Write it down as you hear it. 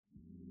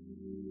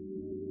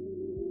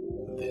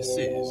This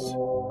is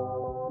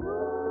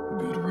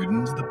Good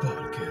Riddance, the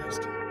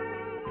podcast.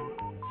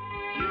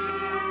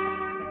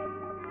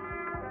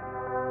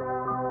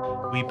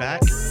 We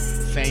back.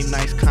 Same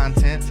nice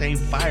content, same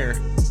fire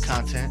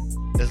content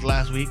as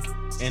last week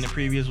and the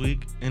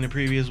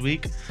previous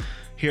week.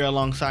 Here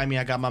alongside me,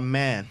 I got my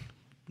man,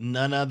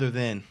 none other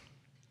than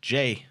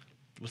Jay.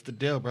 What's the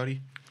deal,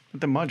 Brody?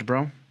 Nothing much,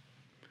 bro.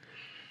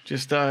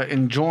 Just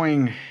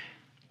enjoying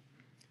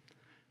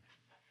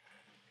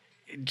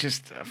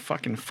just a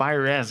fucking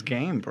fire-ass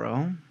game,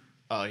 bro.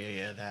 Oh,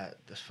 yeah,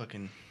 that's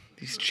fucking...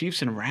 These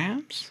Chiefs and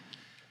Rams?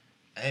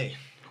 Hey.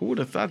 Who would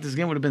have thought this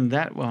game would have been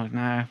that... Well,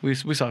 nah, we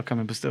saw it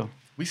coming, but still.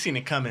 We seen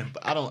it coming,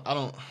 but I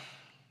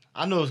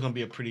know it was going to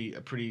be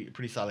a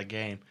pretty solid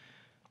game.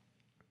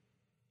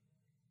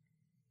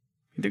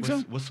 You think so?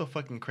 What's so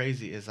fucking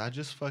crazy is I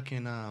just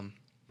fucking...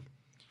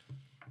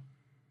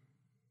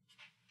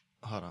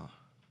 Hold on.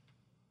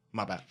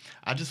 My bad.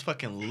 I just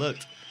fucking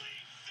looked.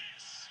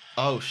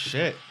 Oh,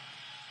 shit.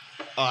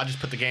 Oh, I just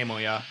put the game on,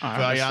 y'all. All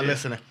For right, y'all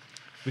listening.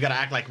 We gotta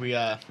act like we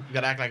on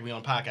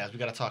a podcast. We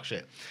gotta talk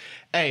shit.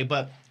 Hey,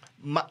 but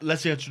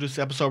let's introduce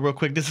the episode real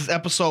quick. This is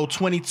episode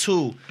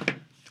 22.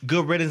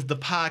 Good Riddance, the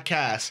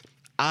podcast.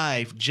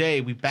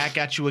 Jay, we back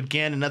at you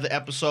again. Another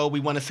episode.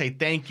 We want to say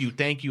thank you.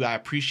 I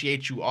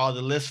appreciate you, all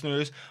the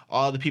listeners,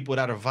 all the people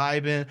that are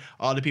vibing,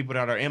 all the people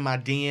that are in my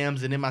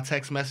DMs and in my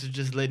text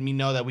messages, letting me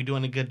know that we're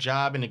doing a good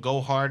job and to go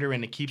harder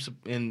and to keep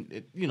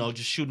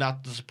just shooting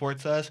out the support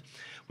to us.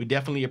 We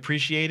definitely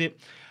appreciate it.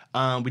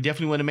 We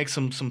definitely want to make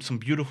some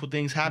beautiful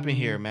things happen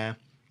here, man.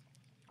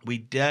 We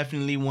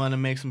definitely want to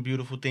make some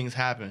beautiful things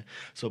happen.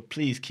 So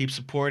please keep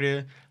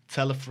supporting.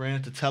 Tell a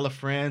friend to tell a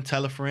friend.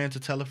 Tell a friend to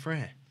tell a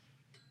friend.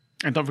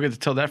 And don't forget to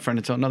tell that friend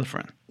to tell another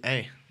friend.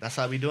 Hey, that's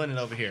how we doing it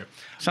over here.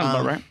 Sounds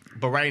about right.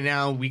 But right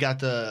now we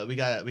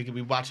could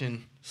be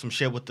watching some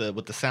shit with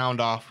the sound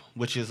off,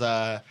 which is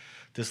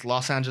this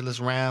Los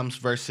Angeles Rams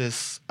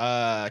versus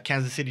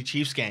Kansas City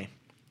Chiefs game.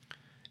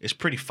 It's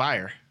pretty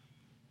fire.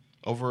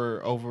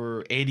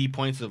 Over 80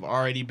 points have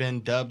already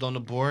been dubbed on the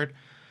board.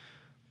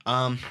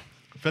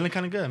 Feeling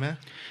kind of good, man.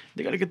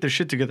 They got to get their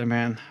shit together,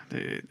 man.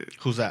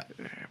 Who's that?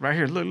 Right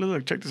here.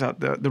 Look. Check this out.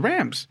 The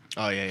Rams.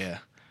 Oh, yeah.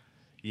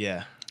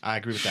 I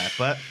agree with that.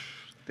 But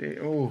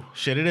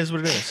shit, it is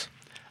what it is.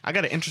 I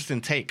got an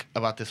interesting take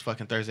about this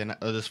fucking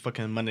this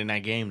fucking Monday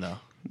night game, though.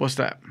 What's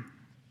that?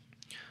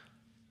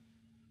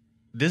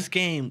 This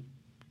game,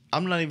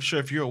 I'm not even sure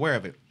if you're aware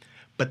of it,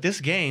 but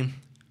this game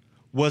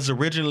was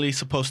originally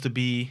supposed to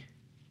be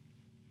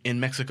in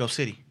Mexico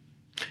City.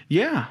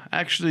 Yeah,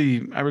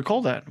 actually, I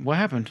recall that. What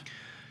happened?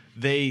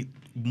 They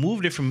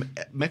moved it from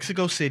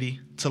Mexico City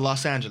to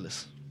Los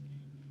Angeles.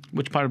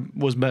 Which part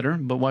was better,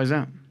 but why is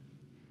that?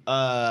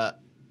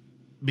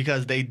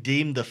 Because they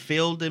deemed the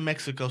field in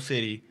Mexico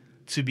City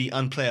to be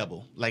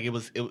unplayable. Like it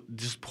was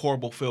just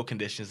horrible field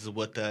conditions is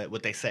what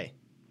they say.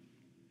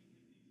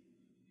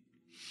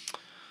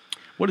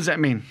 What does that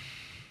mean?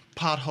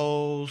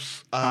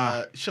 Potholes,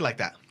 shit like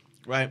that,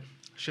 right?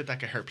 Shit that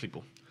could hurt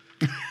people.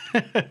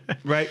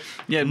 Right?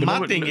 Yeah, but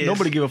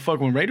nobody give a fuck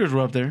when Raiders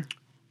were up there.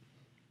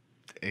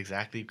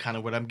 Exactly, kind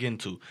of what I'm getting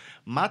to.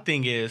 My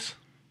thing is,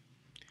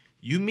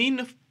 you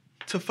mean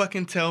to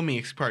fucking tell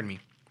me, pardon me,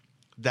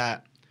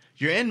 that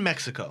you're in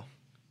Mexico,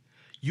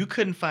 you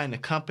couldn't find a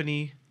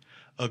company,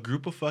 a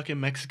group of fucking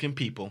Mexican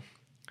people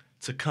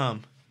to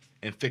come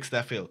and fix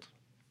that field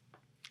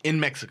in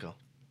Mexico?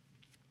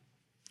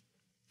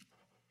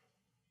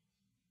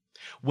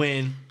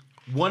 When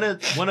one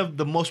of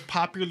the most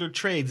popular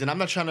trades, and I'm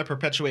not trying to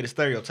perpetuate a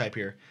stereotype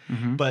here,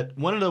 but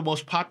one of the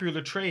most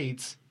popular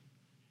trades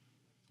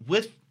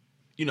with,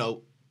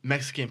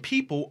 Mexican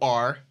people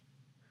are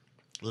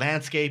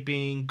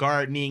landscaping,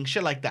 gardening,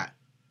 shit like that.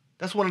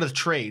 That's one of the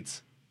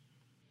trades.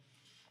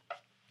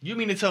 You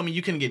mean to tell me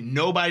you couldn't get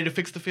nobody to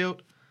fix the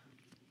field?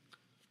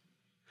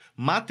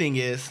 My thing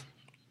is,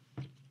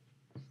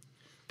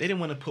 they didn't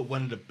want to put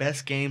one of the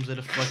best games of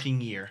the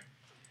fucking year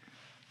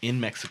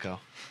in Mexico.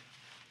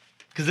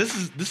 Because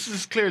this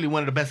is clearly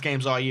one of the best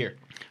games all year.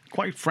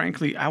 Quite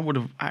frankly,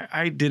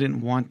 I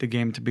didn't want the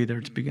game to be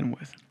there to begin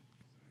with.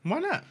 Why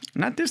not?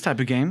 Not this type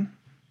of game.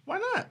 Why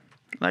not?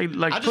 I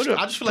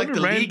just feel like the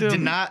league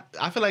did not.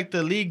 I feel like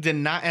the league did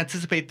not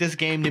anticipate this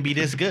game to be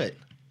this good.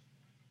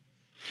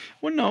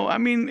 Well, no, I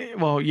mean,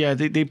 yeah,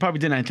 they probably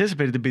didn't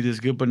anticipate it to be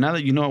this good, but now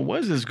that you know it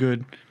was this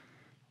good,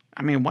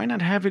 I mean, why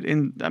not have it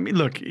in? I mean,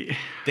 look,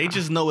 they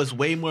just know it's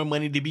way more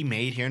money to be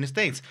made here in the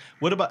States.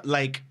 What about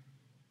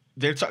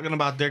they're talking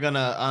about they're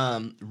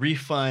gonna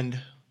refund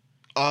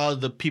all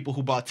the people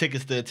who bought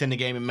tickets to attend the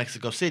game in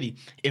Mexico City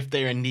if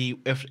they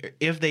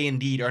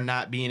indeed are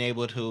not being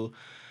able to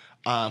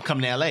come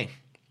to LA.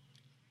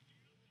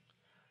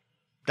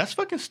 That's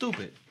fucking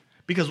stupid.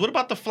 Because what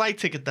about the flight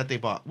ticket that they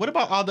bought? What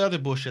about all the other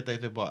bullshit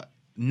that they bought?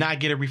 Not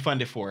get it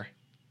refunded for?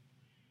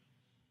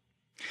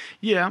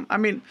 Yeah, I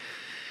mean,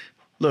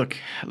 look,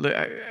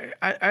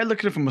 I look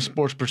at it from a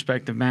sports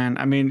perspective, man.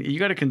 I mean, you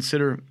got to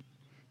consider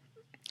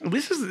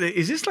This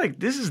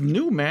is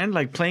new, man.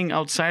 Like playing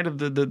outside of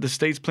the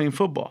states, playing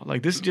football.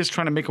 Like this is just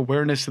trying to make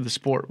awareness to the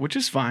sport, which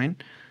is fine.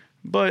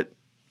 But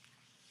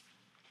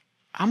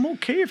I'm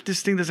okay if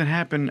this thing doesn't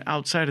happen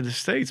outside of the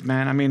States,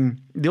 man. I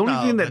mean, the only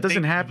No, thing that but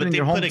doesn't happen in they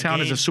your put a hometown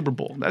is game- a Super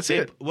Bowl. That's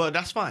it. Well,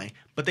 that's fine.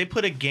 But they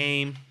put a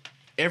game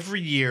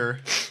every year.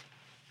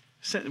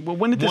 Well,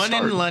 when did this One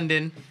start? in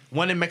London,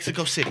 one in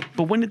Mexico City.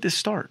 But when did this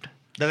start?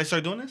 Did they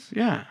start doing this?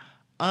 Yeah.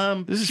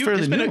 This is Few-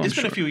 fairly it's been new, A, I'm it's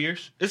been a sure. few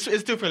years. It's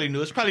still fairly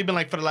new. It's probably been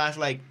like for the last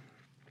like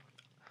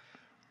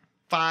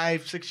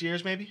 5-6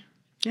 years maybe.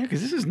 Yeah,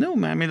 because this is new,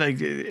 man. I mean, like,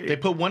 They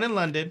put one in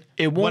London,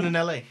 It one won't- in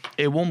LA.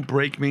 it won't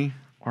break me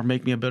or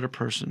make me a better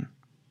person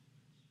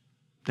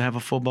to have a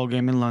football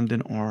game in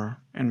London or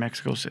in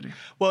Mexico City.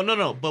 Well,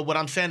 no. But what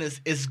I'm saying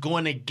is, it's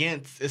going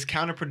against, it's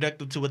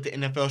counterproductive to what the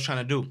NFL is trying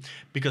to do,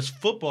 because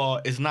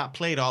football is not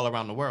played all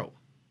around the world.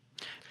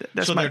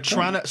 That's So my they're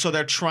point.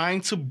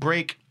 trying to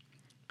break.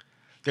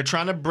 They're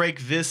trying to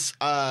break this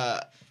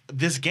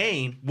this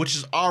game, which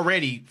is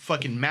already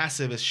fucking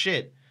massive as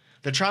shit.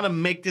 They're trying to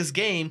make this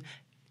game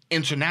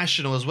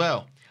international as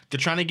well. They're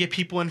trying to get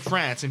people in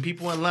France and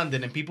people in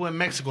London and people in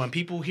Mexico and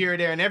people here,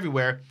 there, and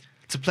everywhere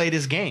to play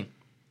this game.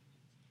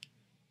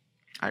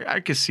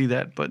 I could see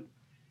that, but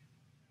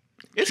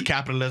It's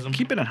capitalism.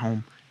 keep it at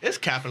home. It's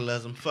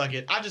capitalism. Fuck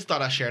it. I just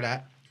thought I'd share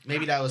that.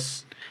 Maybe that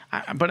was.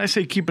 But I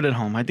say keep it at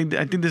home. I think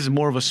this is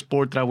more of a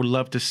sport that I would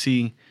love to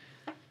see.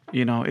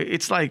 You know,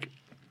 it's like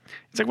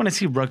when I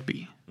see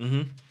rugby.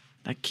 Mm-hmm.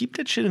 Like, keep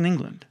that shit in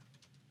England.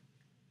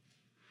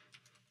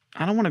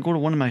 I don't want to go to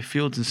one of my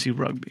fields and see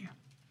rugby.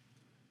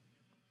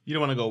 You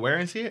don't want to go where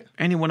and see it?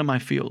 Any one of my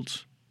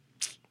fields.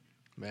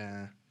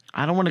 Man.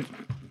 I don't want to.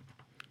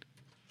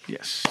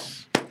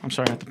 Yes. I'm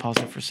sorry, I had to pause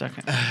it for a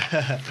second.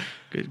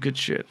 Good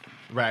shit.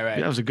 Right.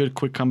 That was a good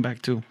quick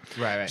comeback too.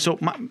 Right. So,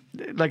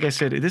 like I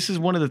said, this is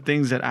one of the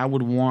things that I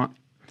would want.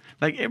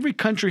 Like, every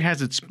country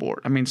has its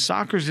sport. I mean,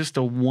 soccer is just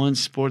the one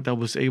sport that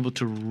was able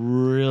to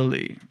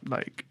really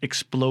like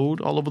explode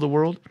all over the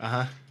world.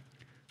 Uh-huh.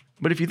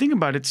 But if you think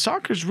about it,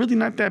 soccer is really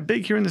not that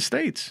big here in the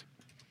States.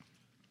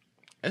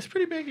 It's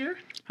pretty big here.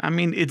 I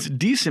mean, it's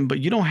decent, but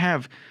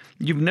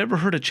you've never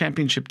heard a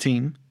championship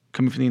team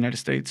coming from the United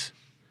States,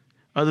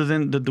 other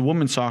than the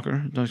women's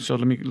soccer. So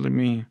let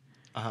me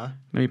Uh-huh.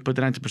 put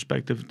that into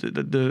perspective.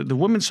 The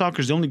women's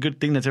soccer is the only good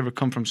thing that's ever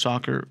come from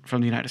soccer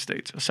from the United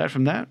States. Aside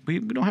from that, we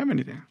don't have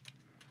anything.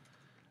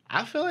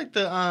 I feel like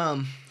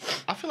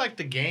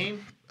the game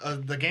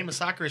of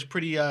soccer is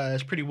pretty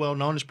well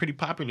known. It's pretty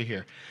popular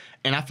here,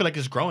 and I feel like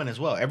it's growing as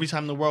well. Every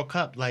time the World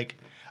Cup, like,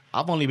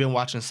 I've only been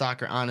watching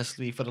soccer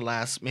honestly for the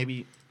last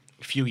maybe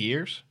few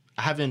years.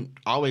 I haven't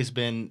always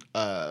been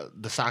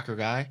the soccer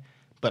guy,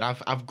 but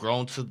I've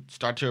grown to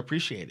start to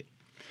appreciate it.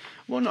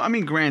 Well, no, I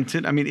mean,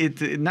 granted, I mean,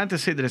 it not to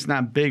say that it's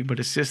not big, but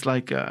it's just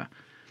like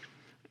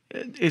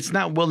it's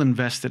not well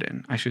invested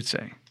in, I should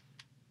say.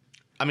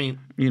 I mean,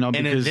 You know, and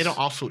then because-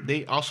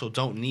 they also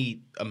don't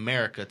need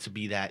America to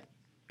be that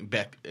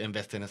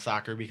invested in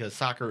soccer, because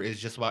soccer is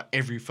just about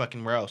every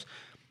fucking where else.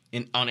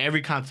 On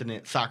every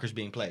continent, soccer's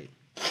being played.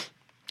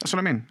 That's what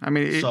I mean. I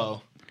mean,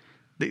 So,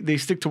 they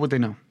stick to what they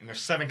know. and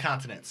there's 7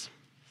 continents.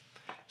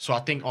 So I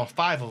think on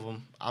 5 of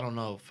them, I don't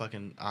know,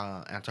 fucking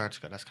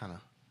Antarctica. That's kind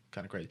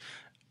of crazy,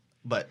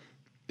 but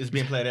it's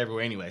being played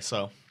everywhere anyway.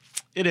 So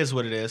it is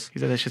what it is. He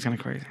said that shit's kind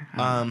of crazy.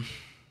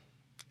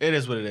 It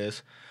is what it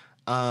is.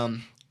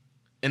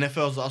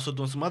 NFL is also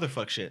doing some other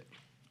fuck shit.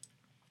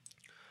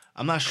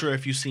 I'm not sure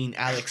if you've seen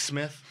Alex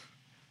Smith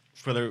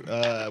for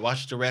the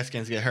Washington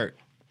Redskins get hurt.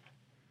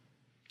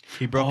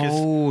 He broke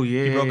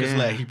his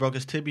leg. He broke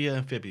his tibia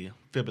and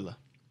fibula.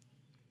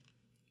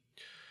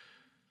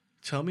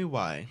 Tell me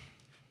why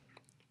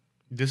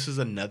this is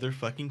another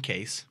fucking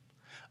case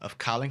of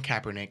Colin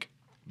Kaepernick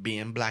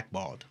being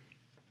blackballed.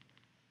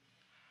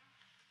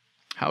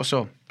 How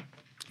so?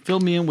 Fill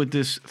me in with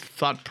this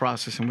thought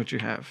process in which you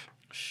have.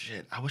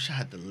 Shit, I wish I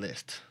had the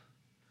list.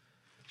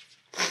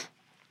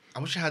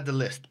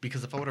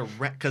 Because if I would have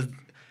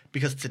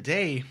because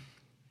today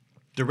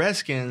the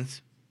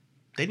Redskins,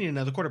 they need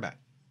another quarterback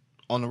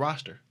on the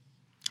roster.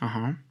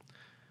 Uh-huh.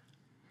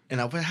 And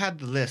if I had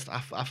the list, I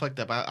fucked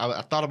up.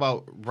 I thought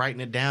about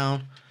writing it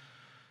down.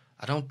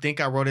 I don't think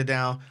I wrote it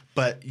down,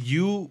 but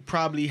you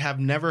probably have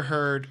never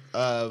heard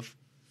of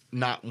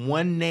not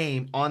one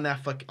name on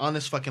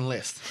this fucking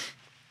list,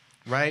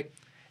 right?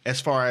 As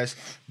far as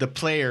the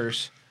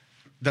players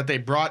that they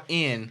brought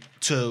in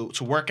to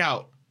work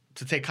out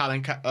to take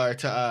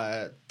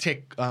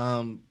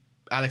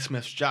Alex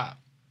Smith's job.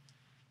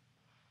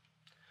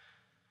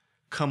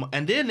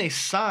 And then they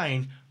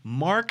signed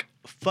Mark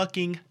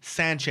fucking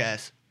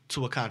Sanchez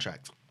to a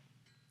contract.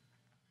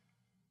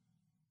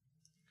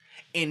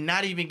 And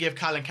not even give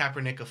Colin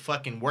Kaepernick a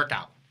fucking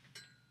workout.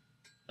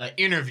 An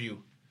interview.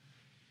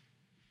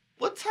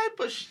 What type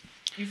of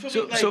you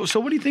feel me? Like, So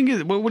what do you think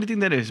is? What do you think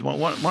that is? Why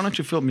don't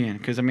you fill me in?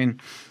 Because I mean,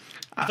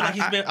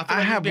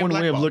 I have one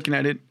way of looking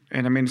at it,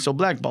 and I mean, so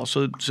blackball.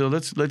 So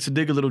let's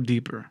dig a little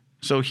deeper.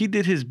 So he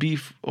did his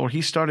beef, or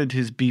he started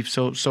his beef,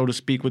 so to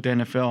speak, with the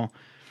NFL,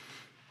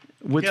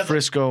 with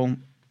Frisco.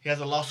 He has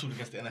a lawsuit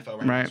against the NFL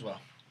right now as well.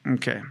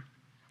 Okay.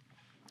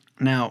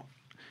 Now,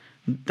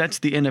 that's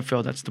the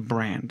NFL. That's the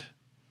brand.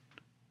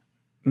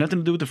 Nothing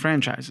to do with the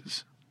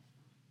franchises.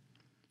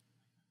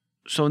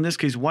 So in this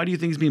case, why do you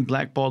think he's being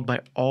blackballed by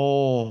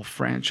all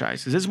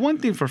franchises? It's one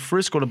thing for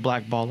Frisco to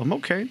blackball him,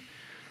 okay.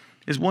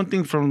 It's one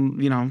thing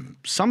from,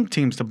 some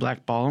teams to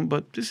blackball him,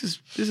 but this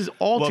is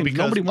all teams.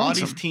 Nobody wants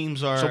him. All these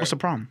teams are. So what's the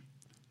problem?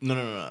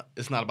 No.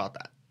 It's not about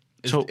that.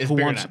 It's who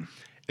wants him?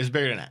 It's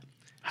bigger than that.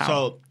 How?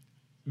 So,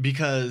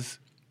 because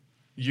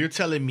you're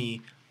telling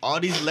me all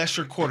these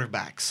lesser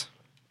quarterbacks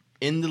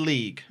in the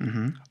league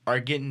are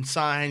getting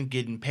signed,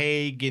 getting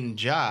paid, getting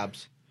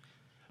jobs,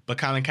 but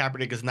Colin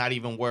Kaepernick is not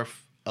even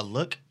worth a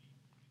look.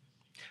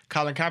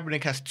 Colin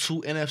Kaepernick has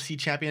 2 NFC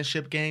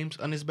championship games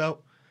on his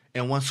belt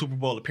and 1 Super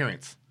Bowl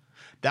appearance.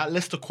 That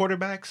list of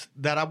quarterbacks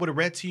that I would have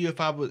read to you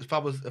if I would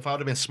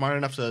have been smart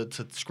enough to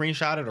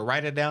screenshot it or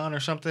write it down or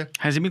something.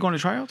 Has he been going to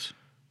tryouts?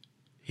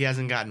 He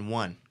hasn't gotten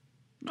one.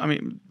 I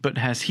mean, but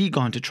has he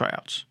gone to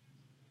tryouts?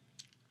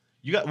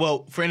 For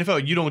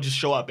NFL, you don't just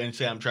show up and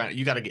say I'm trying.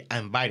 You got to get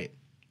invited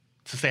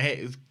to say,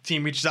 hey, the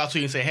team reaches out to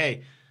you and say,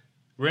 hey,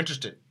 we're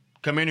interested.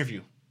 Come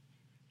interview.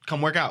 Come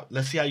work out.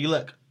 Let's see how you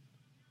look.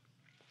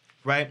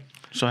 Right?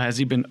 So has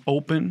he been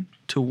open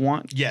to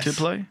want to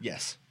play?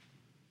 Yes.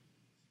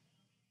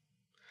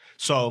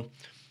 So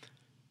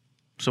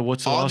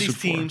what's the all lawsuit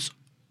these teams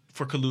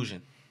for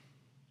collusion?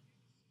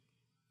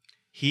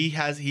 He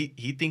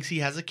thinks he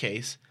has a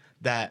case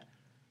that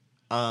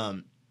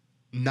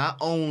not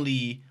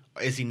only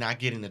is he not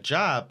getting a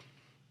job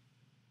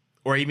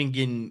or even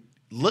getting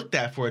looked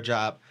at for a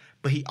job,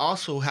 but he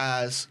also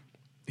has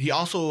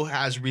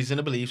reason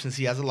to believe, since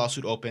he has a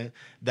lawsuit open,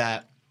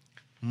 that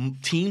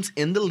teams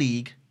in the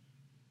league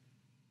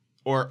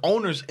or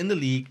owners in the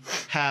league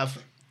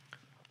have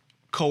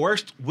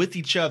coerced with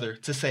each other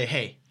to say,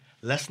 hey,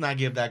 let's not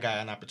give that guy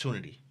an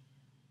opportunity.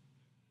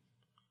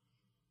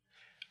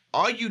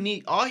 All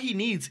he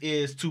needs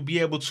is to be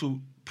able to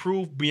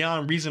prove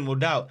beyond reasonable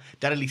doubt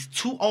that at least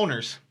 2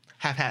 owners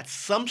have had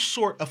some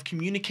sort of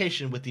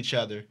communication with each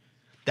other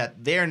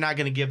that they're not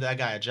going to give that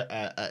guy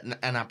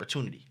an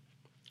opportunity.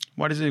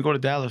 Why doesn't he go to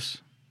Dallas?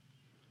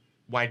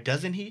 Why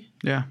doesn't he?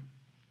 Yeah.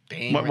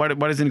 Why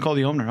doesn't he call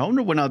the owner?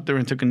 Owner went out there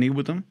and took a knee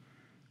with him,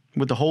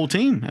 with the whole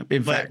team.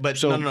 But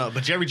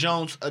Jerry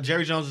Jones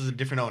is a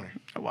different owner.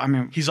 I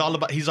mean, he's all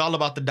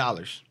about the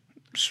dollars,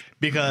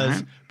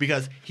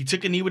 because he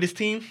took a knee with his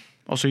team.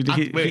 Oh, so he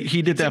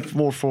did that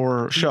more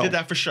for show. He did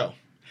that for show,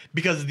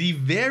 because the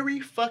very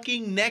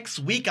fucking next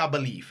week, I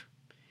believe,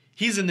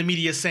 he's in the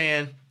media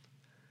saying,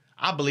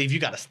 "I believe you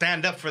got to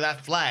stand up for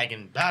that flag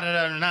and da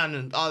da da da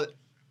and all."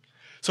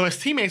 So his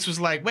teammates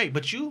was like, "Wait,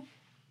 but you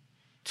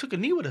took a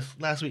knee with us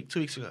last week, 2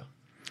 weeks ago.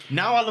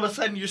 Now all of a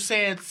sudden you're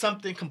saying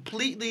something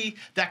completely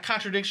that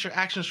contradicts your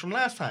actions from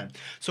last time."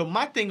 So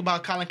my thing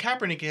about Colin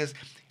Kaepernick is,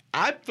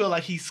 I feel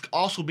like he's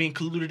also being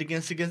colluded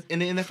against in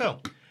the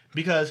NFL,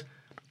 because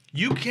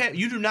you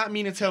do not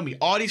mean to tell me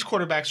all these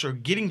quarterbacks are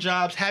getting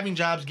jobs, having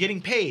jobs,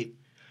 getting paid,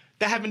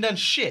 that haven't done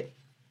shit.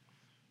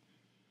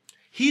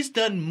 He's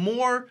done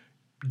more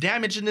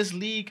damage in this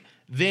league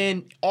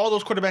than all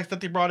those quarterbacks that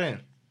they brought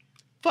in.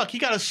 Fuck, he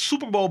got a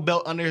Super Bowl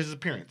belt under his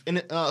appearance,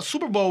 and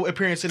Super Bowl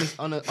appearance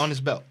on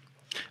his belt.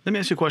 Let me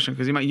ask you a question,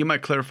 because you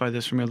might clarify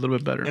this for me a little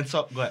bit better. And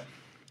so, go ahead.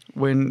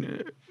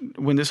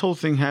 When this whole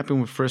thing happened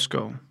with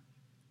Frisco,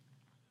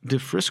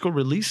 did Frisco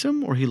release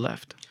him or he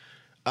left?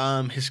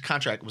 His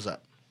contract was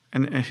up,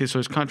 so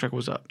his contract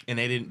was up, and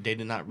they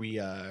did not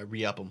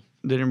re-up him.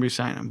 They didn't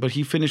re-sign him, but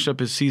he finished up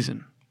his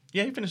season.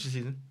 Yeah, he finished the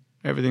season.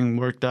 Everything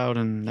worked out,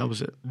 and that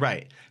was it.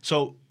 Right.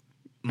 So,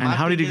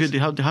 how did he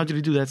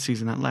do that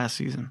season? That last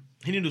season?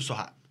 He didn't do so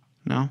hot.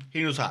 No? He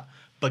didn't do so hot.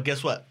 But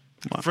guess what?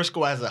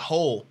 Frisco as a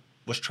whole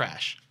was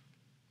trash.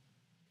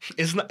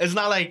 It's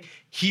not like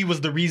he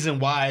was the reason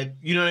why,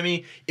 you know what I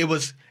mean? It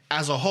was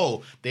as a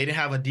whole. They didn't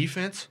have a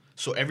defense,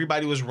 so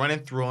everybody was running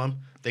through them.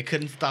 They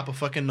couldn't stop a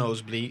fucking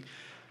nosebleed.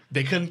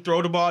 They couldn't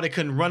throw the ball. They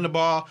couldn't run the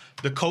ball.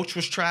 The coach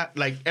was trapped.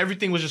 Like,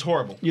 everything was just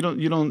horrible. You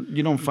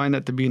don't find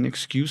that to be an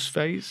excuse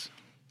phase?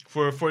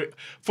 For the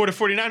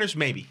 49ers,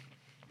 maybe.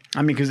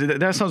 I mean, because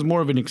that sounds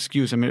more of an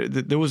excuse. I mean,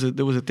 there was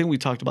a thing we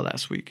talked about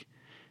last week.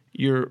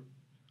 Your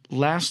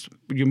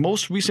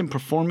most recent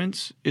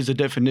performance is a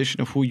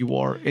definition of who you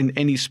are in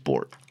any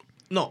sport.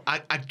 No,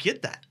 I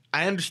get that.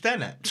 I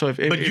understand that. So if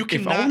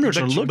owners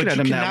are looking at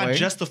him that way, you cannot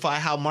justify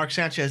how Mark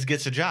Sanchez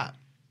gets a job.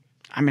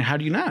 I mean, how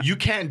do you not? You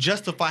can't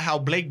justify how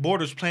Blake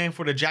Bortles playing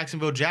for the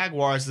Jacksonville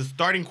Jaguars, the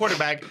starting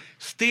quarterback,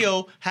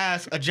 still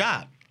has a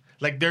job.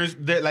 Like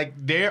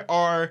there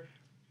are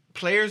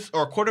players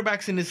or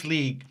quarterbacks in this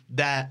league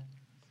that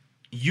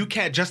you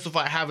can't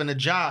justify having a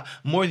job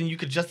more than you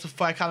could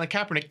justify Colin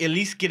Kaepernick at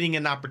least getting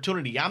an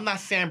opportunity. I'm not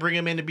saying bring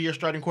him in to be your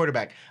starting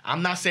quarterback.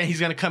 I'm not saying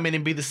he's going to come in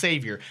and be the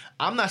savior.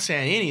 I'm not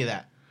saying any of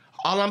that.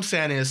 All I'm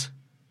saying is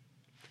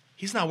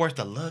he's not worth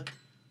a look.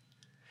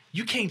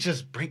 You can't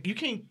just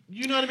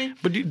you know what I mean?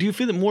 But do you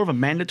feel it more of a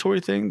mandatory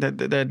thing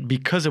that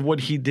because of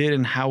what he did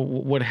and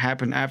what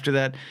happened after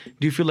that,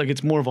 do you feel like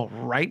it's more of a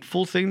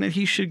rightful thing that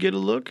he should get a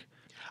look?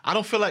 I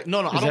don't feel like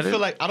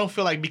I don't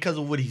feel like because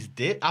of what he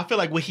did. I feel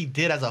like what he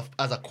did as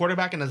a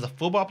quarterback and as a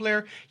football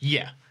player,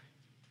 yeah,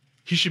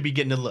 he should be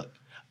getting a look.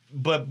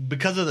 but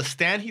because of the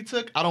stand he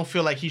took, I don't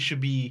feel like he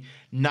should be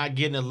not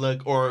getting a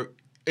look or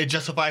it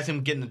justifies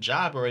him getting a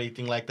job or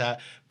anything like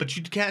that. But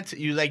you can't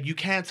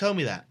tell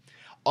me that.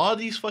 All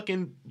these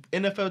fucking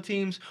NFL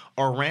teams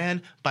are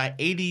ran by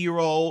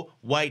 80-year-old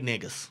white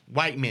niggas,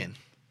 white men.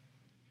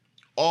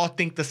 All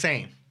think the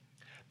same.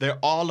 They're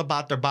all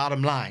about their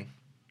bottom line.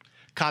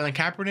 Colin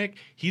Kaepernick,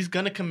 he's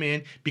gonna come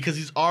in because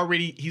he's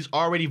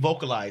already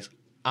vocalized,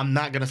 I'm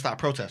not gonna stop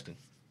protesting.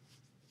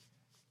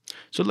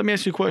 So let me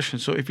ask you a question.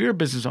 So if you're a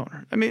business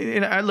owner, I mean,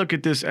 and I look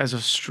at this as a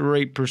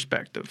straight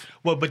perspective.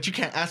 Well, but you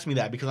can't ask me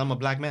that because I'm a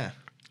black man.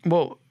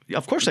 Well,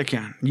 of course I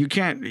can. You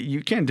can't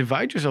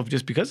divide yourself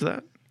just because of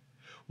that.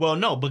 Well,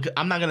 no, but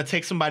I'm not going to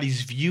take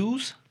somebody's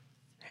views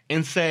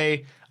and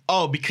say,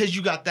 oh, because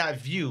you got that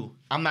view,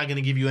 I'm not going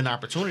to give you an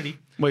opportunity.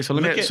 Wait, so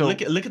look at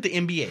the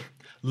NBA.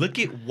 Look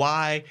at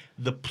why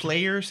the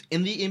players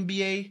in the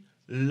NBA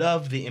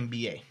love the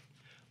NBA.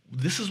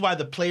 This is why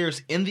the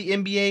players in the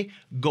NBA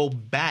go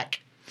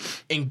back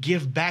and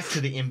give back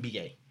to the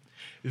NBA.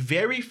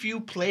 Very few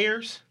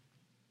players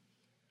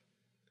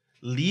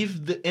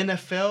leave the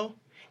NFL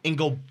and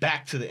go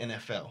back to the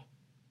NFL.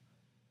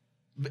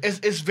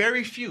 It's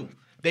very few.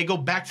 They go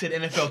back to the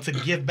NFL to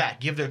give back,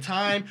 give their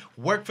time,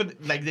 work for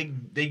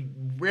they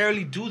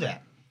rarely do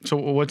that. So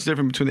what's the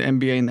difference between the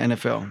NBA and the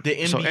NFL? The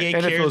NBA so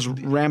NFL is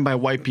ran by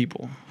white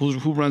people.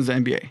 Who runs the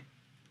NBA?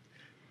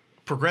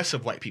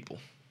 Progressive white people.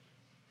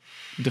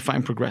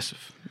 Define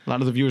progressive. A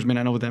lot of the viewers may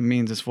not know what that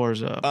means as far as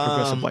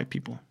progressive white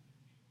people.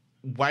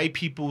 White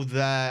people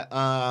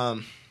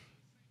that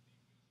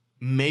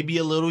may be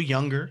a little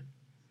younger.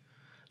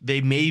 They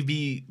may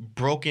be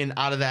broken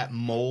out of that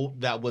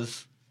mold that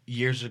was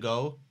years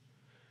ago.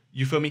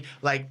 You feel me?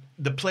 Like,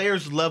 the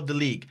players love the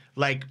league.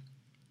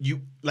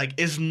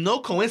 It's no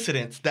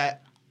coincidence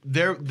that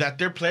their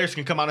players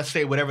can come out and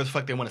say whatever the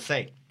fuck they want to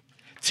say.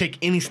 Take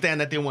any stand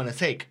that they want to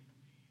take.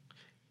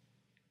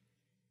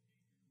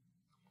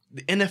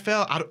 The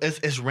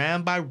NFL is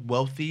ran by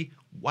wealthy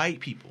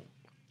white people.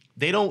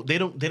 They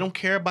don't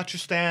care about your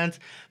stands.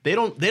 They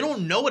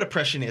don't know what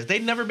oppression is.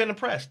 They've never been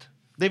oppressed.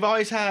 They've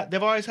always had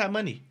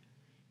money.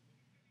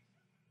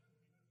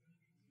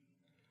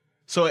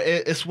 So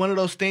it's one of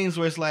those things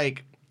where it's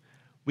like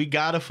we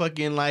gotta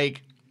fucking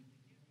like.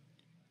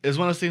 It's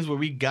one of those things where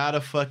we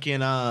gotta fucking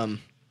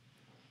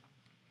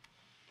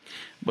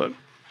But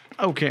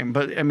okay,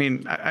 but I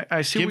mean,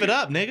 I see. Give it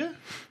up, nigga.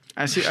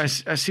 I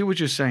see what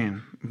you're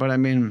saying, but I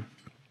mean,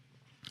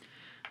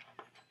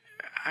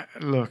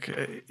 look,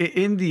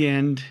 in the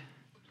end,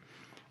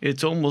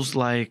 it's almost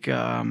like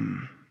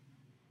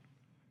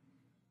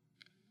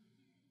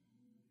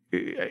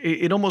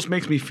it almost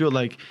makes me feel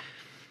like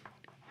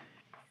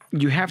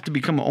you have to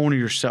become an owner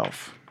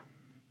yourself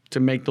to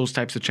make those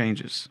types of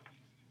changes.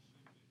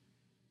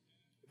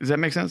 Does that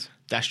make sense?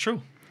 That's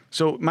true.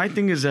 So my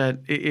thing is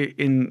that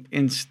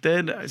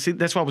instead, see,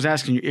 that's why I was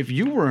asking you, if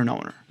you were an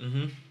owner,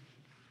 mm-hmm.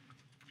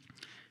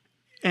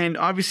 And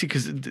obviously,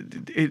 because at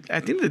the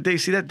end of the day,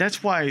 see,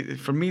 that's why,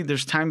 for me,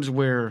 there's times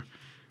where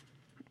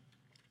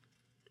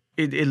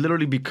it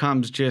literally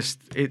becomes just,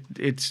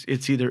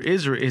 it's either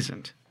is or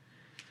isn't.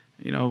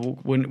 You know,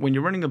 when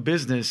you're running a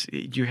business,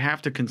 you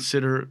have to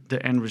consider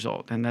the end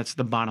result, and that's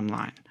the bottom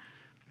line.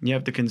 You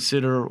have to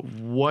consider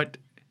what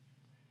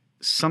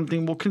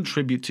something will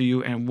contribute to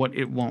you and what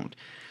it won't.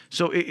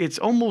 So it's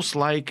almost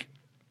like,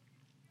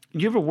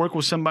 you ever work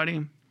with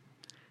somebody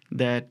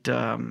that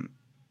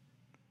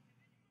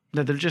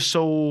that they're just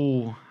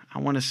so, I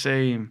want to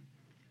say,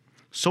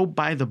 so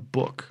by the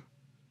book.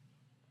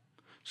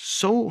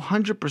 So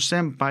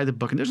 100% by the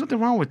book. And there's nothing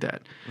wrong with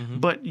that. Mm-hmm.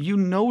 But you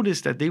notice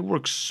that they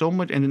work so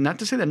much, and not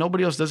to say that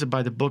nobody else does it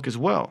by the book as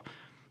well,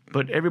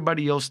 but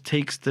everybody else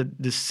takes the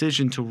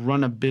decision to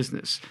run a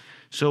business.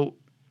 So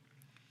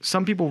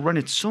some people run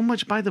it so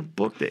much by the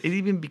book that it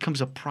even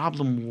becomes a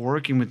problem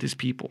working with these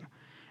people.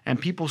 And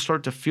people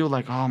start to feel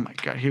like, oh my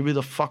God, here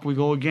the fuck we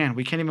go again.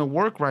 We can't even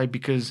work right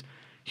because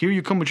here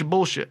you come with your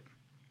bullshit.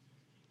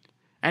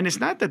 And it's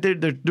not that they're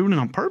doing it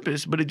on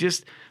purpose, but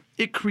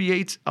it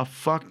creates a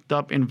fucked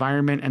up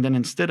environment. And then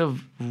instead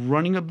of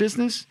running a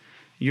business,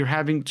 you're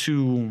having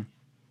to,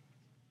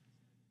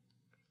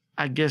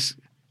 I guess,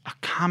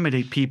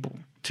 accommodate people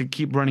to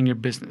keep running your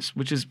business,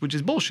 which is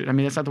bullshit. I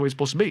mean, that's not the way it's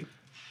supposed to be.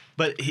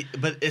 But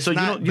it's so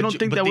not. You don't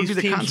think that would be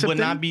the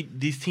concept?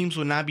 These teams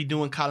would not be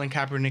doing Colin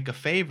Kaepernick a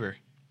favor.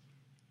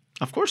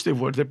 Of course they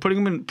would. They're putting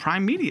him in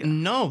prime media.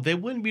 No, they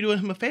wouldn't be doing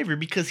him a favor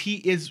because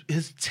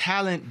his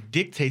talent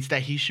dictates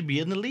that he should be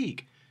in the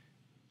league.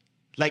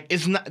 Like,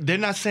 it's not. They're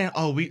not saying,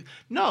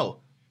 no.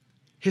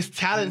 His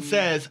talent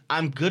says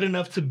I'm good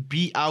enough to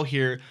be out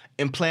here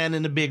and playing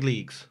in the big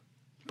leagues.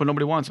 But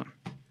nobody wants him.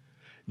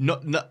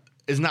 No,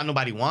 it's not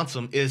nobody wants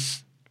him.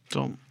 It's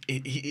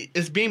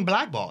being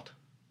blackballed.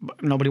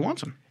 But nobody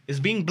wants him. It's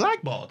being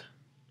blackballed.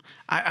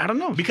 I don't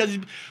know. Because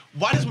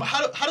how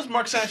does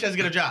Mark Sanchez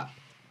get a job?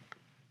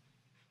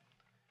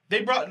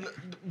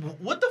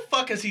 What the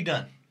fuck has he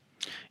done?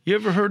 You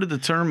ever heard of the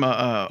term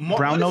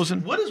brown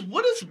nosing? What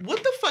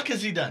the fuck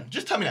has he done?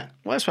 Just tell me that.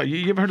 Well, that's right.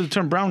 You ever heard of the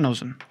term brown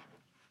nosing?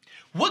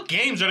 What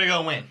games are they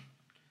gonna win?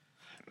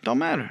 Don't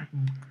matter.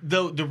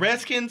 The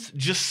Redskins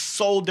just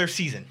sold their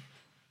season.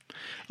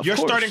 Your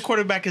course. starting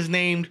quarterback is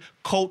named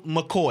Colt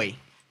McCoy.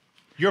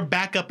 Your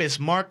backup is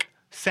Mark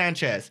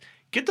Sanchez.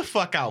 Get the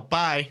fuck out.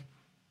 Bye.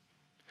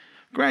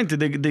 Granted,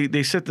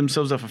 they set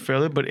themselves up for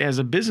failure, but as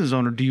a business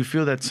owner, do you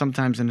feel that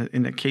sometimes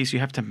in a case you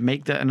have to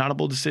make that an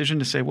audible decision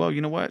to say, well, you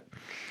know what?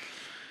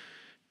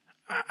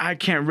 I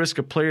can't risk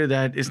a player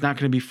that is not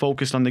going to be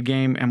focused on the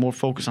game and more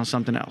focused on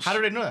something else. How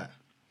do they know that?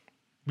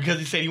 Because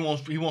he said he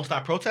won't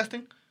stop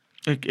protesting?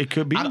 It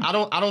could be. I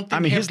don't think. I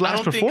mean, his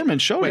last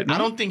performance showed it. I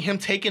don't think him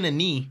taking a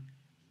knee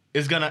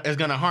is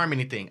gonna harm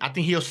anything. I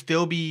think he will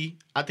still be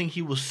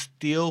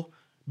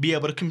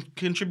able to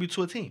contribute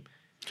to a team.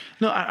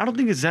 No, I don't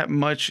think it's that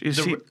much.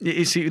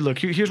 You see, look,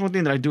 here's one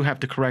thing that I do have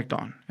to correct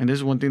on, and this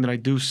is one thing that I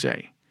do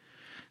say,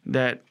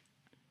 that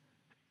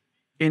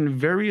in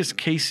various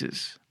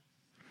cases,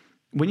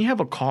 when you have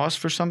a cause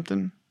for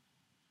something,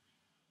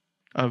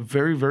 a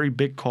very, very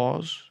big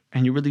cause,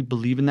 and you really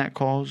believe in that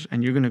cause,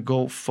 and you're going to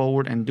go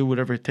forward and do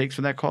whatever it takes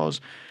for that cause,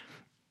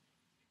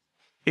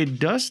 it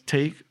does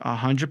take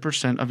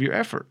 100% of your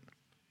effort.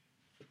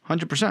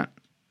 100%.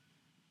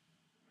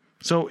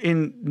 So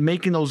in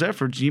making those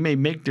efforts, you may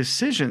make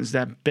decisions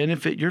that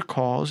benefit your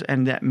cause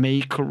and that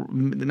may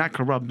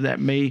that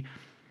may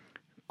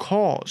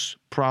cause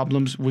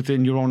problems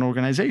within your own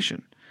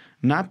organization.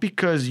 Not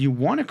because you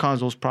want to cause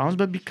those problems,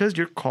 but because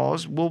your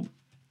cause will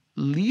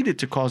lead it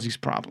to cause these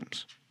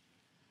problems.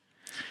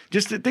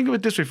 Just think of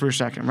it this way for a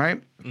second,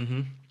 right?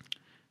 Mm-hmm.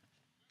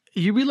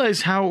 You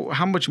realize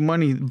how much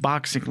money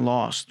boxing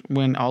lost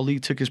when Ali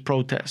took his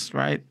protest,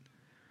 right?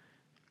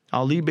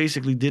 Ali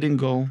basically didn't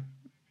go.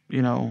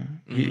 You know,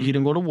 he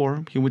didn't go to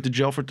war. He went to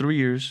jail for 3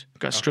 years,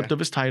 got stripped of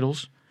his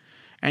titles,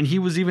 and he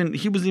was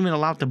even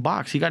allowed to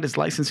box. He got his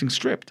licensing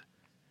stripped.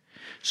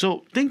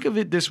 So think of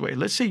it this way.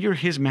 Let's say you're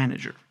his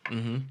manager.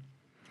 Mm-hmm.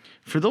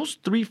 For those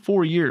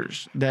 3-4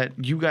 years that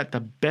you got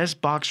the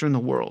best boxer in the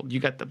world, you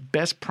got the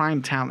best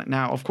prime talent.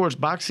 Now, of course,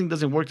 boxing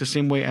doesn't work the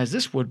same way as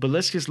this would, but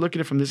let's just look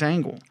at it from this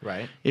angle.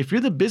 Right. If you're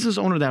the business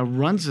owner that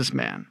runs this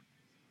man,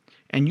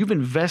 and you've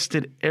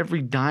invested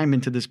every dime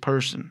into this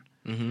person,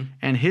 mm-hmm.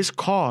 and his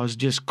cause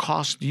just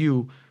cost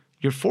you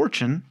your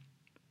fortune,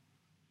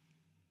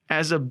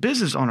 as a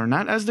business owner,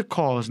 not as the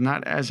cause,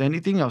 not as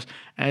anything else,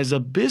 as a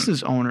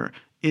business owner,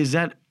 is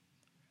that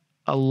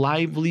a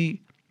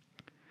lively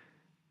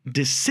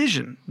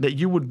decision that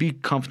you would be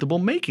comfortable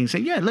making?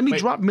 Saying, yeah, let me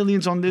drop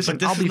millions on this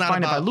and I'll be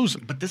fine if I lose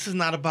them. But this is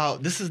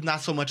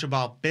not so much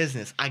about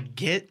business. I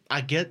get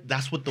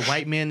that's what the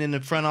white man in the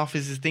front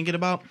office is thinking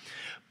about,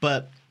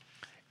 but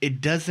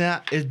it does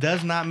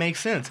not make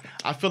sense.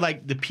 I feel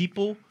like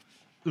the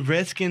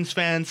Redskins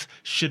fans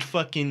should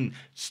fucking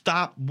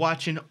stop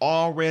watching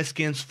all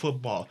Redskins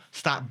football.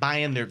 Stop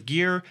buying their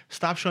gear.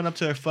 Stop showing up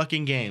to their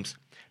fucking games.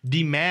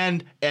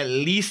 Demand at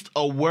least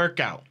a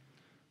workout.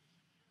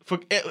 For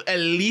at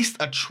least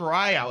a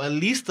tryout. At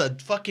least a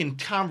fucking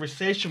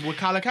conversation with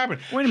Colin Kaepernick.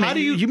 Wait a minute.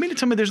 You mean to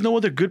tell me there's no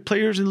other good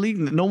players in the league?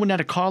 No one out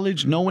of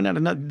college? No one out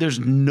of... There's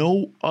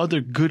no other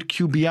good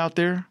QB out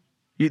there?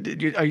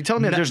 Are you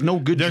telling me that there's no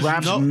good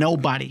drafts?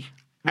 Nobody.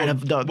 Out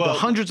of the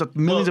hundreds of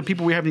millions of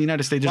people we have in the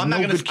United States, there's no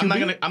good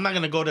QB? I'm not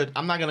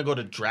gonna go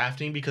to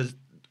drafting because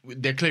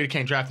they clearly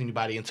can't draft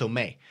anybody until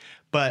May.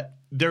 But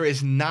there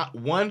is not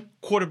one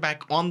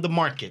quarterback on the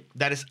market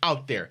that is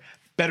out there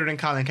better than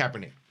Colin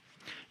Kaepernick.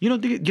 You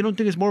don't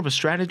think it's more of a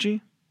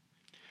strategy?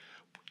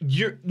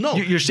 Your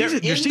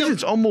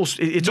season's almost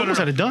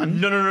almost out of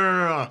done.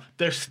 No.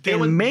 There's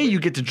still in May you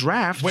get to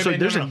draft,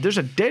 there's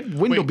a dead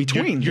window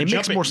between. It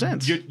makes more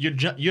sense.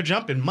 You're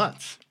jumping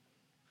months.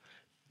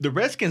 The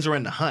Redskins are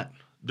in the hunt.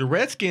 The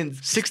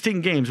Redskins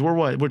 16 games. We're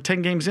what? We're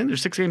 10 games in.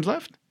 There's 6 games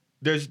left.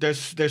 There's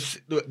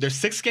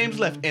 6 games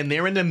left, and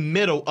they're in the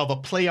middle of a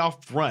playoff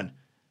run.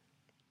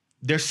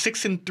 They're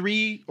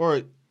 6-3,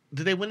 or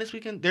did they win this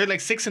weekend? They're like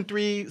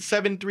 6-3,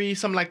 7-3,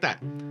 something like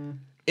that.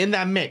 In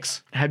that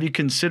mix. Have you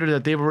considered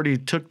that they've already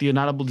took the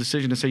inaudible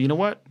decision to say, you know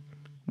what?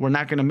 We're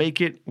not going to make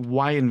it.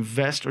 Why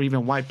invest or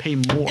even why pay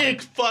more?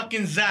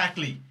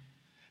 Exactly.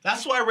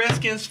 That's why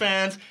Redskins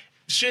fans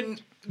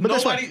shouldn't.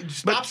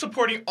 Stop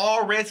supporting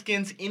all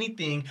Redskins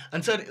anything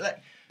until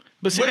like.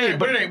 But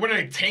what are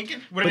they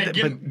tanking? But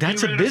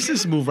that's a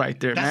business move right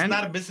there, man. That's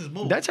not a business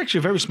move. That's actually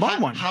a very smart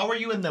one. How are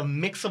you in the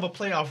mix of a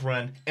playoff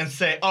run and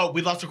say, "Oh,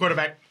 we lost a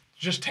quarterback,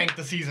 just tank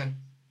the season"?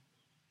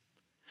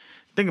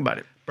 Think about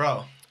it,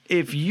 bro.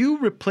 If you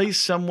replace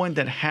someone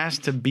that has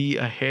to be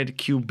a head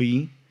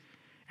QB,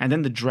 and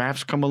then the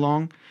drafts come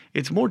along,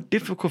 it's more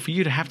difficult for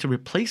you to have to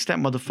replace that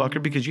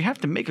motherfucker because you have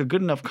to make a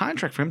good enough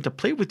contract for him to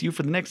play with you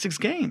for the next 6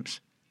 games.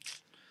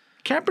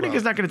 Kaepernick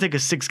is not going to take a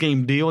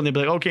 6-game deal and they'll be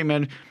like, okay,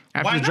 man,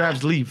 after the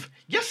drafts, leave.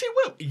 Yes,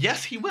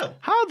 he will.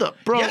 How the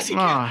bro? Yes, he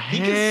can. He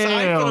can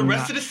sign for the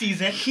rest of the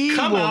season. He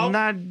will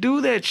not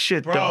do that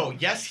shit, though. Bro,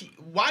 yes,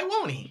 why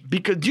won't he?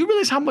 Because do you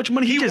realize how much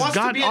money he just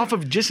got off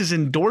of just his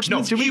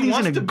endorsements? No, he's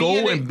going to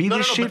go and be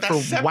this shit for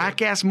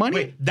whack-ass money?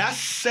 Wait, that's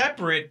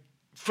separate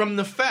from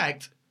the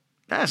fact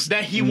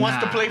that he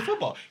wants to play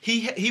football.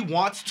 He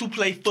wants to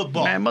play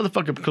football. Man,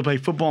 motherfucker could play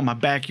football in my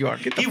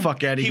backyard. Get the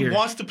fuck out of here. He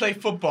wants to play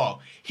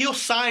football. He'll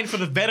sign for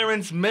the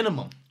veterans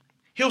minimum.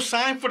 He'll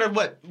sign for the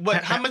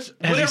what? How much?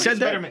 Has he said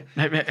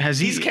that? Has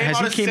he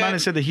came out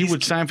and said that he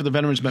would sign for the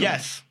veterans minimum?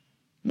 Yes.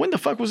 When the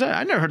fuck was that?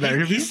 I never heard that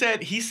interview.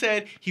 He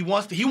said he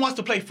wants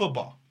to play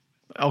football.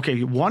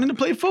 Okay, wanting to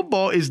play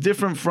football is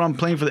different from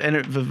playing for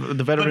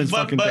the veterans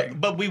fucking thing.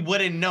 But we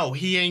wouldn't know.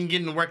 He ain't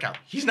getting the workout.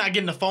 He's not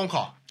getting a phone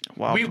call.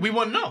 Wow. We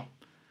wouldn't know.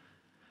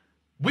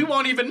 We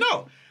won't even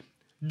know.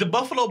 The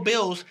Buffalo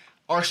Bills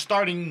are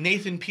starting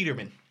Nathan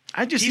Peterman.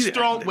 That's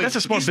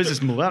a smart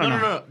business move. I don't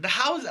know.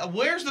 No.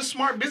 Where's the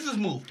smart business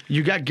move?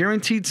 You got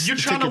guaranteed You're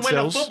trying to win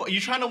a football. You're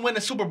trying to win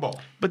a Super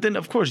Bowl. But then,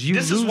 of course,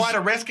 This is why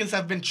the Redskins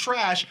have been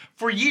trash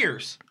for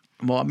years.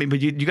 Well, I mean, but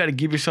you got to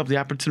give yourself the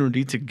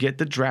opportunity to get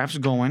the drafts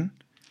going.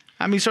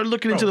 I mean, start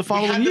looking into the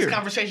following year. We had this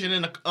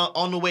conversation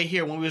on the way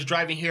here when we was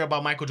driving here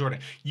about Michael Jordan.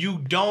 You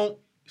don't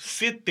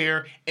sit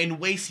there and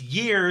waste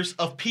years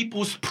of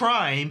people's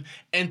prime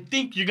and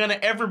think you're going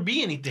to ever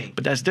be anything.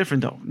 But that's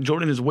different, though.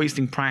 Jordan is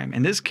wasting prime.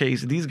 In this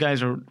case, these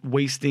guys are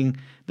wasting.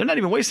 They're not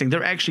even wasting.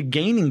 They're actually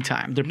gaining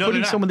time. They're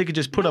putting someone they could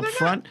just put up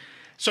front.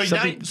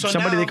 Somebody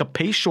they could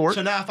pay short.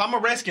 So now if I'm a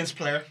Redskins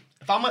player,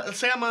 I'm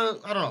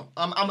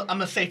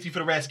a safety for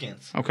the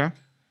Redskins. Okay.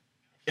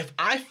 If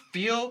I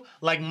feel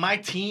like my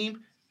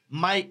team,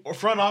 my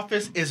front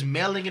office is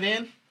mailing it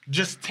in,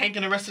 just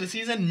tanking the rest of the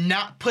season,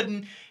 not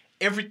putting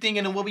everything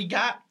into what we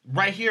got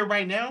right here,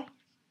 right now,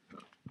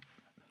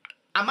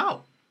 I'm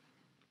out.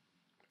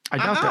 I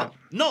doubt that.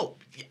 No,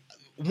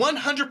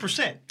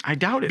 100%. I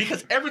doubt it.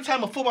 Because every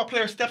time a football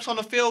player steps on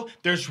the field,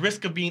 there's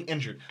risk of being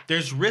injured.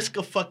 There's risk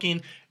of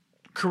fucking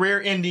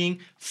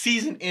career-ending,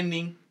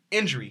 season-ending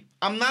injury.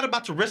 I'm not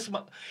about to risk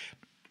my...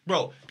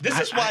 Bro, this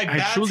is why I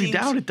truly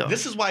doubt it, though.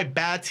 This is why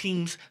bad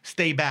teams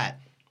stay bad.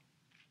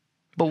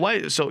 But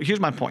why? So here's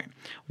my point.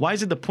 Why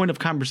is it the point of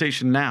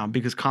conversation now?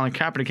 Because Colin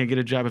Kaepernick can't get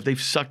a job if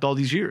they've sucked all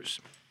these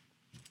years.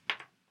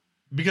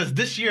 Because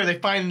this year they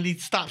finally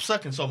stopped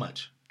sucking so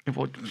much.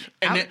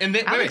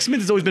 Alex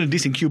Smith has always been a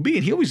decent QB,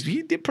 and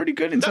he did pretty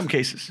good in some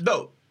cases.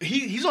 No,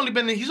 he's only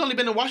been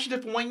in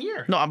Washington for 1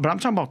 year. No, but I'm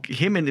talking about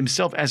him and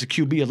himself as a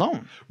QB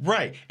alone.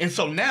 Right, and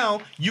so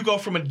now you go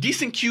from a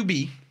decent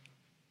QB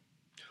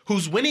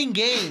who's winning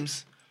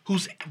games,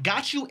 who's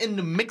got you in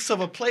the mix of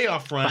a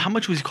playoff run. But how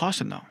much was he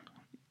costing though?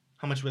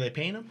 How much were they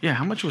paying him? Yeah,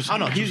 how much was? I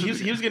don't know.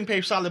 He was getting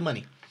paid solid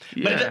money.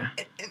 Yeah.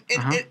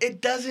 But it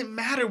doesn't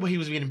matter what he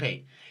was getting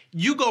paid.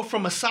 You go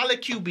from a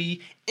solid QB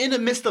in the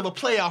midst of a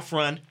playoff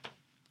run,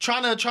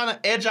 trying to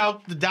edge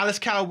out the Dallas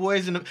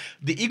Cowboys, and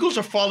the Eagles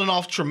are falling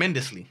off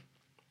tremendously.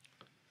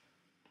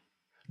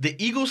 The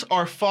Eagles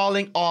are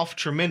falling off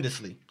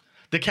tremendously.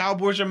 The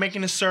Cowboys are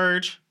making a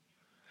surge.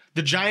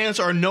 The Giants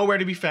are nowhere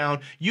to be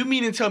found. You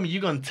mean to tell me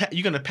you're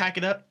gonna pack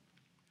it up?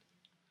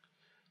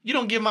 You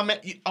don't give my man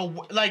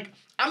like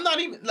I'm not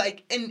even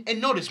like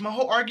and notice my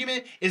whole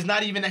argument is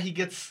not even that he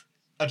gets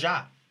a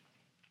job.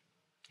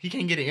 He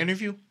can't get an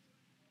interview.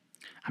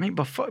 I mean,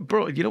 but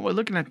bro, you know what?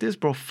 Looking at this,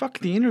 bro, fuck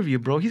the interview,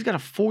 bro. He's got a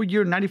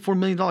 4-year, $94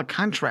 million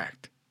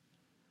contract.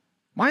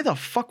 Why the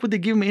fuck would they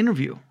give him an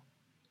interview?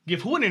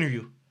 Give who an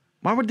interview?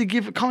 Why would they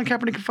give Colin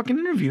Kaepernick a fucking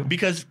interview?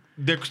 Because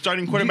their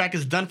starting quarterback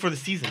is done for the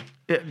season,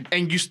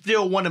 and you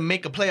still want to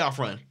make a playoff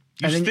run.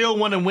 You still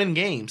want to win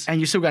games.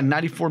 And you still got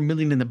 $94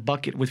 million in the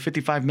bucket with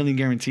 $55 million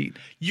guaranteed.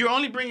 You're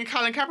only bringing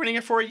Colin Kaepernick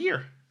in for a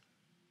year.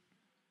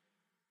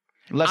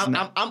 Less than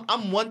that. I'm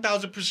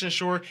 1,000%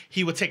 sure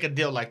he would take a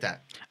deal like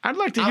that. I'd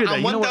like to hear that.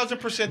 I'm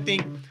 1,000%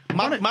 think. I'm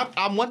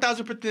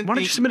 1,000% think. Why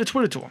don't you submit a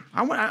Twitter to him?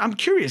 I'm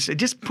curious.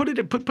 Just put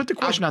the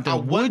question out there.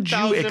 Would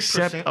you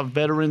accept a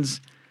veteran's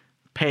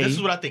pay? This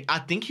is what I think. I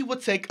think he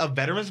would take a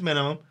veteran's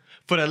minimum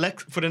for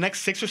the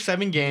next 6 or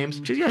 7 games.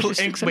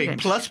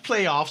 Plus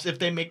playoffs if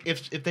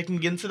they can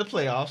get into the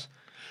playoffs,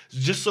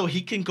 just so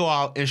he can go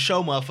out and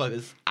show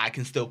motherfuckers I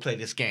can still play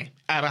this game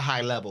at a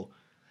high level,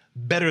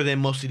 better than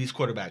most of these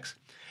quarterbacks.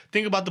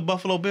 Think about the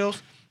Buffalo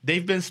Bills.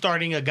 They've been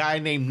starting a guy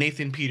named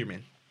Nathan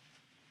Peterman.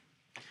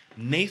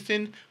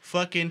 Nathan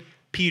fucking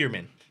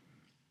Peterman.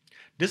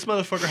 This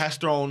motherfucker has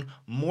thrown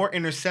more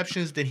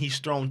interceptions than he's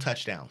thrown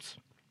touchdowns.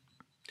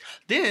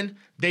 Then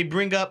they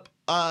bring up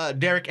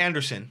Derek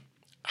Anderson.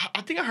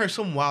 I think I heard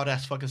some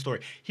wild-ass fucking story.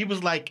 He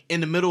was, like,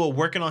 in the middle of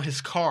working on his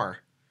car,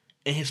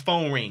 and his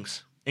phone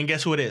rings. And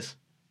guess who it is?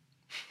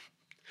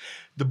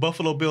 The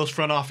Buffalo Bills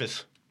front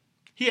office.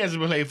 He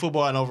hasn't played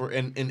football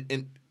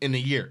in a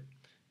year.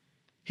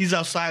 He's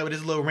outside with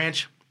his little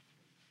wrench,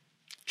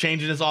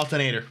 changing his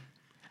alternator.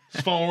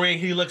 His phone ring.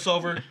 He looks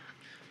over. What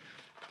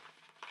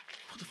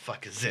the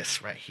fuck is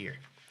this right here?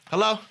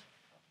 Hello?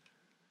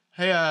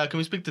 Hey, can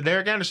we speak to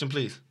Derek Anderson,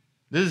 please?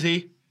 This is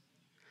he.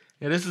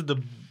 Yeah, this is the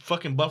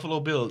fucking Buffalo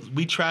Bills.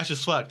 We trash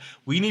as fuck.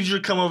 We need you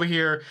to come over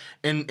here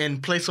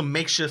and play some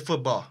makeshift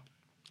football.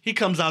 He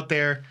comes out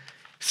there,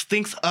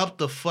 stinks up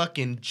the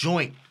fucking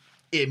joint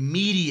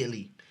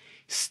immediately.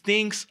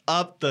 Stinks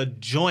up the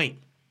joint.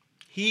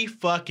 He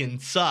fucking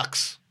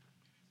sucks.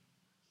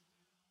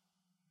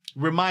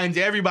 Reminds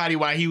everybody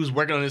why he was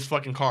working on his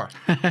fucking car.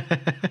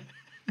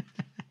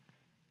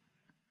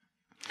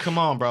 Come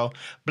on, bro.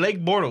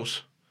 Blake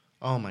Bortles.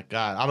 Oh my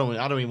God.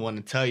 I don't even want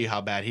to tell you how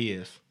bad he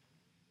is.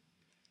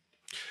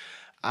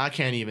 I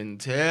can't even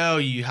tell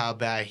you how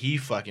bad he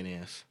fucking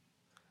is.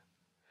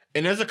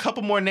 And there's a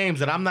couple more names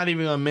that I'm not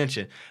even gonna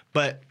mention,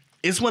 but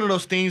it's one of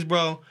those things,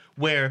 bro,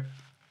 where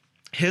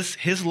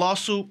his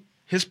lawsuit,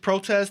 his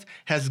protest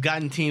has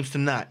gotten teams to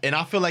not. And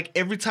I feel like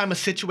every time a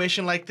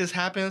situation like this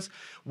happens,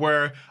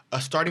 where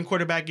a starting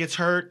quarterback gets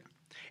hurt,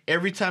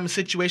 every time a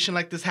situation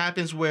like this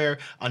happens where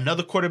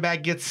another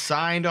quarterback gets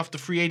signed off the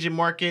free agent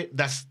market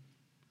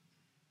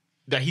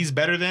that he's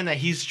better than, that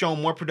he's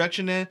shown more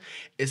production in,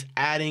 is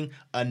adding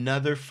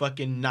another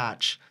fucking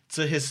notch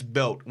to his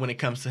belt when it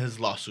comes to his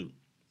lawsuit.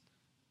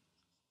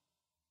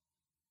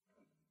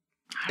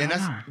 And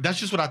that's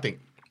just what I think.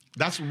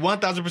 That's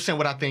 1,000%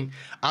 what I think.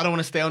 I don't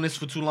want to stay on this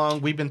for too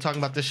long. We've been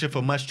talking about this shit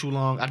for much too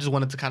long. I just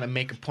wanted to kind of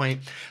make a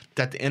point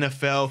that the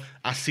NFL,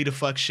 I see the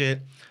fuck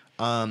shit.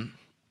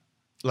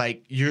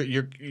 Like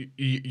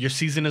your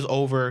season is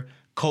over.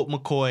 Colt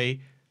McCoy.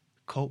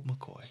 Oh my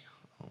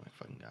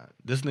fucking God.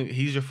 This nigga,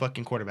 he's your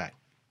fucking quarterback.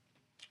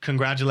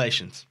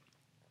 Congratulations.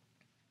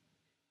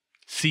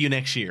 See you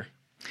next year.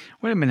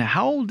 Wait a minute.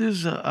 How old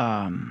is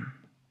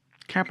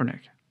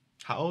Kaepernick?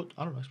 How old?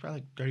 I don't know. He's probably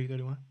like 30,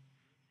 31.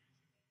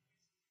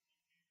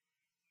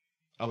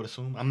 I would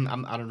assume. I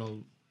don't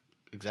know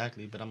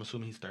exactly, but I'm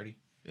assuming he's 30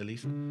 at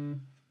least.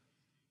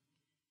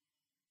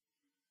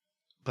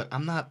 But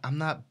I'm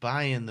not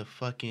buying the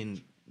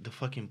fucking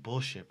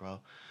bullshit,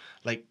 bro.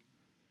 Like,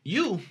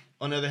 you,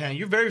 on the other hand,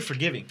 you're very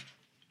forgiving.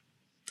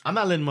 I'm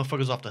not letting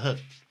motherfuckers off the hook.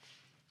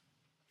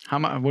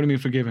 What do you mean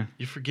forgiving?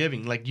 You're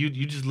forgiving. Like, you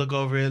just look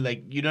over it,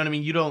 like, you know what I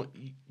mean? You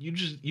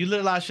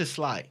let a lot of shit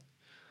slide.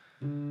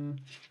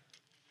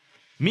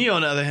 Me,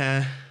 on the other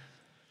hand,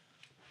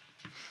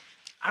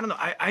 I don't know.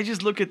 I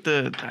just look at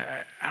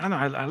I don't know.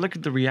 I look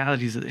at the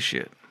realities of this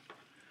shit.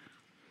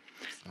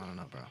 I don't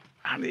know, bro.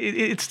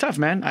 It's tough,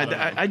 man.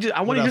 I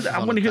want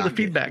to hear the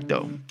feedback,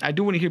 though. I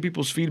do want to hear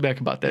people's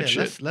feedback about that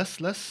shit. We'll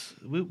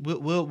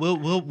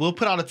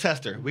put out a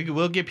tester.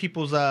 We'll get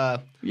people's put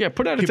out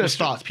people's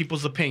thoughts,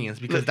 people's opinions,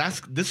 because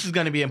this is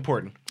going to be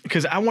important.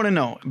 Because I want to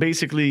know,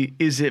 basically,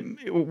 is it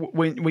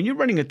when you're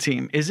running a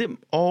team, is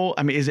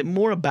it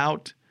more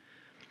about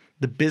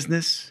the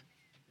business,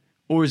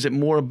 or is it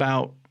more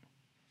about,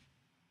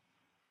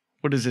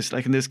 what is this?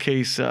 Like in this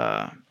case,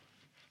 a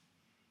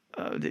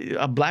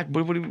black,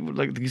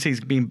 like you say,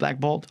 he's being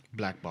blackballed?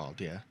 Blackballed,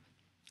 yeah.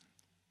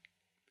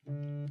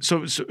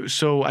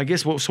 So I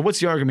guess, so what's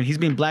the argument? He's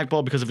being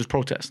blackballed because of his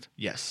protest?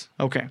 Yes.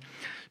 Okay.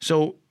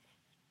 So.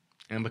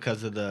 And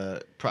because of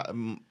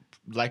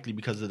likely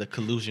because of the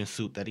collusion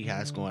suit that he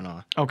has going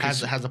on. Okay.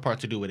 Has a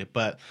part to do with it.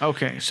 But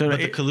okay. But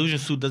the collusion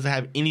suit doesn't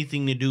have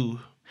anything to do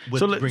with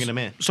bringing him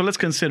in. So let's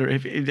consider,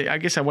 I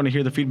guess I want to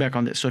hear the feedback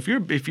on this. So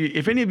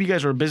if any of you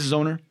guys are a business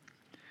owner,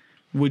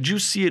 would you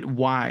see it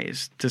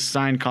wise to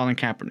sign Colin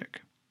Kaepernick?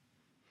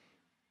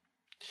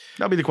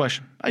 That'll be the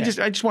question. I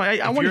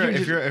want to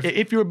hear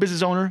if you're a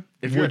business owner,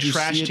 if you're a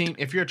trash team,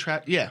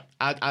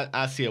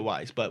 I see it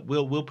wise. But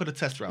we'll put a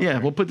tester out. Yeah,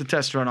 we'll put the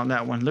tester on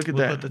that one. Look at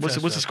that. What's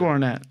the score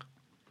on that?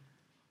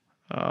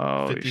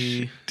 Oh,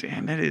 50,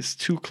 damn, that is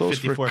too close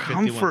for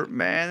comfort, 51.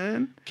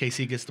 Man.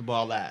 KC gets the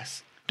ball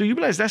last. Do you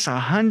realize that's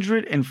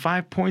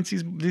 105 points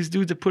these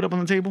dudes have put up on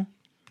the table?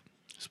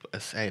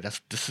 Hey,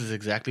 this is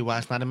exactly why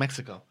it's not in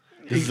Mexico.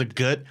 This is a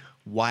good,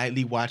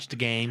 widely watched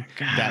game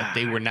that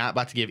they were not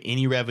about to give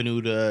any revenue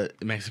to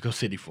Mexico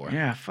City for.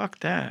 Yeah, fuck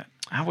that.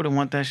 I wouldn't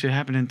want that shit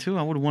happening too.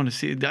 I would want to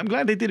see it. I'm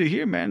glad they did it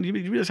here, man. You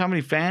realize how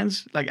many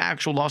fans, like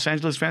actual Los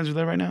Angeles fans, are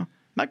there right now?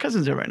 My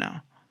cousin's there right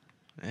now.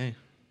 Hey.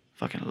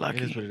 Fucking lucky.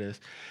 It is what it is.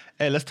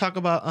 Hey, let's talk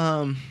about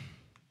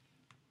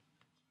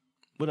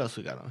what else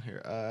we got on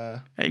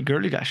here? Hey,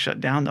 Gurley got shut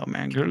down though,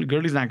 man.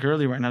 Gurley's not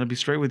Gurley right now, to be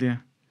straight with you.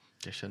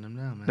 They're shutting him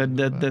down, man.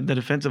 The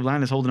defensive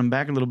line is holding him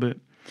back a little bit.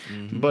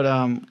 Mm-hmm. But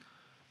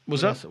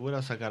what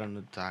else I got on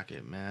the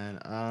docket,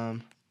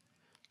 man?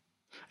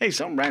 Hey,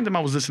 something random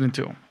I was listening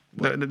to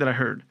that I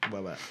heard.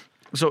 What?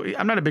 So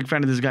I'm not a big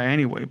fan of this guy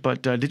anyway,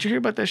 but did you hear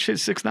about that shit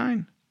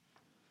 6ix9ine?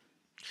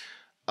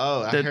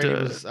 Oh, I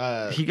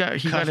heard he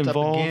got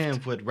involved up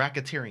again with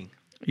racketeering.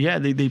 Yeah,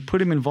 they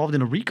put him involved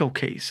in a RICO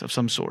case of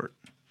some sort.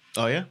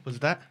 Oh yeah, was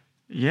it that?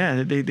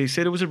 Yeah, they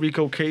said it was a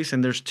RICO case,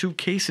 and there's 2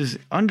 cases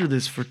under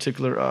this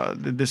particular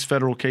this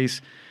federal case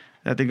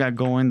that they got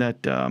going. That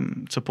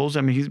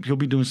supposedly, he'll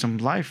be doing some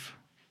life.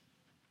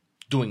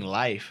 Doing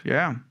life?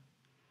 Yeah.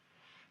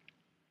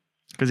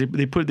 Because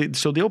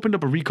they opened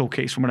up a RICO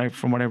case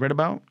from what I read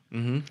about,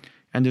 and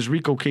this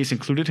RICO case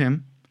included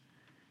him,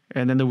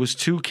 and then there was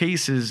 2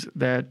 cases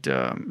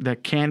that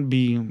can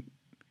be,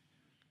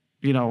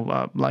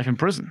 life in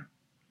prison.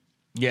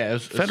 Yeah,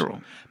 it's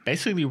federal.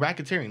 Basically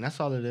racketeering. That's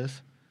all it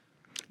is.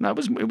 No,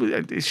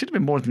 it should have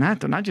been more than that,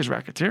 though. Not just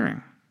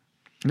racketeering.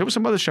 There was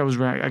some other shows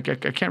where I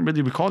can't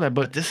really recall that,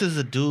 but this is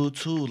a dude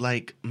too.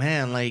 Like,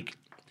 man, like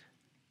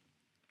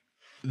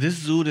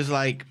this dude is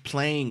like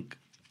playing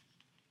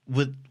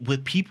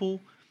with people.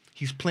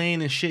 He's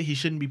playing in shit he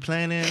shouldn't be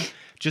playing in.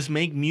 Just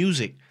make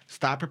music.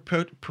 Stop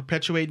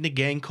perpetuating the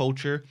gang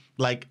culture.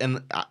 Like,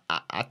 and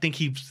I think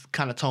he's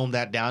kind of toned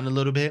that down a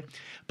little bit.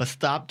 But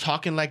stop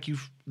talking like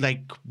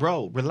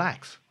bro,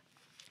 relax.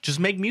 Just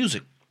make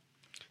music.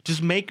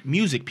 Just make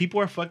music. People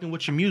are fucking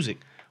with your music.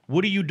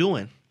 What are you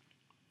doing?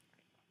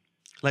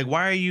 Like,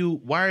 why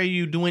are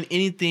you doing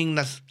anything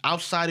that's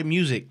outside of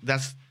music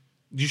that's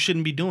you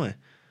shouldn't be doing?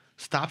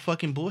 Stop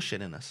fucking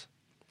bullshitting us.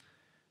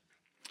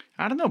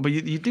 I don't know, but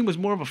you think it was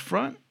more of a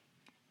front?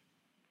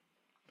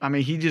 I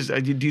mean, do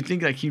you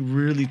think like he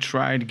really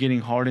tried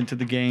getting hard into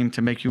the game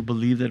to make you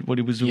believe that what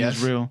he was doing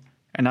was real?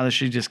 And now that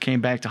she just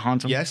came back to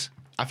haunt him? Yes.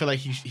 I feel like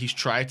he's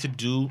tried to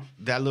do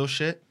that little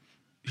shit.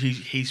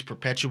 He's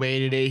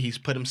perpetuated it. He's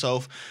put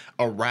himself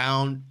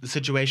around the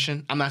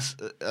situation. I'm not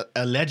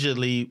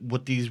allegedly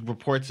what these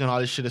reports and all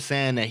this shit is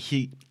saying that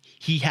he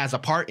has a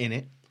part in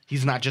it.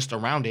 He's not just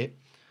around it,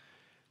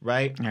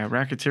 right? Yeah,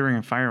 racketeering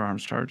and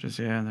firearms charges.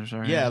 Yeah, there's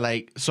already. Yeah,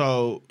 like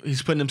so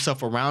he's putting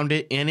himself around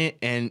it, in it,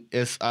 and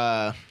it's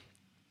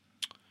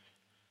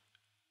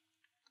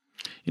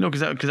you know,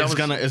 because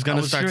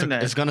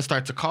it's gonna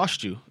start to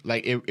cost you.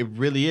 Like it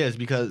really is,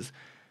 because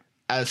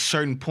at a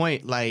certain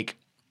point, like,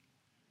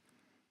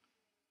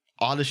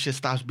 all this shit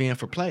stops being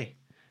for play.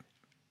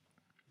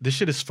 This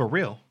shit is for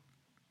real.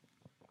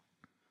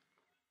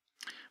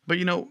 But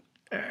you know,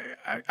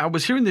 I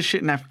was hearing this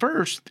shit, and at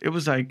first it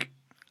was like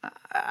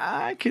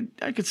I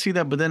could see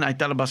that, but then I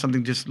thought about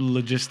something just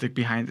logistic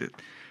behind it,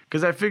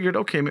 because I figured,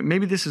 okay,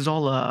 maybe this is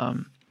all a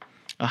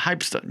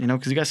hype stunt, you know,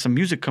 because you got some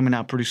music coming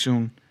out pretty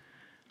soon,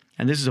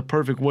 and this is a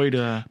perfect way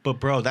to. But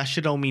bro, that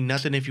shit don't mean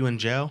nothing if you in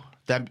jail.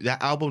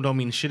 That album don't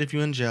mean shit if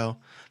you in jail.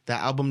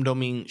 That album don't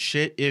mean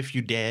shit if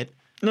you dead.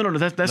 No,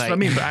 that's like, what I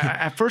mean. But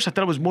at first, I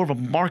thought it was more of a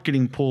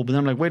marketing pull. But then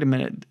I'm like, wait a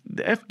minute.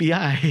 The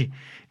FBI,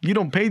 you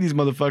don't pay these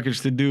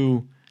motherfuckers to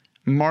do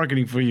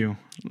marketing for you.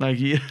 Like,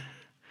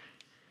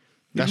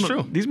 that's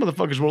true. These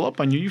motherfuckers roll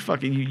up on you. You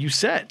fucking, you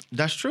set.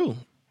 That's true.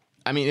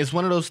 I mean, it's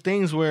one of those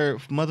things where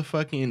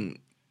motherfucking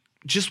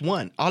just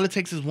one. All it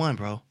takes is one,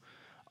 bro.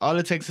 All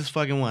it takes is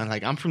fucking one.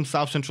 Like, I'm from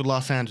South Central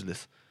Los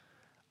Angeles.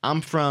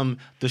 I'm from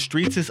the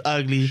streets is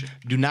ugly.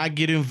 Do not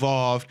get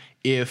involved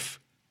if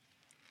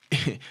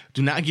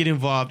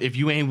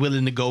you ain't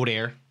willing to go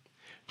there,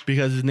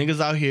 because there's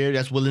niggas out here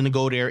that's willing to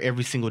go there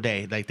every single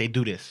day. Like, they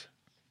do this.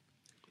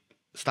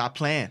 Stop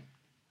playing.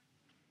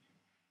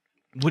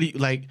 What do you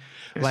like?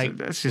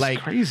 That's just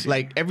crazy.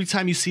 Like, every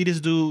time you see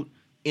this dude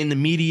in the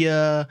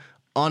media,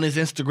 on his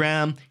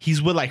Instagram,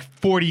 he's with like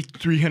 40,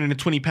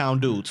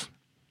 320-pound dudes.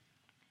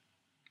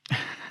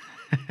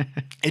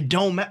 It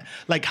don't matter.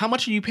 Like, how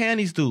much are you paying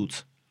these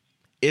dudes?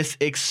 It's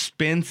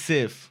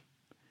expensive.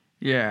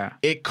 Yeah.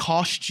 It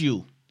costs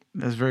you.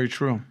 That's very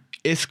true.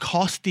 It's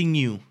costing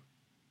you.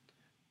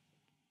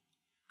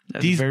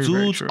 That's these very,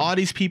 dudes, very true. all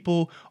these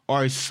people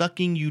are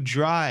sucking you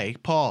dry.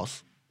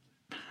 Pause.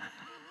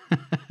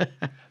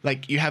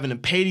 Like, you're having to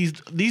pay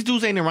these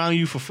dudes ain't around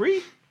you for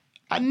free.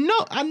 I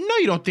know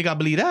you don't think I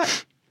believe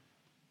that.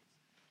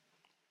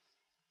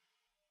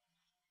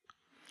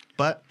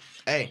 But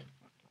hey,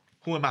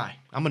 who am I?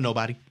 I'm a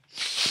nobody.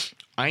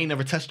 I ain't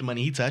never touched the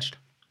money he touched.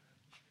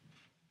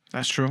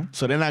 That's true.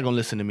 So they're not gonna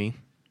listen to me.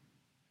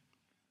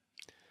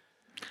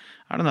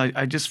 I don't know.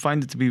 I just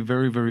find it to be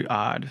very, very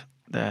odd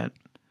that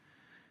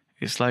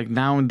it's like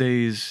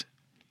nowadays,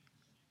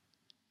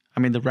 I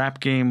mean, the rap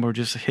game or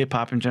just hip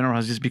hop in general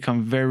has just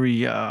become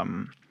very, I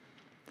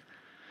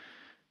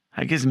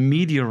guess,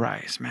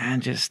 mediaized,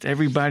 man. Just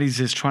everybody's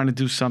just trying to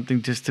do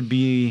something just to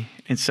be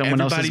in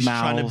someone else's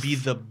mouth. Everybody's trying to be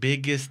the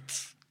biggest,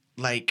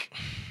 like,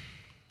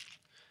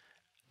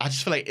 I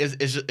just feel like it's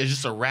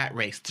just a rat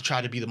race to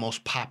try to be the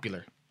most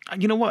popular.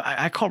 You know what?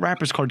 I call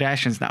rappers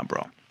Kardashians now,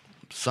 bro.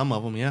 Some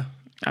of them, yeah.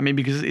 I mean,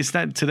 because it's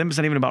not, to them, it's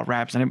not even about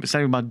rap. It's not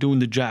even about doing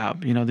the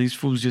job. You know, these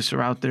fools just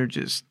are out there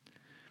just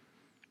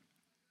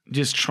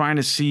trying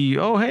to see,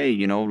 oh, hey,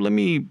 you know, let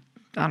me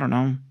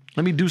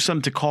do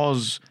something to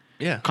cause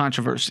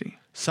controversy.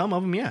 Some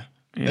of them, yeah.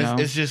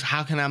 It's just,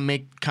 how can I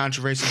make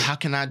controversy? How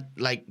can I,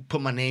 like,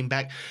 put my name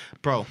back?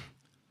 Bro,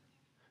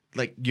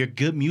 like, your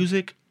good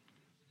music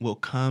will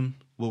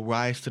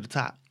rise to the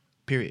top,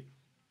 period.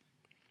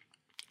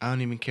 I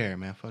don't even care,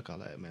 man. Fuck all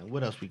that, man.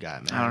 What else we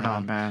got, man? I don't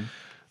know, man.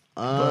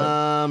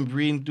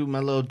 Reading through my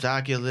little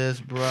docket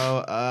list,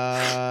 bro.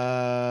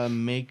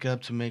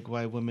 Makeup to make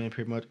white women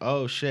pretty much.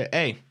 Oh shit.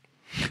 Hey,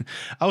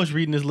 I was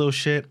reading this little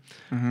shit,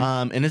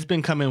 and it's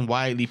been coming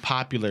widely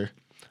popular,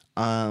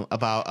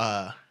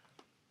 about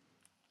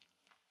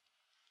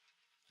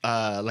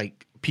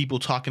like people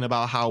talking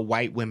about how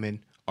white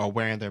women are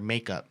wearing their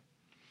makeup,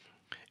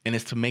 and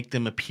it's to make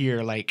them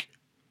appear like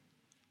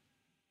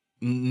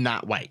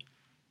not white.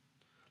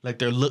 Like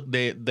they're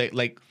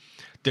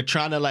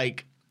trying to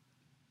like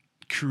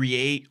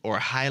create or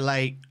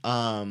highlight.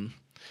 I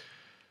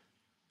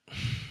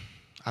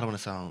don't want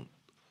to sound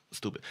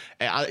stupid.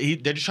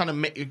 They're just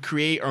trying to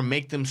create or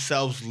make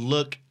themselves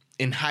look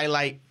and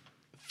highlight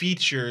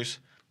features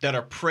that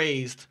are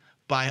praised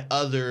by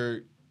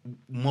by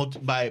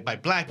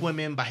black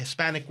women, by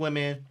Hispanic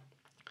women,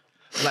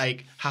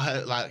 like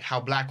how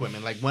black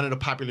women, like one of the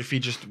popular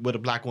features with a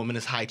black woman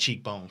is high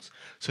cheekbones.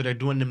 So they're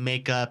doing the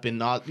makeup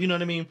and all, you know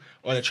what I mean?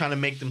 Or they're trying to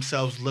make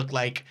themselves look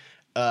like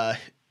a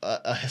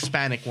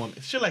Hispanic woman,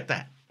 shit like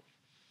that.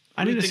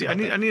 I need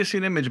to see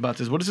an image about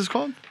this. What is this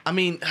called? I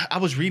mean, I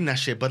was reading that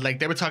shit, but like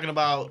they were talking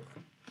about.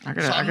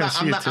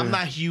 I'm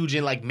not huge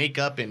in like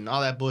makeup and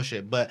all that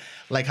bullshit, but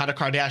like how the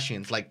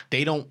Kardashians, like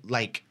they don't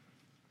like,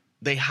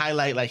 they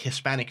highlight like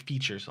Hispanic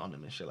features on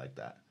them and shit like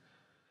that.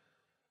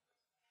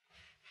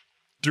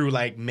 Through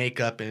like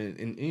makeup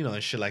and you know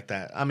and shit like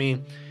that. I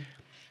mean,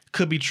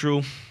 could be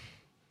true,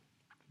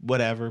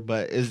 whatever.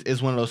 But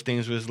it's one of those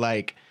things where it's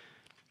like,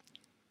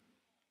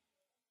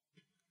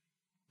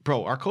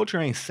 bro, our culture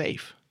ain't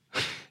safe.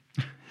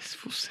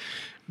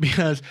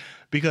 because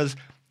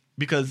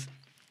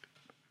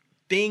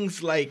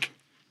things like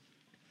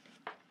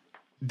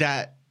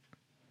that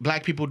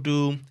black people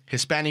do,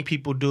 Hispanic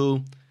people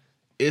do,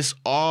 it's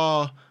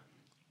all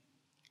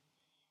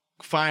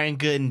fine,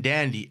 good, and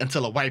dandy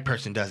until a white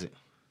person does it.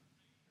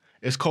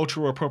 It's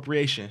cultural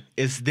appropriation.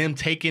 It's them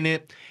taking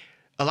it.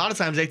 A lot of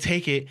times they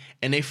take it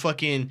and they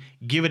fucking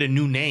give it a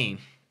new name.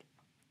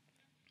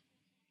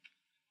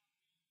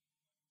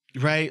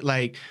 Right?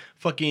 Like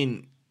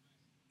fucking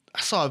I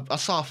saw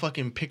a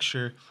fucking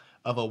picture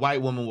of a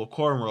white woman with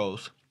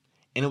cornrows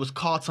and it was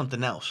called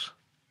something else.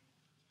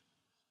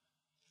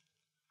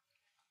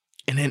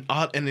 And then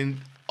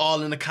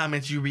all in the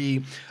comments you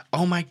read,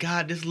 "Oh my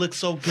God, this looks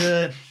so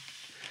good.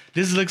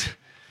 This looks..."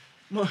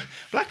 Well,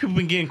 black people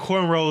been getting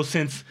cornrows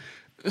since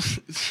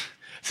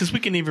we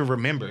can even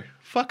remember.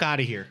 Fuck out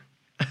of here.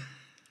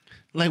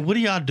 Like, what are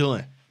y'all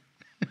doing?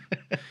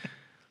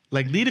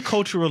 Like, leave the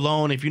culture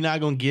alone if you're not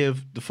gonna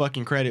give the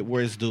fucking credit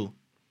where it's due.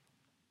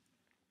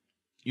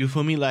 You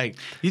feel me? Like,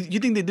 you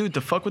think they do it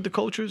to fuck with the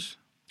cultures?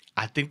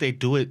 I think they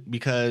do it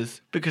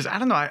because I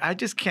don't know. I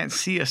just can't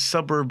see a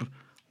suburb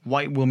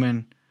white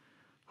woman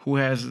who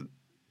has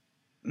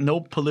no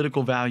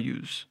political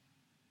values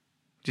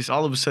just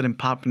all of a sudden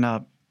popping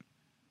up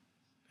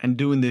and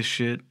doing this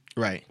shit,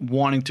 right?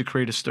 Wanting to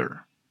create a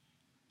stir.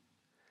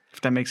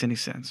 If that makes any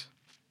sense.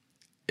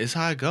 It's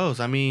how it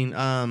goes. I mean,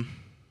 I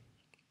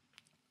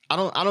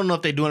don't know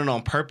if they're doing it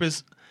on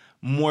purpose,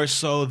 more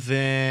so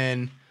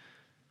than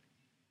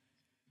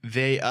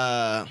they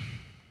I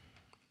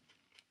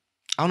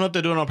don't know if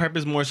they're doing it on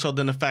purpose more so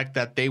than the fact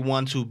that they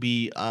want to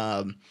be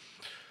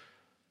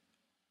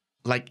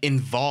like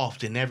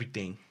involved in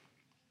everything.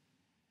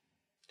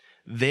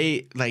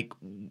 They like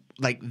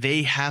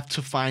they have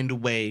to find a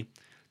way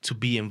to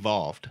be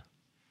involved.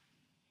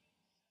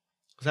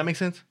 Does that make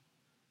sense?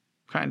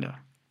 Kinda.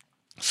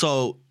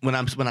 So when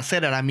I say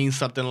that, I mean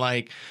something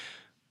like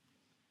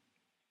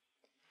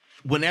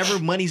whenever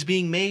money's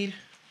being made,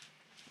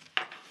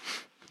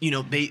 you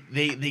know,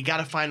 they got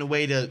to find a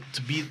way to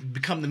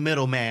become the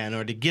middleman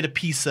or to get a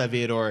piece of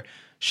it or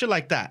shit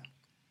like that.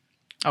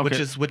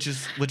 Okay. Which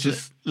is.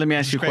 Let me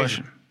ask you a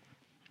question.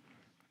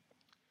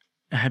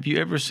 Have you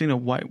ever seen a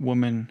white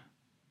woman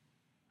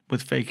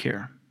with fake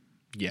hair?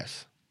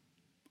 Yes.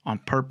 On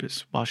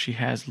purpose, while she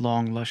has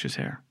long, luscious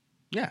hair.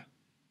 Yeah.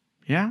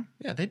 Yeah?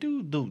 Yeah, they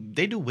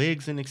do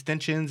wigs and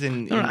extensions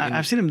and.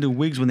 I've seen them do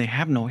wigs when they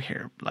have no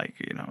hair, like,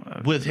 you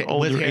know, with hair.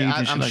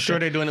 I'm like sure that.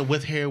 they're doing it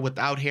with hair,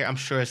 without hair. I'm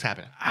sure it's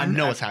happening. I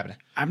know it's happening.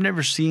 I've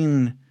never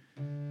seen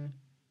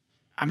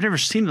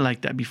it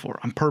like that before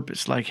on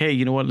purpose. Like, hey,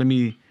 you know what?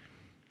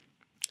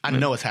 I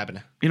know it's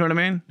happening. You know what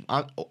I mean?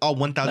 All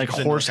 1,000%. Like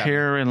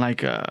horsehair and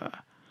like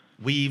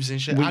weaves and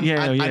shit.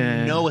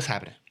 I know it's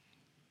happening.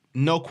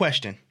 No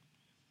question.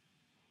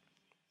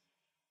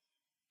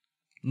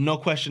 No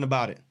question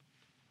about it.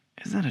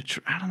 Isn't that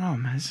I don't know,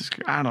 man.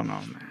 I don't know,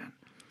 man.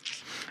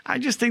 I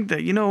just think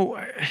that, you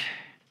know,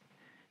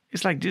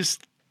 it's like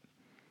just.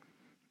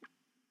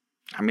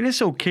 I mean,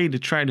 it's okay to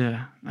try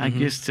to, I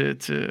guess,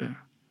 to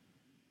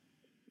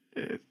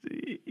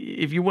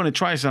if you want to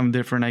try something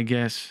different, I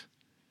guess,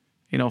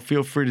 you know,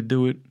 feel free to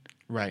do it.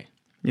 Right.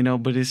 You know,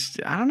 but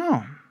I don't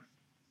know.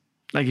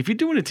 Like, if you're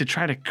doing it to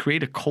try to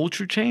create a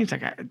culture change,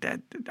 like, I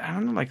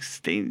don't know, like,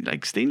 stay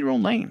in your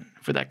own lane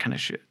for that kind of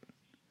shit.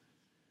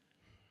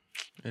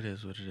 It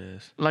is what it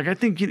is. Like, I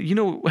think, you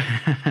know,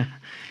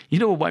 you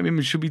know what white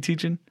women should be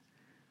teaching?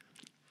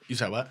 You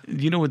said what?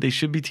 You know what they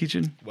should be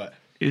teaching? What?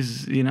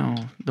 Is, you know,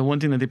 the one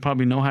thing that they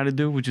probably know how to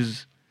do, which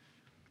is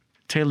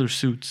tailor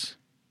suits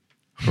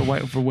for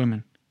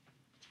women.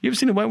 You ever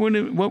seen a white woman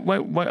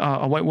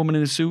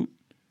in a suit?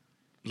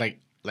 Like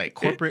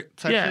corporate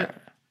type shit?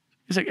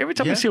 It's like every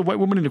time I see a white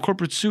woman in a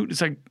corporate suit,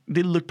 it's like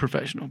they look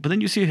professional. But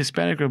then you see a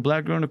Hispanic or a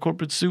black girl in a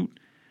corporate suit,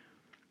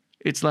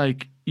 it's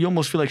like you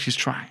almost feel like she's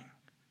trying.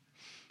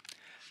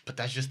 But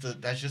that's just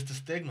the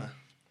stigma.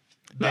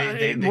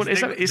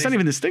 It's not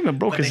even the stigma,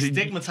 bro. Because they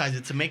stigmatize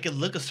it to make it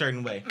look a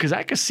certain way. Because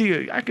I could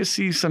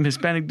see some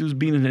Hispanic dudes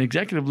being in the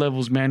executive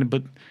levels, man.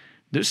 But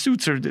their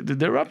suits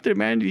they're up there,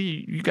 man.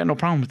 You got no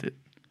problem with it.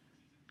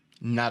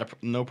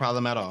 No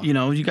problem at all. You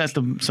know, you got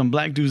some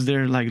black dudes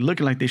there, like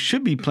looking like they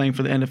should be playing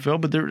for the NFL,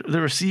 but they're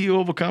a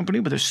CEO of a company,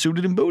 but they're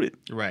suited and booted.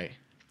 Right.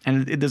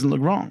 And it doesn't look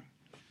wrong.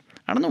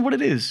 I don't know what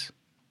it is.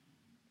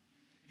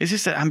 It's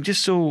just that I'm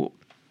just so.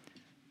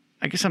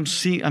 I guess I'm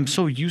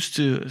so used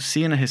to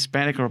seeing a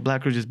Hispanic or a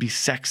black girl just be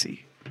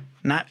sexy,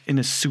 not in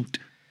a suit.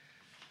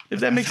 If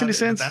that makes any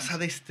sense. That's how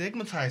they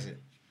stigmatize it,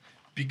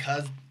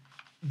 because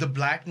the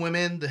black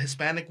women, the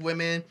Hispanic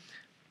women,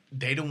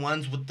 they the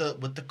ones with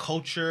the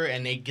culture,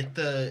 and they get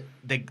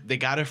they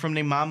got it from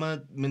their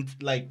mama,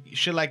 like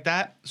shit like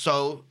that.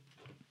 So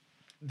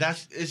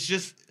it's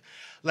just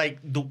like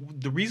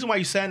the reason why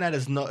you saying that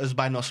is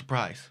by no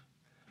surprise.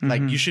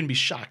 Like you shouldn't be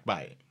shocked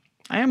by it.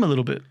 I am a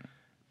little bit.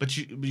 But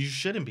you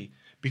shouldn't be,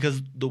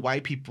 because the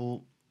white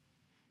people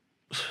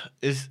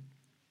is.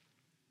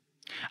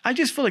 I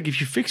just feel like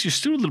if you fix your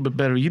suit a little bit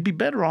better, you'd be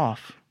better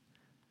off.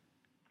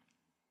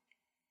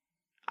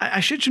 I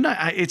shit you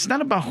not. It's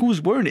not about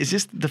who's wearing it. It's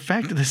just the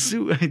fact of the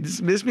suit.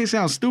 This may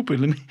sound stupid.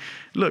 Let me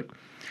look.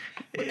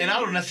 And I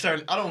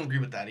don't agree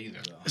with that either,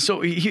 though.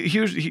 So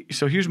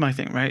here's my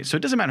thing, right? So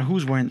it doesn't matter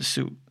who's wearing the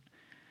suit,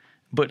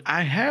 but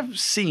I have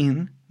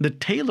seen the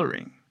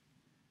tailoring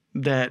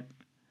that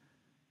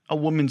a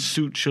woman's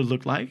suit should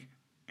look like.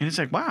 And it's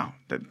like, wow,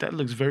 that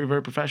looks very,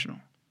 very professional.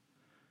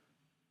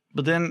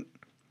 But then,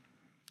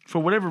 for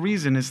whatever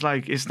reason, it's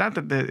like, it's not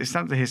that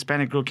the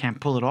Hispanic girl can't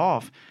pull it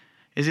off.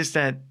 It's just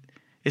that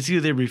it's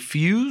either they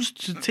refuse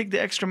to take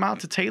the extra mile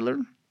to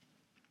tailor,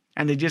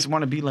 and they just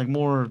want to be like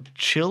more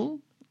chill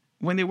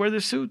when they wear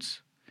their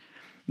suits.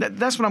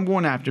 That's what I'm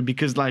going after,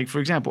 because like, for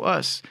example,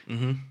 us,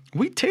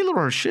 we tailor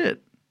our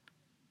shit.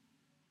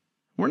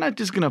 We're not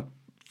just going to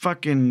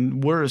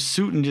fucking wear a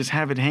suit and just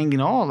have it hanging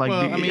all like.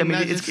 Well,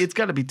 it's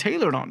got to be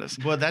tailored on us.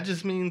 Well, that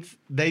just means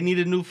they need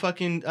a new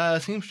fucking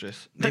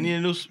seamstress. They need a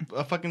new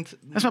fucking.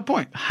 That's my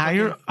point.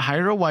 Hire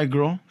a white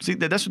girl. See,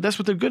 that's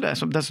what they're good at.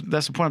 So that's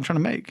the point I'm trying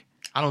to make.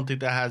 I don't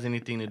think that has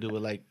anything to do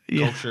with like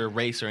culture,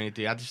 race, or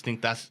anything. I just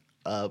think that's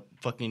a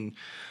fucking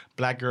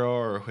black girl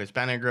or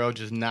Hispanic girl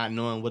just not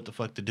knowing what the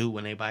fuck to do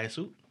when they buy a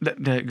suit.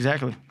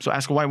 Exactly. So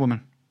ask a white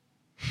woman.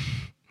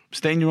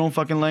 Stay in your own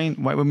fucking lane.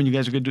 White women, you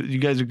guys are good. You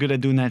guys are good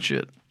at doing that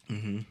shit.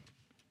 Mm-hmm.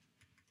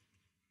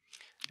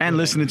 And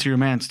listening to your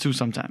mans too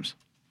sometimes.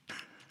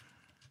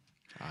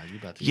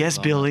 Yes,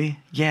 Billy.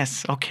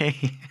 Yes. Okay.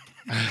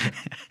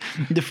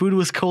 The food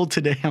was cold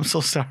today. I'm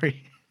so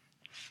sorry.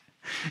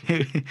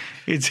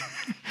 It's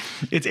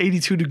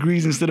 82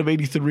 degrees instead of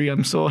 83. I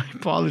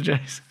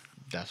apologize.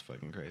 That's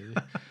fucking crazy.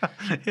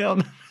 Hell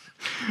no.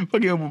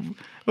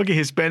 Fucking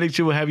Hispanic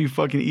shit will have you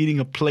fucking eating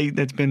a plate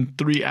that's been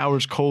 3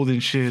 hours cold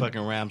and shit.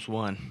 Fucking Rams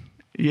won.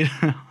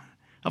 Yeah.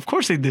 Of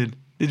course they did.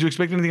 Did you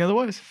expect anything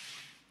otherwise?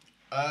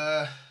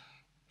 I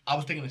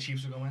was thinking the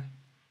Chiefs were going to win.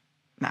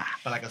 Nah.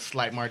 By like a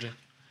slight margin.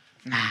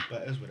 Nah.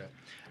 But it's whatever.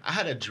 I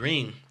had a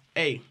dream.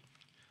 Hey,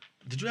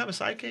 did you have a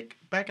sidekick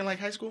back in like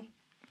high school?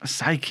 A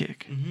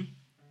sidekick? Mm-hmm.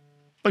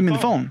 Oh, you mean the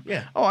phone?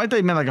 Yeah. Oh, I thought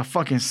you meant like a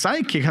fucking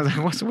sidekick. I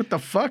was like, what the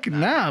fuck?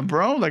 Nah,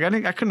 bro. Like,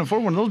 I couldn't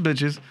afford one of those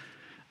bitches.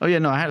 Oh, yeah,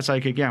 no, I had a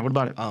sidekick. Yeah, what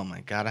about it? Oh,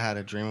 my God. I had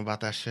a dream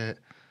about that shit.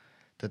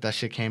 That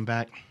shit came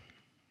back.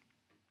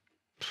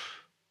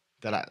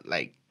 I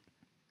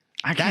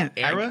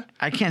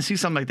can't see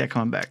something like that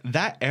coming back.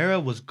 That era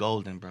was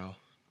golden, bro.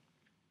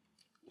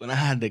 When I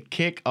had the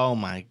kick, oh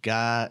my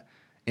God.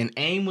 And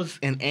AIM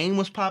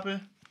was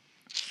popping.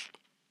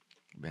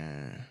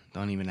 Man,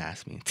 don't even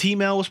ask me.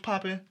 T-Mail was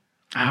popping.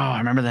 Oh, I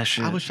remember that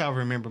shit. I wish I would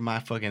remember my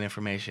fucking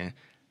information.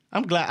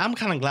 I'm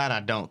kind of glad I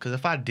don't, because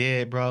if I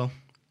did, bro.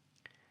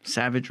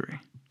 Savagery.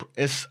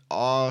 It's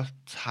all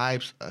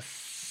types of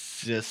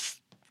just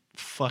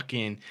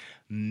fucking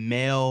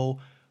male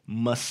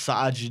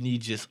misogyny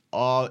just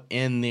all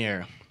in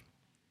there.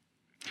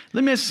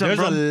 Let me ask you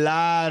something.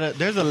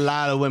 There's a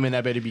lot of women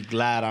that better be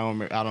glad I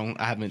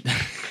haven't.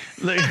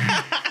 They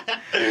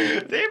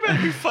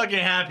better be fucking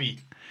happy.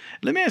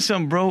 Let me ask you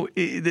something, bro.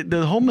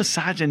 The whole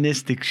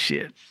misogynistic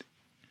shit.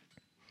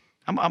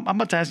 I'm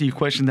about to ask you a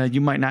question that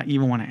you might not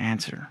even want to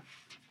answer.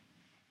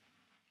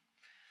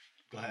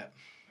 Go ahead.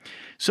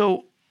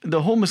 So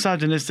the whole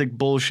misogynistic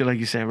bullshit, like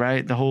you said,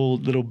 right? The whole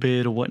little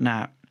bit or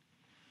whatnot.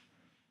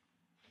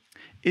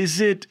 Is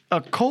it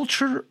a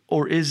culture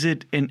or is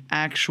it an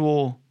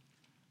actual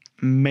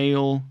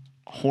male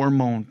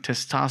hormone,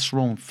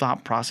 testosterone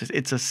thought process?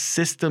 It's a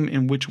system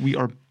in which we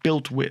are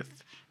built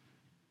with.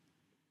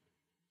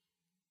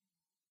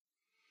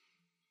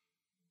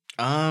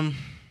 I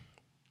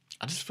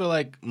just feel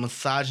like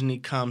misogyny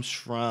comes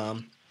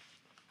from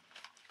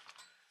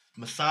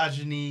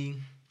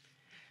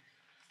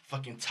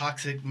fucking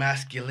toxic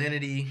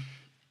masculinity.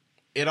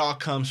 It all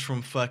comes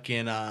from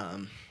fucking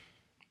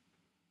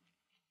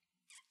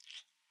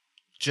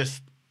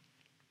just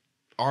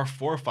our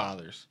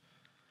forefathers.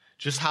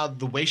 Just how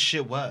the way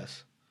shit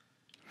was.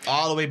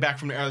 All the way back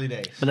from the early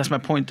days. But that's my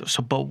point, though.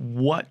 So, but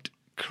what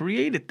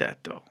created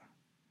that, though?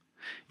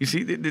 You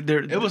see,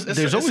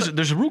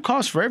 there's a root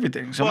cause for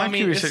everything. So my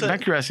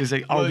curiosity is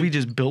like, are we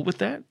just built with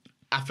that?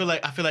 I feel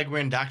like we're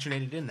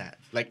indoctrinated in that.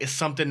 Like, it's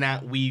something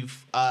that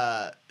we've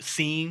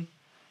seen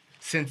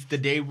since the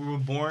day we were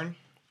born.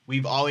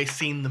 We've always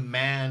seen the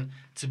man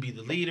to be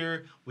the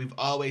leader. We've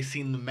always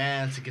seen the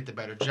man to get the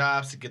better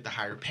jobs, to get the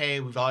higher pay.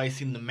 We've always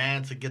seen the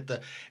man to get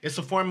the. It's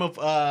a form of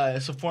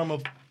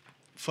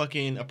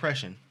fucking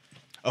oppression,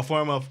 a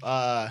form of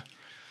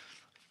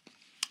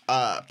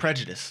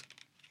prejudice.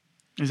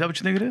 Is that what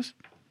you think it is?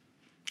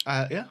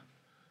 Yeah.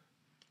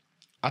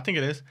 I think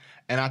it is.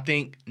 And I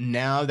think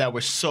now that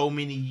we're so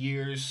many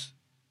years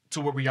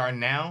to where we are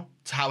now,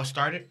 to how it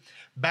started,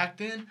 back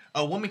then,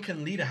 a woman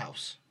couldn't leave the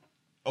house.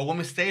 A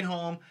woman stayed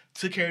home,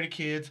 took care of the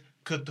kids,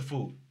 cooked the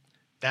food.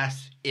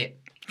 That's it.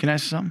 Can I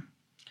ask you something?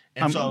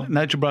 And so,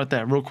 now that you brought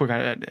that real quick,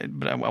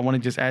 but I want to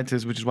just add to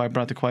this, which is why I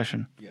brought the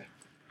question. Yeah.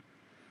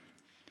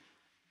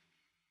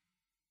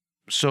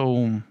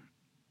 So,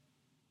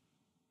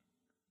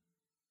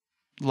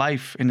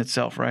 life in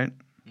itself, right?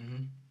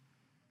 Mm-hmm.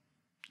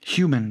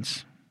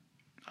 Humans,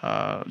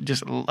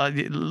 just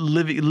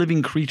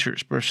living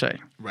creatures per se.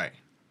 Right.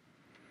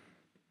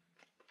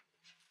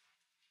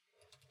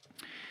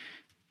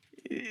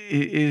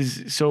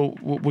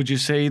 Would you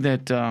say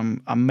that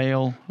a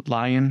male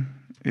lion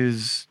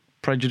is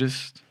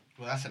prejudiced?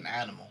 Well, that's an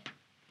animal.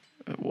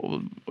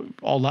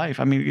 All life.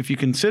 I mean, if you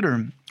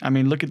consider,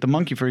 look at the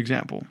monkey, for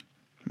example,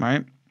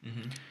 right?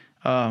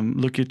 Mm-hmm.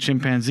 Look at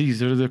chimpanzees.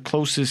 They're the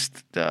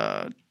closest,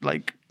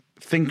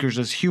 thinkers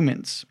as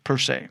humans, per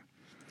se.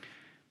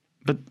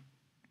 But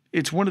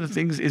it's one of the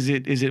things, is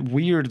it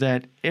weird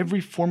that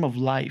every form of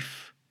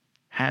life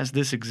has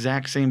this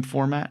exact same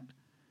format?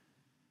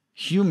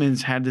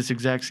 Humans had this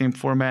exact same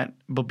format,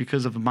 but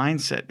because of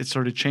mindset, it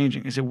started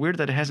changing. Is it weird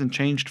that it hasn't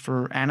changed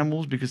for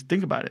animals? Because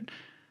think about it.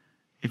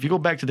 If you go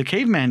back to the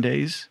caveman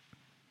days,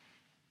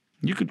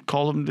 you could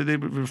call them, they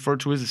would refer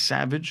to as a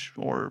savage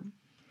or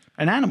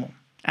an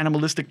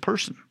animalistic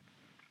person.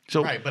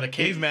 So right, but a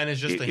caveman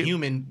is just a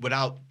human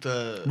without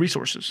the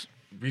resources,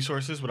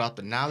 without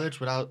the knowledge,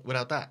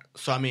 without that.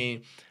 So,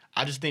 I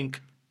just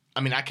think,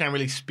 I can't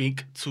really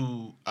speak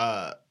to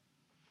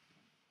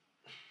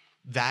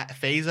that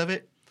phase of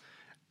it.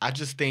 I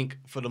just think,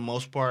 for the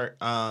most part,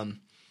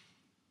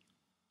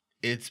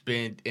 it's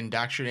been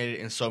indoctrinated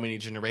in so many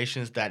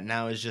generations that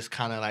now it's just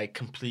kind of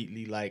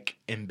completely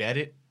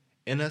embedded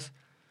in us.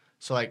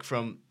 So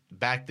from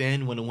back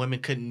then, when the women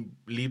couldn't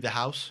leave the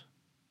house,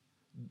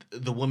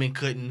 the woman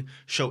couldn't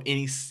show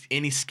any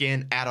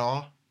skin at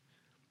all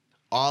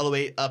the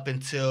way up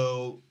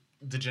until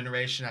the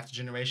generation after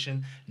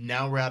generation.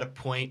 Now we're at a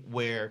point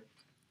where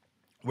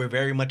we're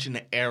very much in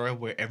the era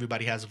where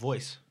everybody has a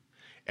voice.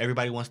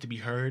 Everybody wants to be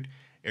heard.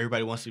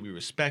 Everybody wants to be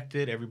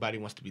respected. Everybody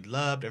wants to be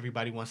loved.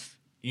 Everybody wants,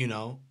 and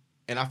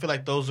I feel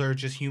like those are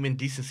just human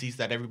decencies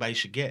that everybody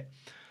should get.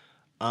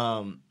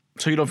 So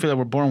you don't feel that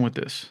we're born with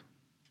this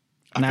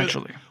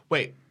naturally?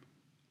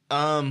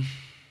 I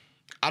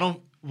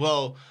don't.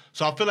 Well,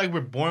 so I feel like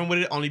we're born with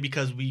it only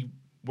because we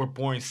were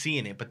born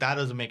seeing it, but that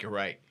doesn't make it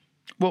right.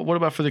 Well, what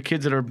about for the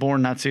kids that are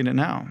born not seeing it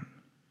now?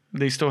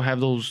 They still have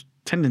those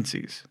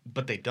tendencies.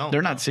 But they don't.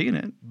 They're not seeing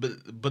it.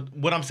 But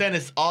what I'm saying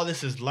is all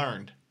this is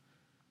learned.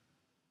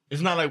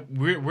 It's not like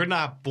we're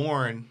not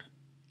born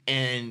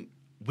and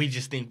we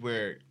just think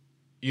we're,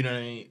 you know what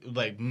I mean?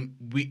 Like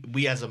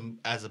we as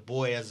a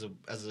boy, as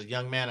a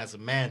young man, as a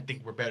man,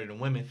 think we're better than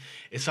women.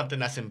 It's something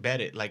that's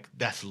embedded,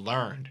 that's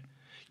learned.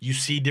 You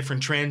see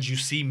different trends. You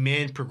see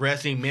men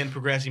progressing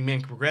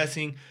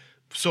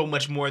so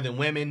much more than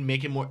women,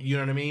 making more. You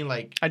know what I mean?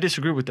 I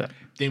disagree with that.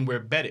 Then we're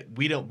embedded.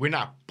 We're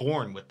not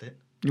born with it.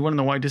 You want to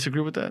know why I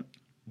disagree with that?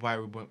 Why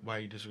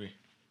you disagree?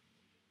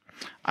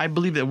 I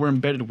believe that we're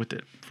embedded with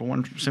it for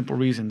one simple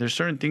reason. There's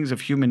certain things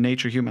of human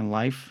nature, human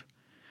life,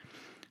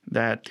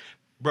 that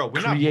we're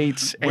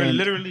creates. We're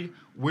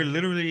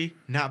literally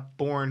not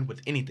born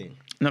with anything.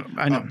 No,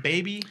 I know. A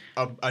baby,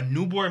 a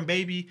newborn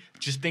baby.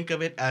 Just think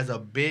of it as a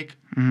big,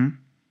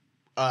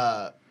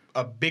 a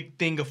big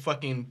thing of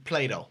fucking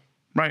Play-Doh.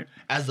 Right.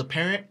 As a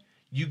parent,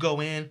 you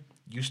go in,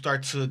 you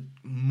start to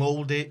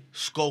mold it,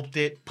 sculpt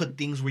it, put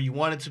things where you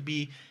want it to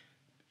be.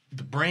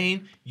 The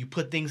brain, you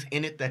put things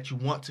in it that you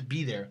want to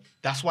be there.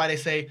 That's why they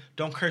say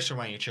don't curse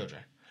around your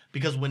children.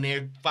 Because when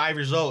they're 5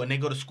 years old and they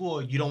go to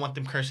school, you don't want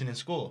them cursing in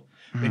school.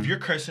 Mm-hmm. If you're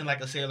cursing like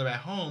a sailor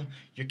at home,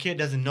 your kid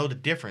doesn't know the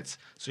difference.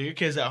 So your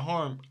kid's at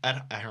home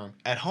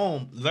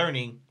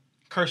learning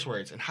curse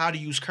words and how to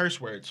use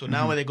curse words. So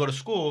now when they go to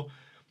school,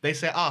 they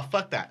say, "Oh,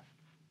 fuck that."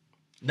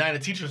 Now the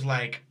teacher's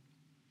like,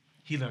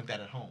 "He learned that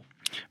at home."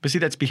 But see,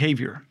 that's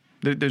behavior.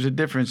 There's a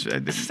difference.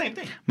 It's the same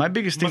thing. My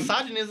biggest thing...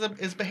 Misogyny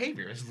is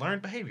behavior. It's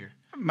learned behavior.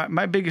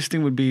 My biggest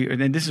thing would be,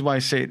 and this is why I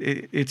say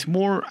it's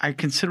more... I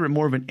consider it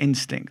more of an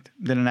instinct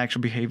than an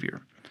actual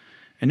behavior.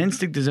 An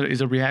instinct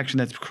is a reaction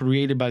that's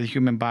created by the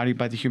human body,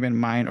 by the human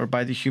mind, or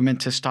by the human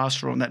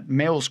testosterone that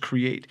males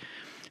create.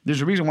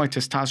 There's a reason why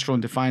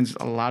testosterone defines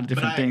a lot of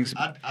different things.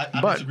 I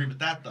disagree with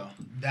that, though.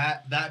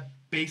 That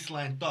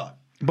baseline thought.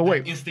 But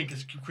wait. Instinct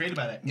is created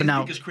by that. But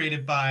now, instinct is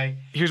created by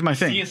here's my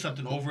thing. Seeing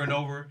something over and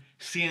over,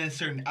 seeing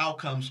certain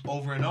outcomes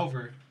over and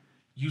over.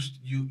 You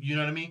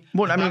know what I mean?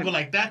 If I go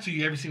like that to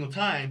you every single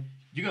time,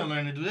 you're going to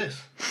learn to do this.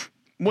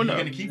 You're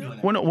going to keep doing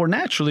that. Or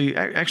naturally,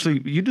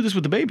 actually, you do this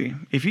with the baby.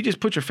 If you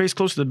just put your face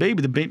close to the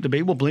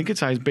baby will blink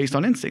its eyes based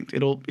on instinct.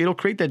 It'll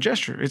create that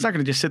gesture. It's not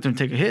going to just sit there and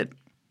take a hit.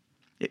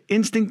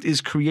 Instinct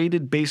is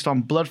created based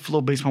on blood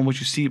flow, based on what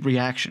you see,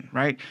 reaction,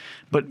 right?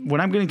 But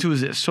what I'm getting to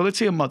is this. So let's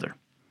say a mother.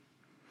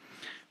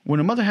 When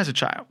a mother has a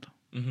child,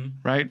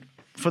 right?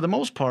 For the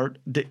most part,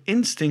 the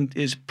instinct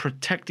is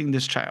protecting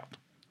this child.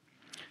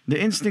 The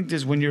instinct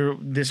is when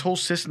this whole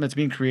system that's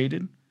being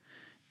created,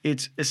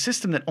 it's a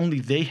system that only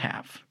they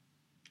have.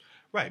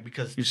 Right,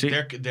 because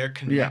they're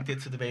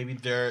connected to the baby,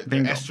 their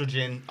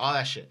estrogen, all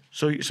that shit.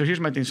 So here's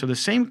my thing. So the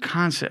same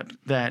concept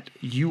that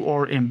you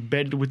are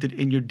embedded with it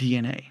in your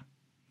DNA.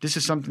 This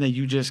is something that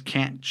you just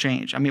can't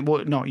change. I mean,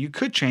 well, no, you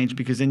could change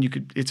because then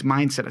it's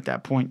mindset at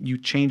that point. You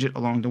change it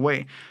along the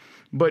way.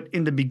 But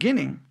in the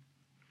beginning,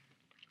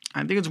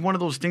 I think it's one of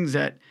those things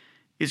that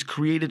is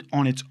created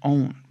on its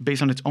own,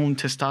 based on its own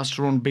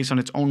testosterone, based on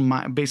its own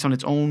mind, based on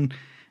its own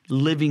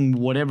living,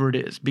 whatever it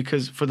is.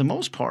 Because for the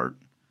most part,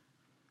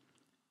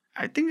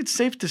 I think it's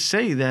safe to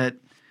say that,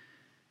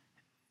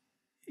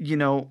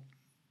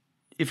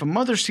 if a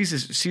mother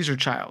sees her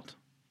child,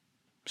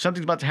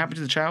 something's about to happen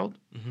to the child,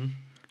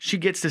 she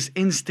gets this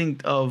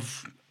instinct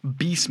of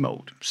beast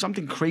mode.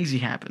 Something crazy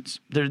happens.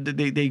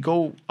 They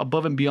go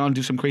above and beyond,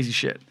 do some crazy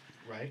shit.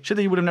 Right. Shit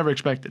that you would have never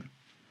expected.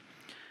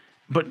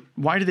 But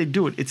why do they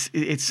do it?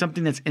 It's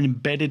something that's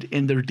embedded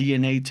in their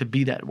DNA to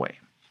be that way.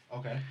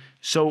 Okay.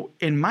 So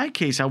in my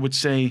case, I would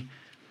say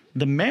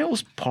the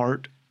male's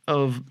part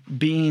of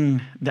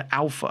being the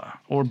alpha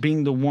or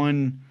being the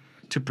one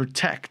to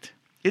protect,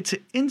 it's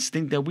an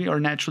instinct that we are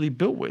naturally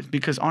built with.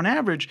 Because on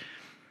average,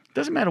 it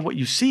doesn't matter what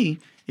you see.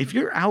 If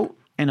you're out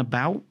and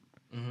about,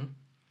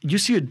 you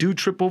see a dude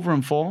trip over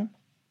and fall,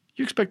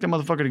 you expect that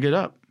motherfucker to get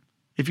up.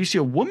 If you see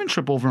a woman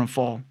trip over and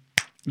fall,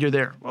 you're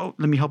there. Oh,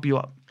 let me help you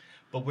up.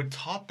 But we're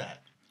taught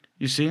that.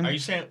 You see? Are you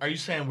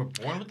saying we're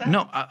born with that?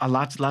 No,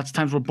 lots of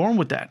times we're born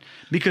with that.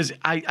 Because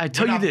I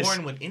tell you this. We're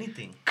not born with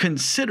anything.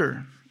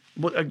 Consider,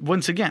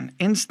 once again,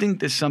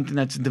 instinct is something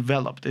that's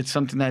developed. It's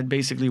something that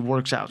basically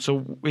works out.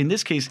 So in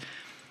this case,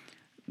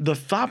 the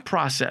thought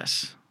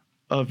process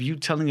of you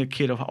telling a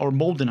kid or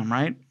molding them,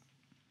 right?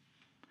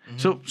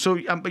 So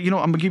I'm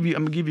gonna give you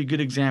a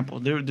good example.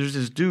 There's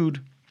this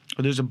dude,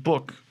 or there's a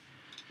book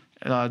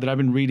that I've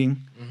been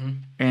reading,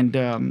 and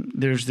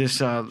there's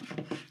this.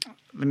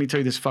 Let me tell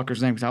you this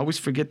fucker's name, because I always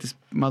forget this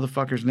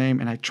motherfucker's name,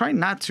 and I try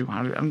not to.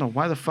 I don't know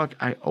why the fuck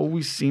I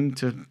always seem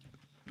to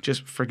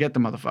just forget the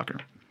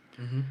motherfucker.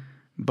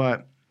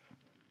 But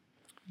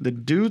the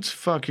dude's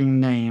fucking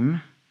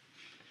name,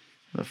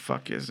 the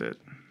fuck is it?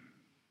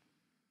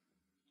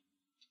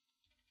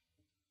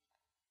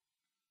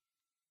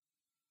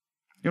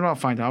 I'll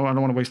find out. I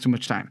don't want to waste too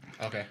much time.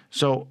 Okay.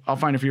 So I'll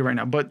find it for you right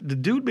now. But the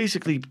dude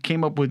basically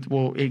came up with,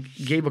 it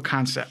gave a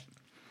concept.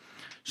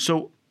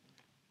 So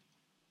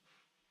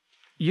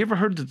you ever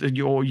heard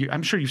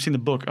I'm sure you've seen the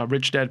book,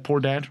 Rich Dad, Poor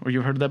Dad, or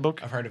you've heard of that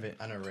book? I've heard of it.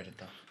 I never read it,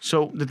 though.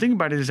 So the thing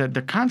about it is that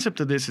the concept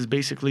of this is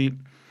basically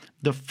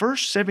the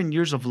first 7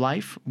 years of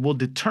life will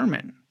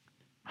determine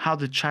how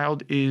the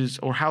child is,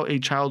 or how the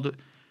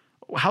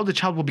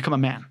child will become a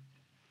man.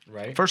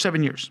 Right. First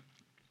 7 years.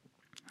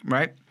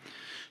 Right?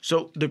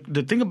 So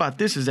the thing about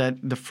this is that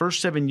the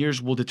first 7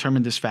 years will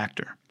determine this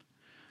factor.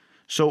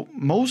 So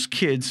most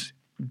kids,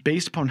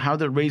 based upon how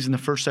they're raised in the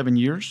first 7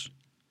 years,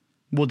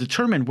 will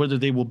determine whether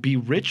they will be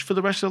rich for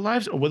the rest of their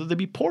lives or whether they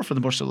be poor for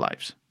the rest of their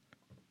lives.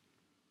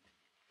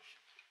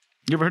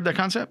 You ever heard that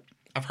concept?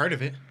 I've heard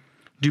of it.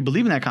 Do you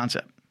believe in that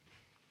concept?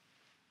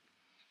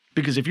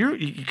 Because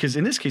because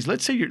in this case,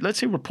 let's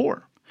say we're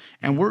poor,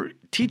 and we're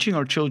teaching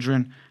our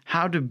children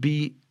how to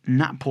be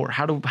not poor,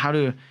 how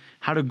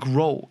to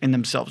grow in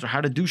themselves, or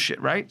how to do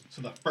shit, right?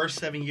 So the first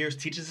 7 years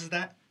teaches us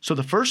that? So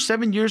the first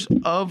 7 years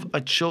of a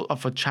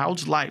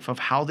child's life, of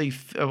how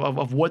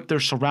of what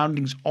their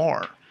surroundings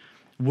are,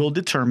 will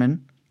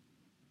determine,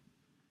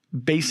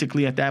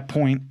 basically at that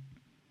point,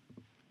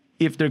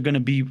 if they're going to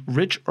be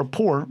rich or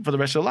poor for the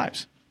rest of their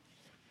lives.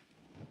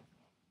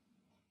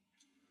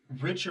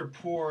 Rich or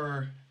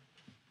poor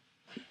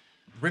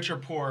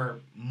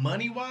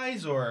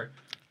money-wise, or?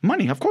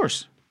 Money, of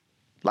course.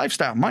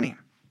 Lifestyle, money.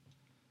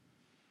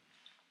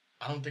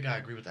 I don't think I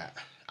agree with that.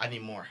 I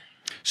need more.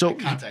 So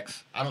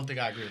context. I don't think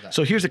I agree with that.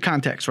 So here's the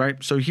context,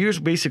 right? So here's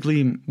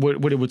basically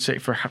what it would say.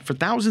 For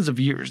thousands of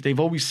years, they've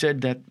always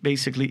said that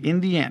basically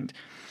in the end,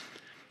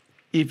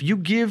 if you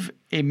give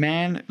a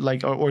man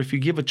or if you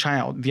give a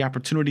child the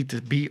opportunity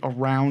to be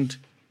around,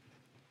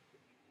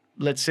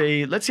 let's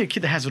say a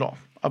kid that has it all,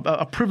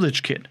 a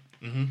privileged kid,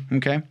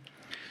 okay?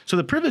 So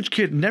the privileged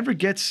kid never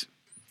gets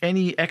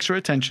any extra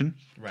attention.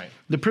 Right.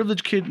 The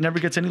privileged kid never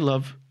gets any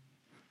love.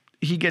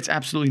 He gets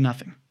absolutely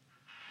nothing,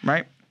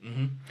 right?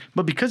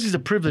 But because he's a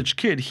privileged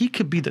kid, he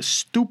could be the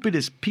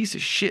stupidest piece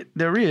of shit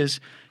there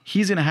is.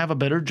 He's going to have a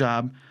better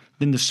job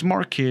than the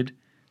smart kid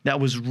that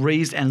was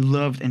raised and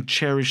loved and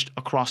cherished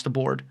across the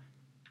board,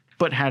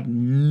 but had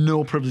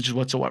no privileges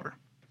whatsoever.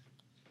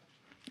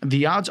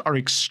 The odds are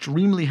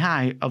extremely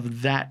high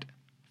of that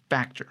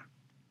factor.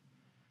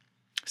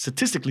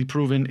 Statistically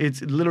proven,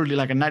 it's literally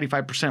like a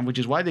 95%, which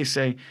is why they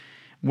say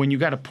when you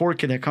got a poor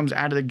kid that comes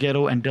out of the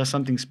ghetto and does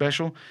something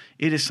special,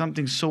 it is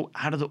something so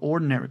out of the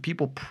ordinary.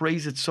 People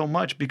praise it so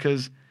much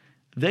because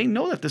they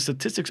know that the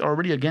statistics are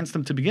already against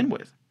them to begin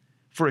with.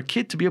 For a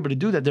kid to be able to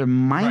do that, their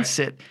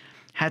mindset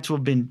had to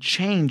have been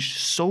changed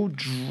so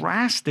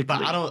drastically.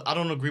 But I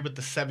don't agree with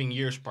the 7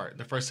 years part,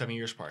 the first 7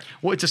 years part.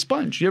 Well, it's a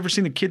sponge. You ever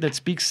seen a kid that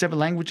speaks 7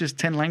 languages,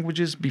 10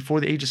 languages before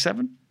the age of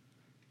 7?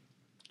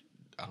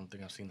 I don't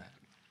think I've seen that.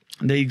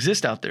 They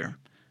exist out there.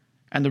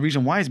 And the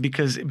reason why is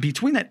because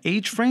between that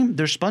age frame,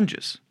 they're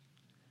sponges.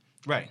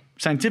 Right.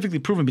 Scientifically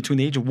proven between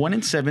the age of 1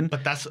 and 7,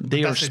 but that's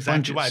sponges.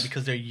 Exactly why.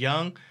 Because they're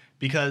young.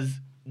 Because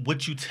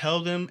what you tell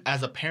them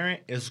as a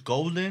parent is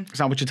golden. It's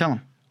not what you tell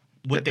them.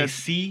 What they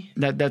see.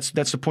 That's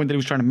the point that he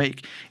was trying to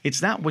make.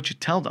 It's not what you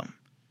tell them.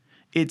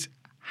 It's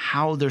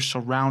how their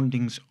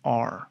surroundings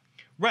are.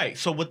 Right.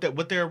 So what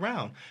they're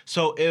around.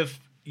 So if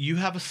you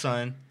have a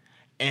son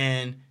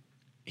and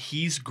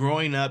he's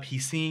growing up,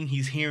 he's seeing,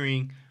 he's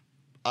hearing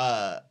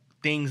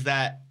things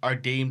that are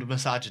deemed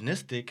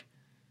misogynistic,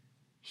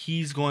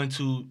 he's going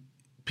to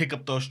pick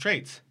up those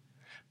traits.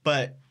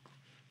 But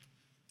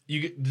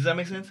does that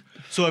make sense?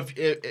 So if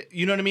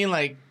you know what I mean,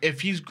 like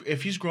if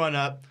he's growing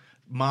up,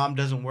 mom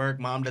doesn't work,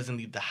 mom doesn't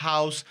leave the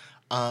house,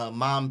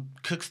 mom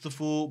cooks the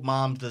food,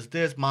 mom does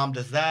this, mom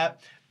does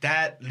that,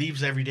 dad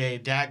leaves every day,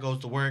 dad goes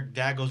to work,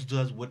 dad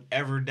does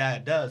whatever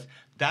dad does.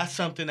 That's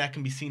something that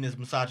can be seen as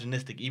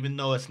misogynistic, even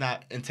though it's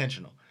not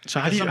intentional. So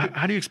how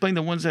do you explain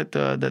the ones that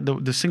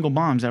the single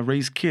moms that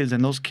raise kids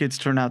and those kids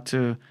turn out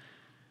to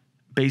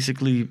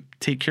basically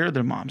take care of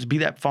their moms, be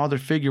that father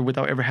figure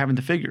without ever having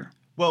the figure?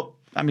 Well,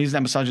 I mean, is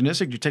that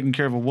misogynistic? You're taking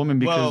care of a woman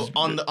because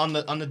on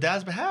the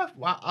dad's behalf.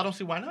 I don't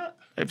see why not.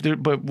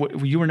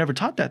 You were never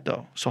taught that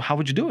though. So how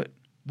would you do it?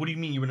 What do you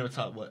mean you were never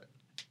taught what?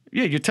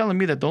 Yeah, you're telling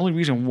me that the only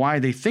reason why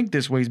they think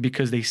this way is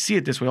because they see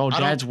it this way. Oh,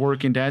 dad's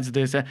working, dad's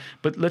this, that.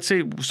 But let's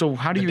say, so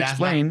how do you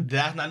explain?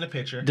 Dad's not in the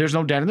picture. There's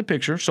no dad in the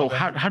picture. So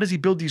how does he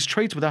build these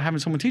traits without having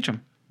someone teach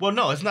him? Well,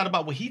 no, it's not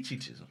about what he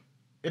teaches him.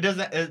 It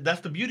doesn't. That's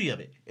the beauty of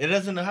it. It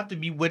doesn't have to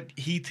be what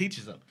he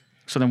teaches them.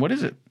 So then what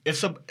is it?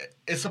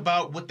 It's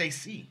about what they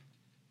see.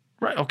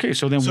 Right. Okay.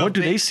 So then what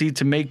do they see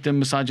to make them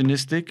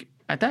misogynistic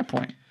at that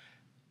point?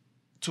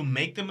 To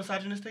make them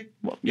misogynistic?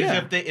 Well,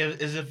 yeah.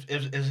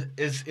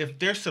 If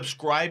they're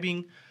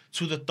subscribing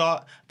to the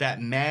thought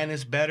that man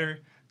is better,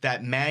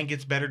 that man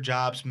gets better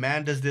jobs,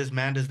 man does this,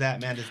 man does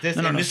that, man does this,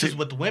 this is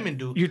what the women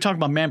do. You're talking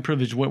about man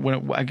privilege.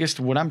 I guess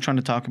what I'm trying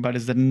to talk about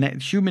is the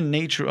human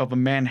nature of a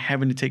man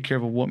having to take care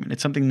of a woman.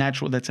 It's something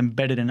natural that's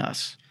embedded in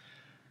us.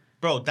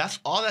 Bro, that's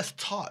all that's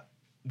taught.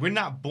 We're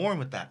not born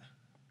with that.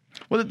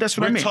 Well, that's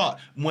what I mean. We're taught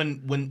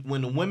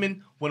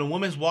when a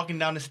woman's walking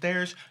down the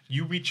stairs,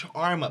 you reach your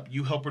arm up,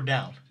 you help her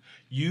down.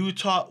 You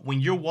taught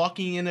when you're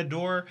walking in a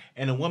door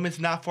and a woman's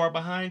not far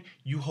behind,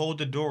 you hold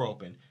the door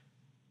open.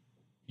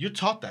 You're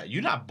taught that.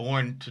 You're not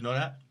born to know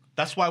that.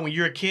 That's why when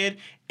you're a kid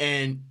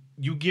and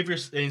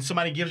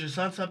somebody gives your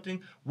son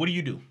something, what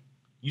do?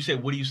 You say,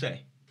 what do you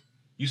say?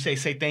 You say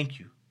thank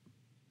you.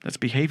 That's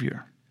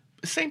behavior.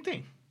 Same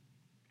thing.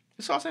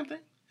 It's all the same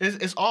thing.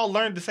 It's all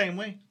learned the same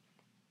way.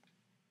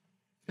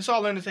 It's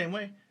all learned the same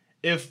way.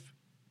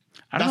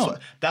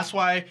 That's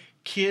why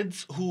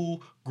kids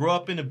who grow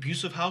up in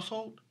abusive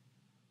household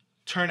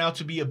turn out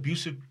to be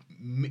abusive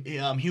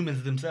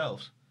humans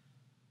themselves.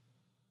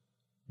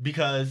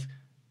 Because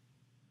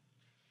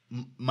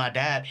my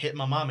dad hit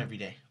my mom every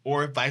day,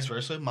 or vice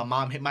versa, my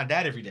mom hit my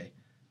dad every day.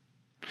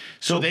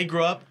 So they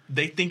grow up,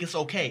 they think it's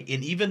okay,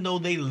 and even though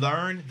they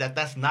learn that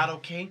that's not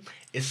okay,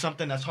 it's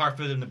something that's hard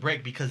for them to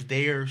break because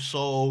they're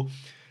so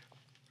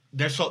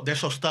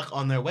stuck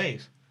on their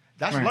ways.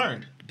 That's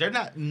learned.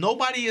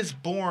 Nobody is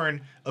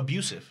born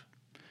abusive.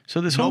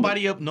 So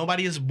nobody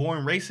is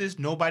born racist.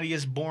 Nobody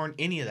is born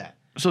any of that.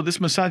 So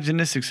this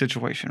misogynistic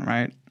situation,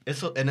 right?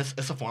 It's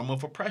a form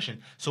of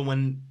oppression. So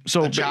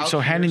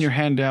handing your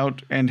hand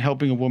out and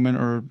helping a woman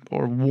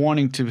or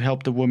wanting to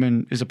help the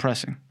woman is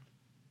oppressing.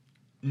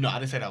 No, I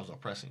didn't say that was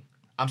oppressing.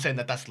 I'm saying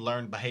that that's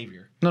learned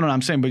behavior. No,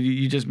 I'm saying, but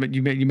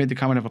you made the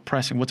comment of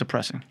oppressing. What's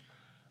oppressing?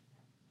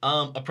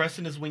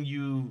 Oppressing is when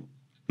you.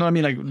 No, I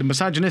mean like the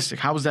misogynistic.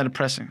 How is that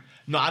oppressing?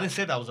 No, I didn't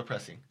say that was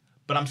oppressing.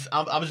 But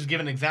I was just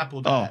giving an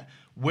example that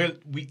where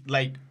we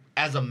like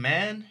as a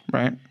man,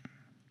 right?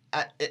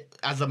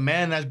 As a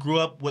man that grew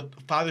up with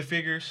father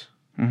figures,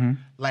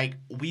 like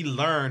we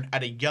learn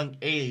at a young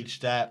age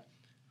that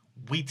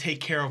we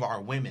take care of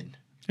our women.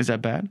 Is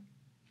that bad?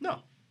 No,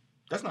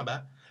 that's not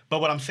bad.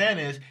 But what I'm saying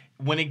is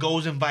when it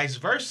goes in vice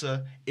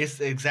versa, it's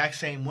the exact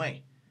same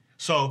way.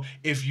 So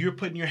if you're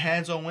putting your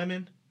hands on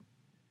women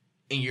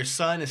and your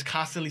son is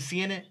constantly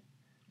seeing it,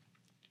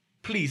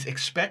 please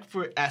expect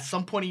for at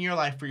some point in your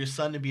life for your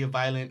son to be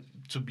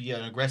to be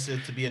an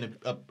aggressive, to be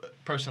a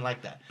person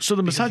like that. So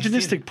the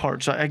misogynistic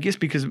part, so I guess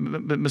because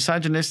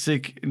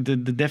misogynistic, the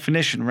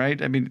definition,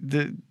 right? I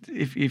mean,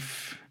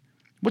 if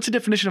what's the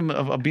definition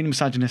of being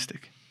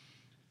misogynistic?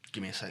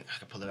 Give me a second. I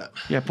can pull it up.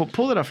 Yeah,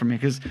 pull it up for me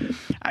because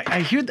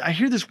I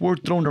hear this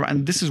word thrown around,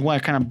 and this is why I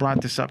kind of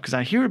brought this up because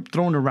I hear it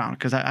thrown around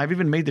because I've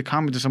even made the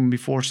comment to someone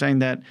before saying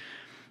that,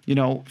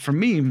 for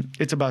me,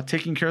 it's about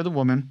taking care of the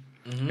woman.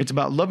 Mm-hmm. It's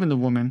about loving the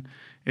woman.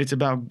 It's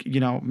about,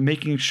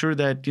 making sure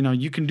that,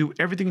 you can do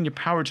everything in your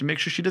power to make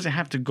sure she doesn't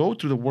have to go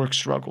through the work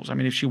struggles. I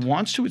mean, if she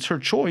wants to, it's her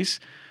choice.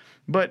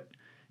 But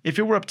if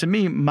it were up to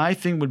me, my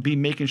thing would be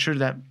making sure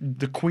that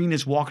the queen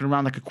is walking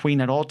around like a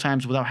queen at all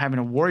times without having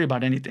to worry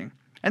about anything.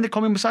 And they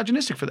call me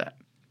misogynistic for that.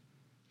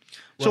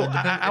 Well, so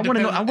I want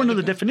to know. I want to know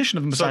the definition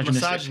of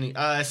misogynistic. So misogyny,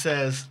 it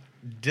says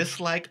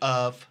dislike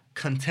of,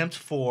 contempt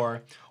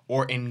for,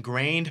 or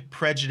ingrained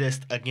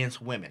prejudice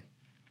against women.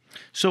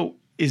 So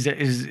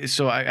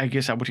I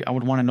guess I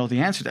would want to know the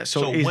answer to that.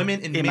 So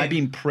women and am I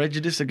being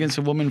prejudiced against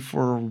a woman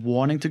for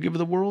wanting to give her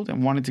the world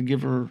and wanting to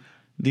give her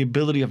the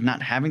ability of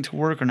not having to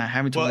work or not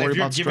having to worry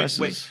about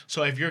stresses?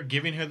 So if you're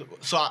giving her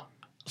that's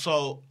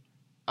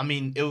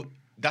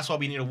why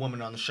we need a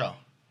woman on the show,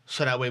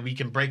 so that way we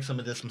can break some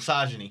of this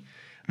misogyny.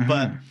 Mm-hmm.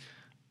 But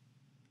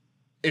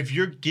if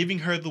you're giving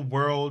her the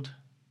world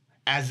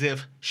as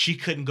if she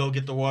couldn't go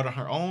get the world on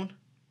her own,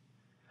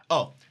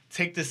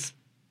 take this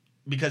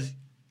because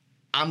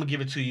I'm gonna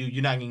give it to you.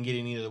 You're not gonna get it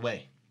any other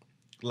way.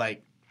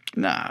 Like,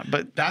 nah,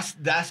 but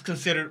that's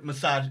considered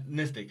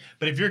misogynistic.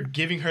 But if you're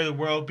giving her the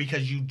world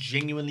because you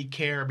genuinely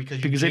care,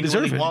 because you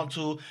genuinely want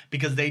to,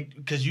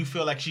 because you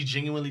feel like she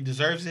genuinely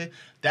deserves it,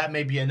 that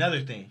may be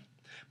another thing.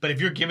 But if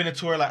you're giving it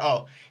to her like,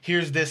 oh,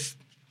 here's this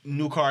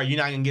new car, you're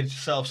not gonna get it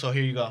yourself, so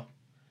here you go.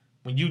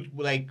 When you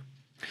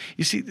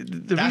you see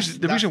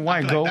the reason why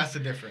I go, that's the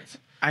difference.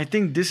 I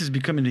think this is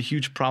becoming a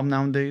huge problem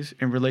nowadays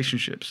in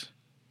relationships.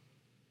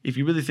 If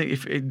you really think,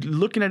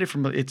 looking at it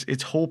from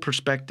its whole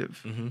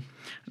perspective, mm-hmm.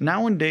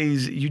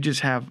 Nowadays you just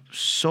have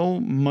so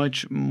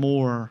much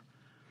more.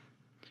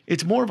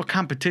 It's more of a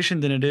competition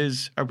than it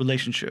is a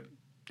relationship.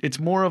 It's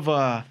more of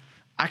a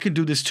I can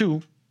do this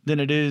too than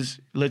it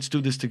is let's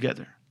do this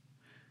together.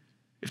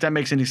 If that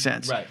makes any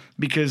sense, right?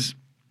 Because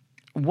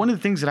one of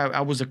the things that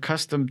I was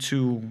accustomed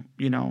to,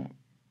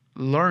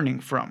 learning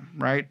from,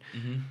 right?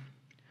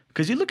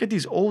 Because you look at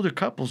these older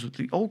couples.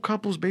 The old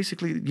couples,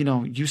 basically,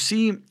 you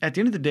see at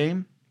the end of the day.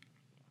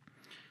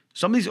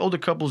 Some of these older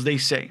couples, they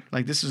say,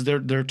 like this is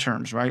their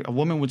terms, right? A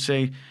woman would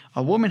say,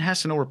 a woman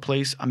has to know her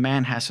place, a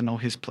man has to know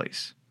his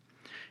place.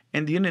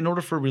 And in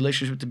order for a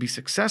relationship to be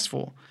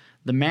successful,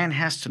 the man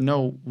has to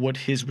know what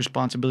his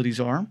responsibilities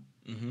are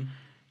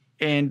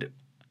and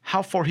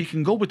how far he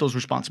can go with those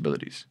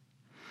responsibilities.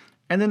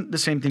 And then the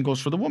same thing goes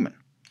for the woman.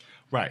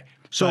 Right.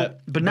 So,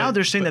 but now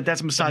they're saying that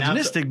that's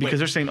misogynistic because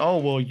they're saying, oh,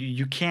 well,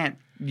 you can't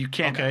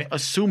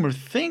assume or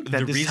think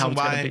that this is how it's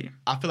going to be.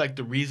 I feel like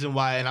the reason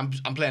why, and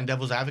I'm playing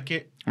devil's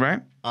advocate.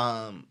 Right.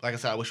 Like I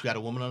said, I wish we had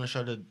a woman on the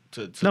show to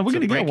no, we're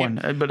going to get one,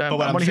 but I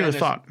want to hear the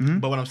thought. Mm-hmm.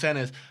 But what I'm saying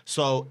is,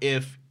 so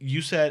if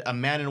you said a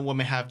man and a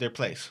woman have their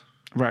place.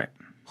 Right.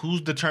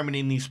 Who's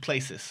determining these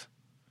places?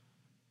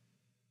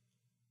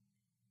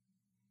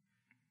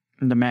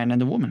 The man and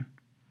the woman.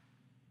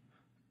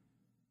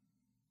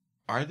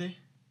 Are they?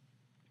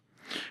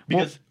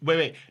 Because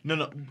wait,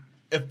 no.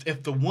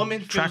 If the woman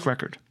feels, track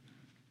record.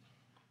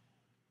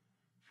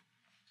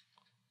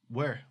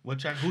 Where? What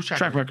track? Who's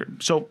track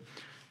record? So,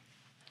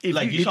 you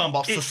talking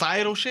about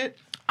societal shit?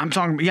 I'm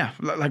talking,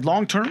 like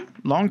long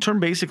term.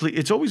 Basically,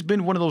 it's always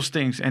been one of those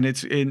things. And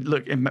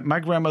my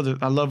grandmother,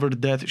 I love her to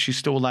death. She's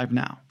still alive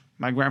now.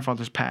 My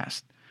grandfather's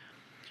passed,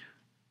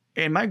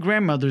 and my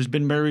grandmother's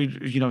been married.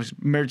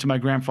 Married to my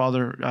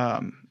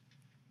grandfather.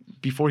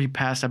 Before he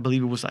passed, I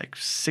believe it was like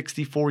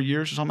 64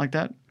 years or something like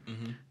that.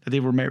 That they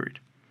were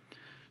married.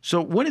 So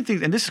one of the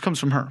things, and this comes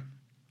from her,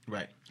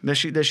 right? That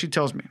she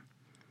tells me,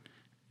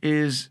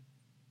 is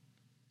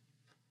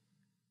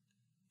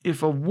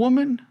if a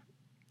woman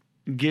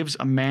gives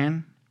a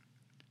man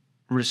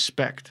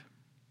respect,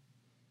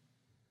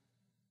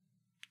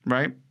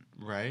 right?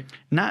 Right.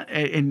 Not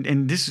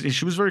and this,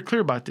 she was very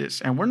clear about this.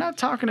 And we're not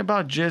talking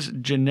about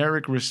just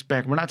generic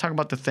respect. We're not talking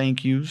about the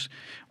thank yous.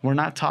 We're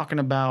not talking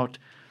about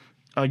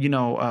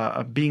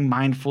being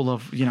mindful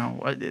of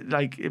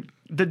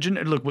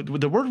look,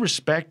 the word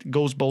respect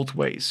goes both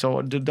ways.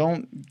 So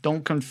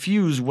don't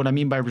confuse what I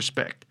mean by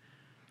respect.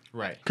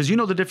 Right. Because you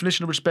know the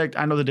definition of respect.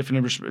 I know the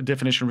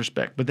definition of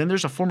respect. But then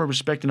there's a form of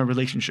respect in a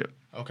relationship.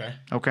 Okay.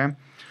 Okay.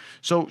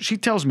 So she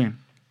tells me,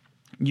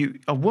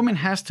 a woman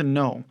has to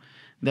know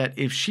that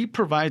if she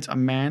provides a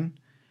man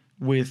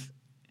with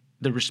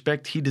the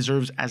respect he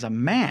deserves as a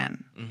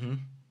man,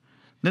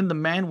 then the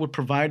man would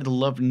provide the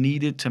love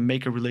needed to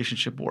make a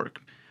relationship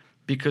work.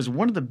 Because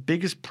one of the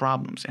biggest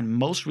problems in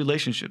most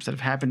relationships that have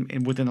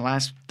happened within the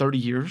last 30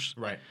 years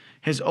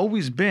has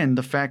always been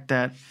the fact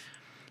that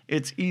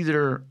it's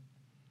either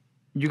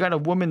you got a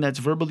woman that's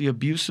verbally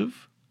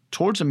abusive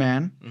towards a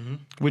man,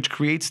 which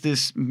creates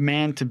this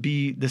man to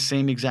be the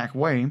same exact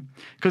way.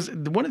 Because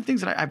one of the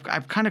things that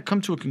I've kind of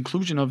come to a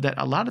conclusion of that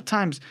a lot of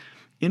times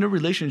in a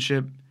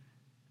relationship,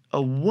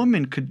 a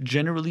woman could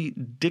generally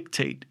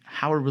dictate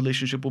how a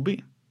relationship will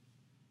be.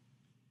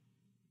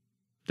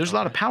 There's a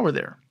lot of power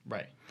there.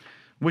 Right.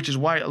 Which is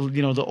why,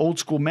 the old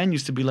school men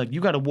used to be like,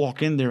 you got to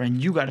walk in there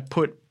and you got to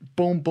put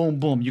boom, boom,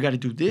 boom. You got to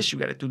do this, you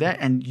got to do that,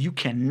 and you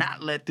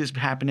cannot let this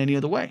happen any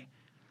other way.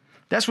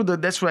 That's where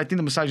I think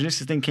the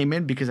misogynistic thing came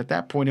in, because at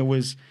that point it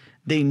was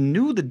they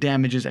knew the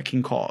damages that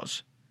can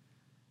cause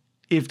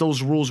if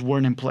those rules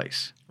weren't in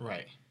place.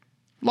 Right.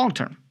 Long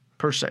term,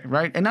 per se,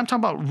 right? And I'm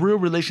talking about real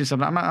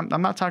relationships. I'm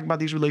not talking about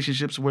these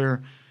relationships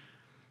where,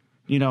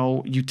 you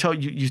know, you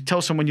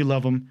tell someone you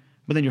love them,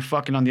 but then you're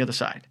fucking on the other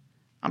side.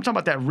 I'm talking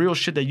about that real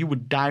shit that you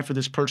would die for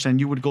this person, and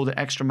you would go the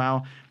extra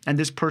mile, and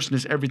this person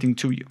is everything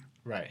to you.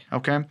 Right.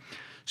 Okay?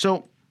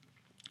 So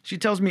she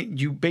tells me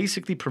you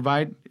basically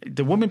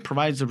the woman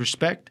provides the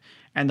respect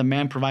and the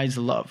man provides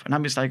the love. And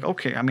I'm just like,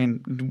 okay, I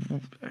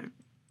mean,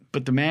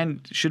 but the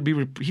man should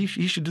he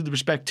should do the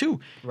respect too.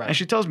 Right. And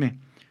she tells me,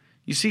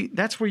 you see,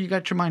 that's where you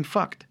got your mind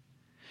fucked.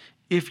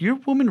 If your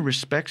woman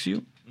respects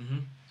you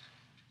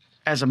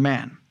as a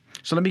man,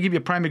 so let me give you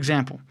a prime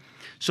example.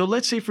 So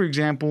let's say, for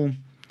example,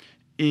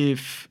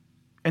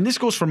 and this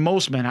goes for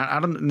most men. I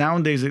don't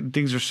nowadays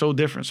things are so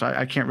different, so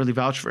I can't really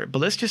vouch for it. But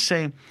let's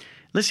say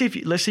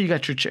you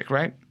got your chick,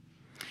 right?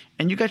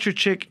 And you got your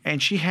chick,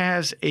 and she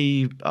has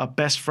a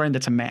best friend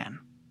that's a man,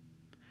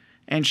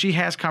 and she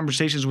has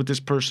conversations with this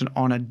person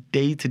on a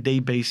day-to-day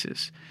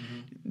basis.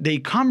 They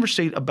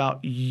conversate about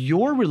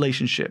your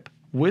relationship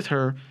with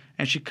her,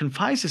 and she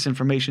confides this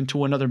information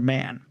to another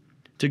man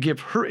to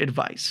give her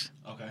advice.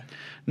 Okay.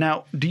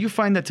 Now, do you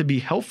find that to be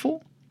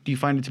helpful? Do you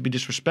find it to be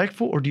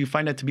disrespectful, or do you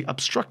find that to be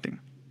obstructing?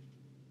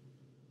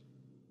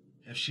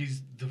 If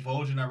she's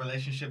divulging our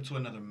relationship to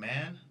another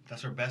man,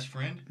 that's her best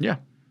friend? Yeah.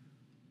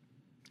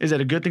 Is that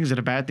a good thing? Is it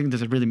a bad thing?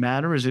 Does it really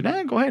matter? Is it,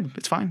 go ahead,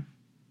 it's fine?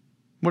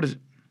 What is it?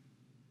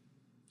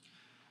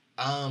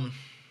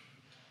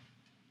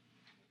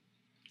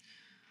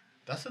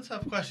 That's a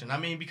tough question. I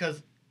mean,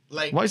 because,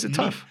 like... Why is it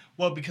tough?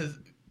 Well, because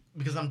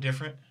I'm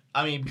different.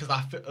 I mean, because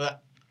I feel...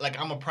 like,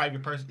 I'm a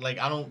private person. Like,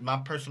 my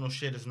personal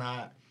shit is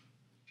not...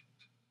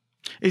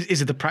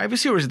 Is it the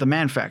privacy or is it the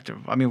man factor?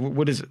 I mean,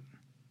 what is it?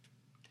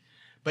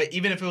 But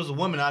even if it was a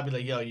woman, I'd be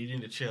like, yo, you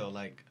need to chill.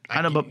 Like,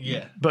 I know, but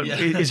yeah. But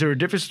is there a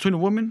difference between a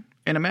woman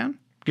and a man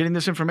getting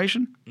this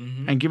information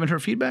and giving her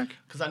feedback?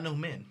 Because I know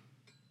men.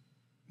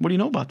 What do you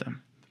know about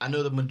them? I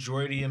know the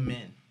majority of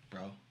men,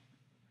 bro.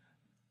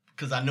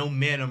 Because I know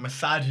men are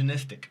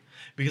misogynistic.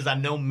 Because I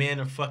know men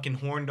are fucking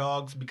horn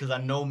dogs. Because I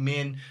know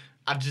men.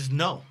 I just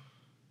know.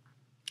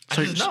 I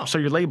just know. So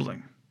you're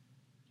labeling?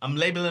 I'm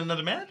labeling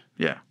another man?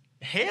 Yeah.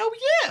 Hell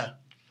yeah.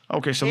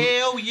 Okay, so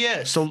hell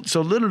yes.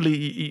 So literally,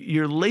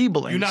 you're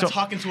labeling. You're not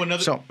talking to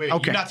another. Okay.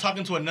 You're not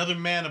talking to another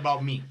man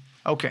about me.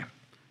 Okay.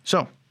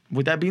 So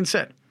with that being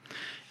said,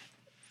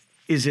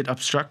 is it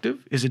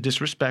obstructive? Is it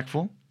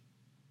disrespectful?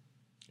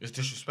 It's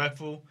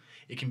disrespectful.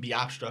 It can be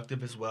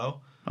obstructive as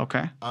well.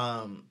 Okay.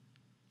 I'm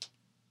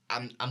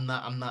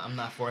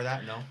not for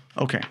that. No.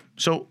 Okay.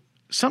 So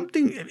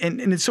something, and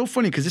it's so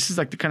funny because this is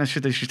like the kind of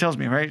shit that she tells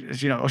me,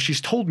 right? You know, or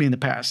she's told me in the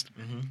past.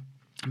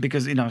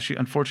 Because, you know, she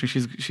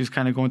unfortunately she's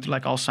kind of going through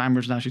like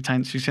Alzheimer's now. She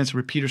tends to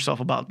repeat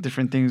herself about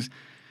different things.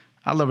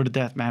 I love her to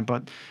death, man.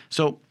 But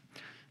so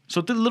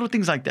the little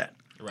things like that.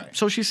 Right.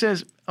 So she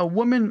says a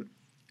woman,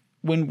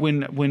 when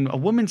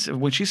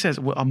she says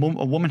a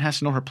woman has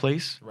to know her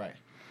place. Right.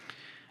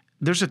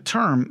 There's a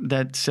term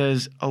that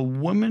says a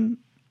man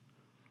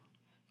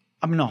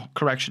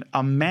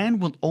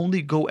will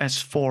only go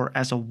as far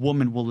as a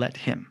woman will let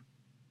him.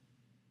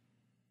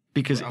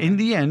 Because in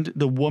the end,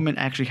 the woman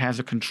actually has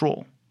the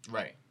control.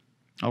 Right.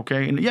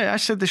 Okay. And yeah, I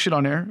said this shit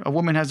on air. A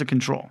woman has the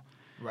control.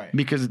 Right.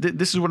 Because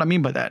this is what I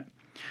mean by that.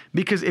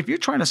 Because if you're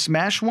trying to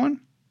smash one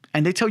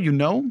and they tell you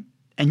no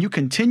and you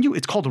continue,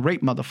 it's called a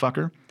rape,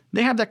 motherfucker.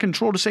 They have that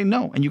control to say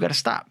no and you got to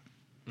stop.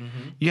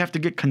 You have to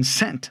get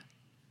consent.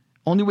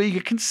 Only way you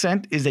get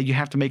consent is that you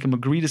have to make him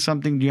agree to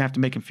something. You have to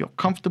make him feel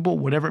comfortable,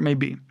 whatever it may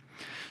be.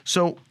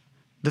 So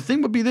the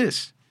thing would be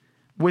this.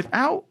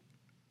 Let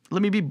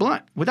me be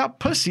blunt. Without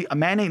pussy, a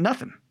man ain't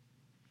nothing.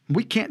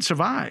 We can't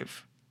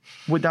survive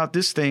without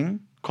this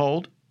thing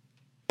called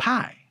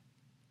pie.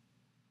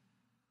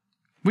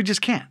 We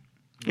just can't.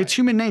 Right. It's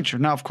human nature.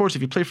 Now, of course,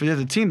 if you play for the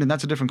other team, then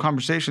that's a different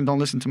conversation. Don't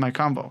listen to my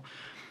convo.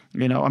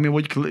 You know, I mean,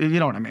 you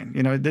know what I mean.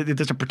 You know, it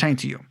doesn't pertain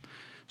to you.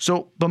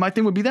 So, but my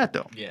thing would be that,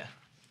 though. Yeah.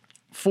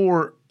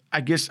 For,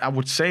 I guess I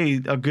would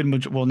say a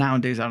good, well,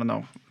 nowadays, I don't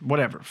know.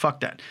 Whatever. Fuck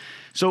that.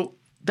 So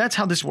that's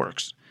how this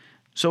works.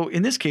 So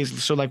in this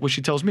case, so like what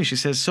she tells me, she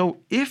says, so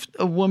if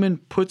a woman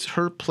puts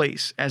her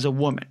place as a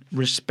woman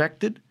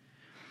respected,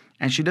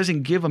 and she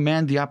doesn't give a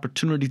man the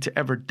opportunity to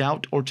ever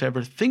doubt or to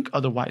ever think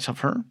otherwise of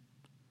her,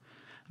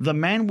 the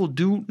man will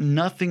do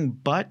nothing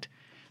but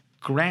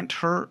grant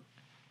her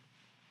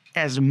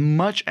as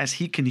much as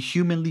he can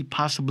humanly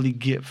possibly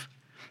give,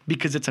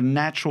 because it's a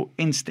natural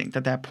instinct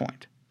at that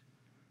point.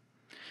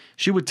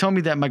 She would tell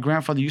me that my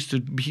grandfather used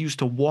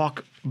to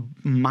walk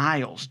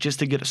miles just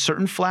to get a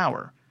certain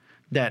flower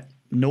that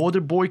no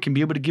other boy can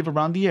be able to give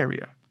around the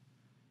area,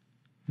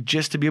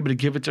 just to be able to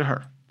give it to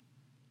her.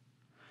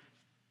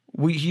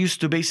 He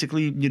used to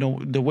basically, you know,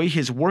 the way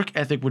his work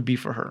ethic would be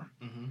for her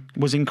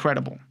was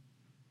incredible.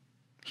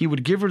 He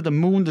would give her the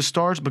moon, the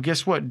stars, but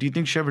guess what? Do you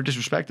think she ever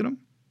disrespected him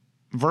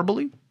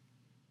verbally?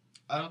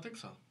 I don't think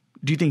so.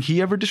 Do you think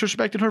he ever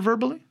disrespected her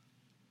verbally?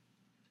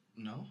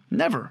 No.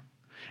 Never.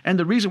 And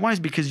the reason why is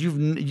because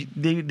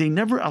they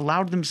never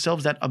allowed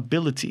themselves that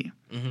ability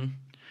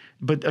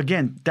But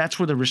again, that's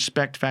where the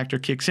respect factor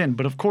kicks in.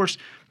 But of course,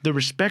 the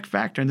respect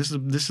factor, and this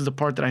is the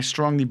part that I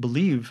strongly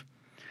believe,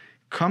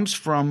 comes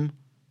from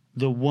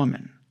the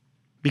woman.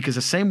 Because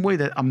the same way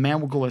that a man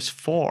will go as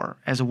far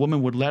as a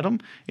woman would let him,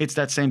 it's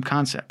that same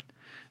concept.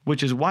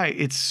 Which is why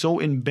it's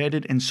so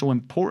embedded and so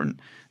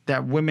important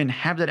that women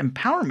have that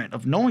empowerment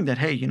of knowing that,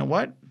 hey, you know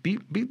what? Be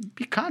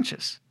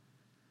conscious.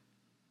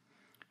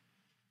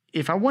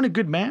 If I want a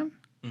good man,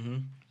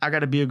 I got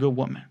to be a good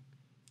woman.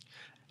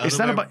 It's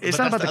not about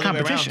the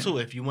competition. Too.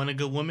 If you want a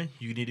good woman,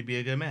 you need to be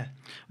a good man.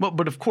 Well,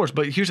 but of course.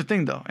 But here's the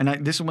thing, though,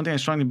 and this is one thing I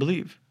strongly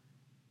believe.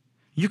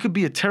 You could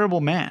be a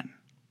terrible man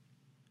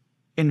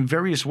in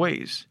various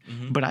ways,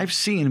 but I've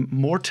seen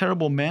more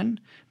terrible men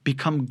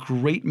become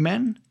great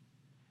men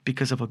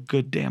because of a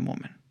good damn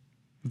woman.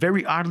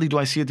 Very oddly do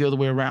I see it the other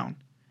way around.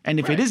 And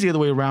if it is the other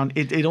way around,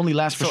 it only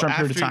lasts for a certain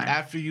period of time.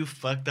 After you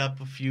fucked up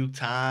a few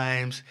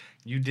times,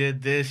 you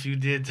did this, you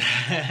did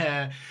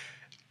that.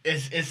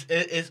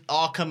 It's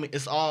all coming.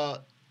 It's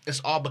all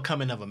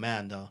becoming of a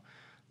man, though.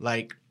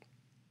 Like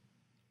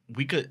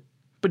we could.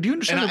 But do you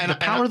understand the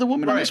power of the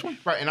woman on this one?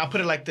 Right, and I'll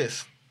put it like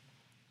this.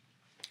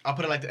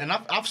 And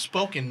I've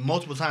spoken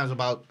multiple times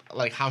about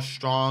like how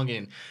strong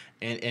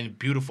and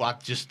beautiful I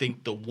just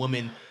think the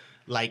woman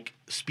like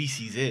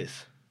species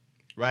is,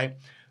 right?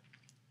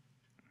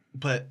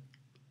 But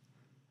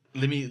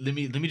let me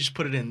just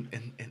put it in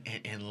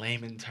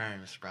layman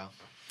terms, bro.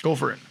 Go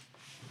for it.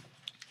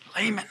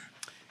 Layman.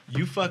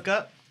 You fuck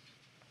up.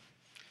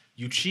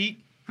 You cheat.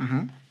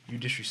 You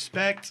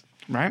disrespect.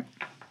 Right.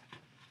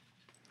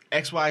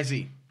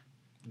 XYZ.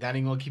 That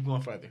ain't gonna keep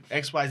going further.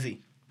 XYZ.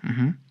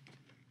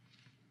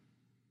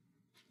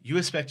 You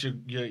expect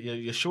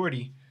your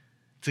shorty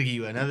to give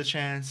you another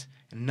chance,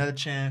 and another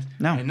chance,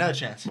 and another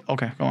chance.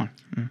 Okay, go on.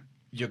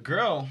 Your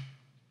girl,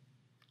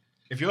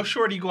 if your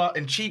shorty go out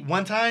and cheat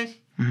one time,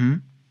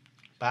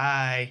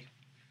 bye.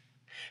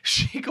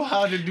 She go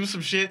out and do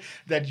some shit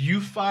that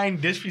you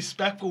find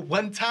disrespectful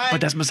one time. But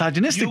that's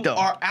misogynistic, though. You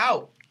are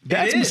out.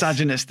 That's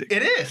misogynistic.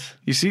 It is.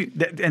 You see,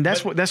 and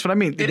that's what I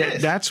mean.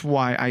 That's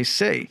why I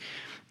say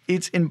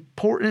it's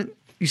important.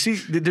 You see,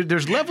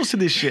 there's levels to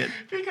this shit.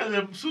 Because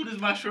as soon as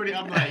my shorty,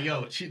 I'm like,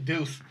 yo,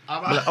 deuce.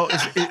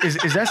 Is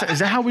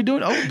that how we do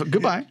it? Oh,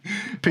 goodbye.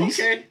 Peace.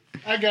 Okay,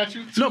 I got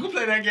you. So we can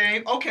play that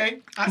game. Okay,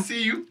 I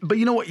see you. But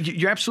you know what?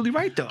 You're absolutely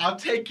right, though. I'll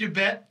take your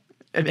bet.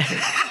 And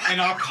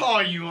I'll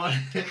call you on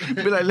it.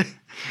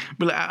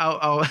 Be like,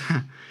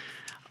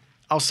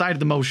 I'll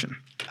side the motion.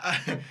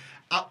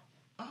 I'll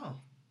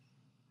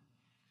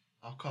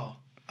call.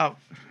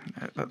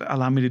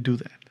 Allow me to do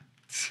that.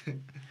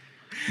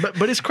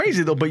 But it's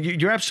crazy though. But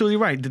you're absolutely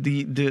right.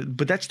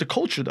 But that's the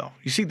culture though.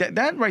 You see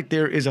that right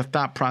there is a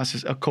thought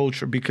process, a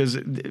culture, because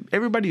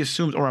everybody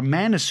assumes, or a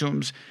man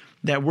assumes,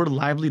 that we're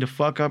lively to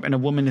fuck up and a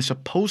woman is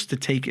supposed to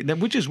take it.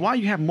 Which is why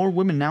you have more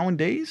women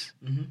nowadays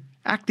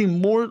acting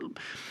more.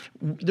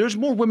 There's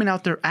more women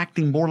out there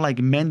acting more like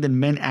men than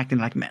men acting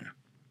like men.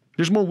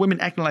 There's more women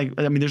acting like.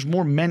 There's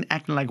more men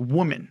acting like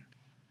women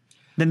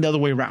than the other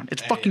way around.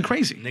 It's fucking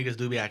crazy. Niggas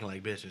do be acting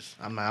like bitches.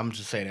 I'm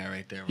just saying that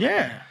right there. Right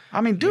yeah. There.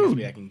 I mean, dude. Niggas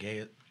be acting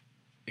gay.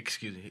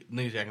 Excuse me.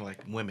 Niggas be acting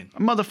like women.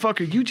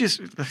 Motherfucker, you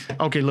just.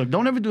 Okay, look,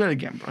 don't ever do that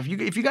again, bro.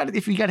 If you got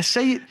to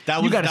say it,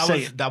 you got to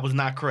say it. That was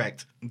not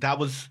correct. That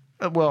was.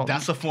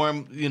 That's a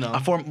form, A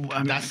form. I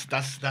mean,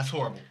 that's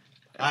horrible.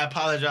 I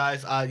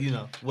apologize.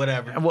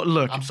 Whatever. Well,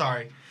 look. I'm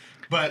sorry.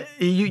 But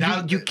you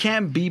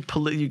can't be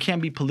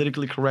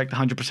politically correct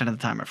 100% of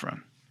the time, my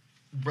friend.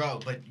 Bro,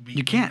 but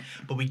you can't.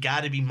 But we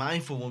got to be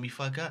mindful when we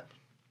fuck up.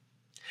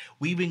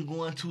 We've been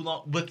going too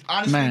long. But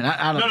honestly, man,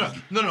 I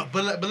don't. No.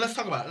 But let's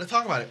talk about it. Let's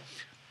talk about it.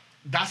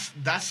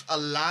 That's a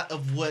lot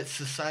of what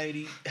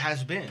society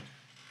has been.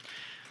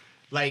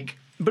 Like.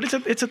 But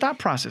it's a thought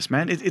process,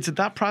 man. It's a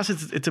thought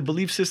process. It's a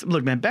belief system.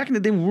 Look, man. Back in the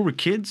day when we were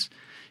kids,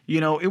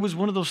 it was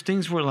one of those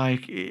things where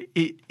like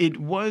it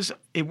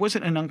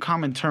wasn't an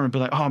uncommon term to be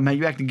like, oh man,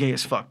 you acting gay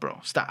as fuck, bro.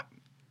 Stop.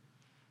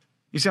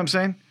 You see what I'm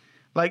saying?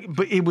 Like,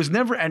 but it was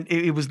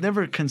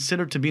never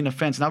considered to be an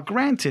offense. Now,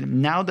 granted,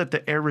 now that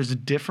the era is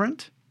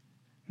different,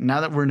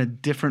 now that we're in a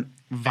different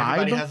vibe,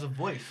 everybody has a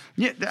voice.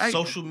 Yeah,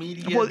 social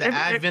media, the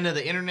advent of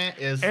the internet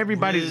is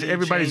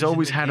everybody's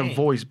always had a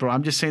voice, bro.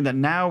 I'm just saying that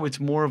now it's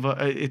more of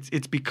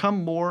it's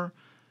become more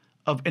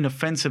of an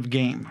offensive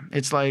game.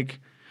 It's like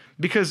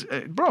because,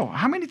 bro,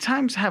 how many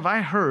times have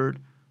I heard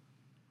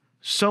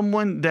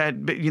someone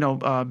that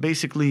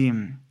basically.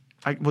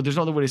 There's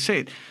no other way to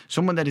say it.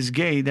 Someone that is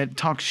gay that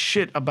talks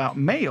shit about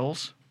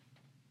males,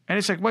 and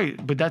it's like,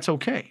 wait, but that's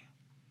okay.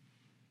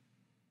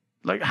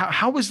 Like,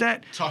 how is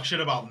that? Talk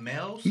shit about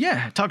males?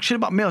 Yeah, talk shit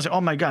about males. Like,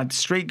 oh my God,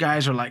 straight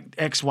guys are like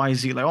X, Y,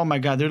 Z. Like, oh my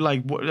God, they're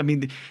like,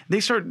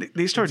 they start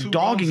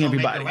dogging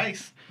everybody.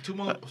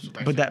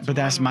 But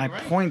that's my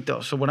point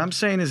though. So what I'm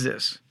saying is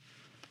this: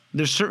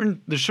 there's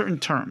certain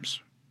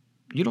terms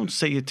you don't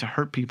say it to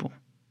hurt people.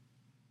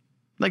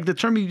 Like the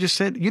term you just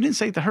said, you didn't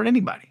say it to hurt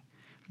anybody.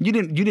 You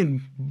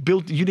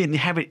didn't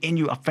have it in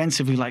you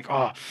offensively, like,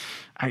 oh,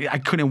 I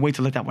couldn't wait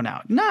to let that one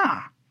out.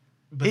 Nah.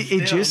 But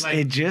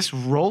it just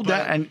rolled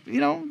out, and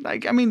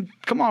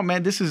come on,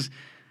 man, this is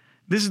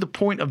This is the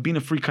point of being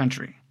a free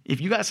country.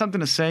 If you got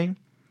something to say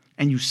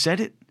and you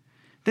said it,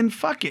 then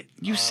fuck it.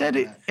 You said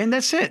it, and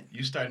that's it.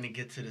 You starting to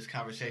get to this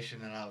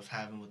conversation that I was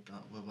having with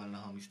one of the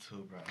homies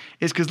too, bro.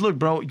 It's because, look,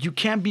 bro, you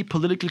can't be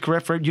politically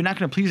correct for it. You're not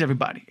going to please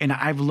everybody. And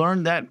I've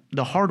learned that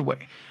the hard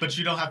way. But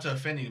you don't have to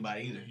offend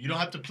anybody either. You don't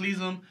have to please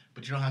them,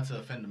 but you don't have to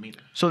offend them either.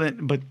 So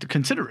then, but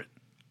consider it.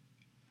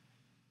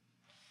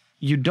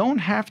 You don't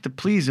have to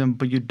please them,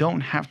 but you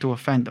don't have to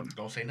offend them.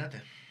 Don't say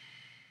nothing.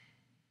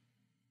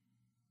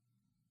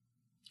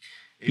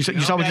 You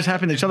saw what just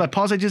happened? You saw that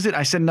pause I just did?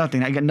 I said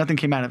nothing. Nothing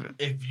came out of it.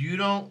 If you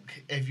don't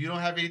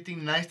have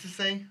anything nice to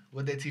say,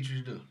 what they teach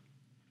you to do?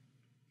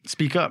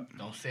 Speak up.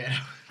 Don't say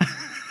it.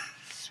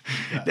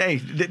 Speak up. Hey,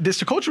 this is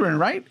the culture we're in,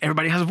 right?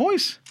 Everybody has a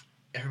voice.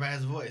 Everybody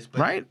has a voice,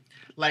 but right?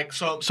 Like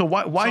so. So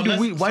why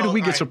do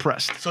we get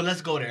suppressed? So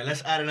let's go there.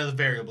 Let's add another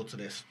variable to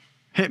this.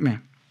 Hit me.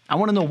 I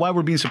want to know why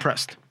we're being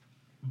suppressed.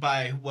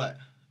 By what?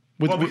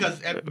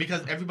 Because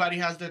everybody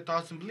has their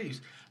thoughts and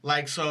beliefs.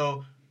 Like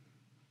so.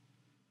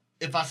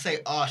 If I say,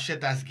 "Oh shit,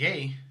 that's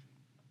gay,"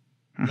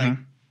 like,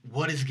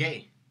 what is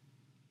gay?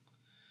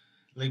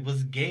 Like,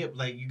 what's gay?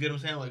 Like, you get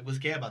what I'm saying? Like, what's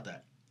gay about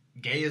that?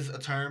 Gay is a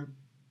term.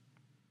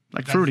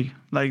 Like fruity,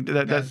 like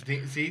that.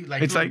 See,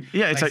 like it's fruity.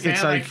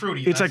 like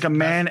fruity. It's like a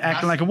man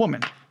acting like a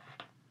woman.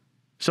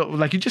 So,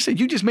 like you just said,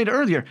 you just made it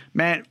earlier.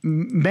 Man,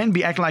 men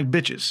be acting like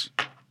bitches.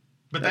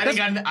 But I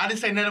didn't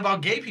say nothing about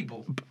gay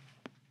people.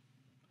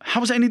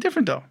 How is that any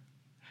different though?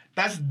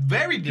 That's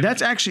very different.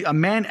 That's actually a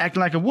man acting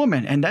like a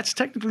woman, and that's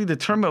technically the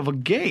term of a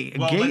gay.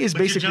 Gay is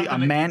basically a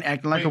man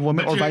acting like a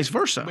woman, or vice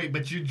versa. Wait,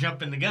 but you're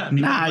jumping the gun.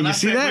 Nah, you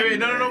see that?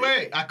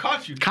 Wait. I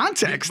caught you.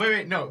 Context.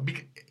 Wait, no.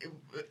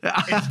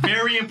 It's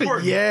very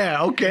important.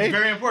 Yeah, okay. It's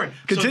very important.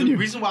 Continue. So the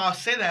reason why I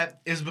say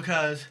that is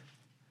because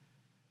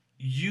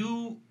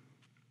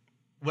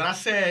when I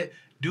said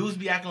dudes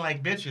be acting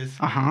like bitches,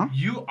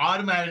 you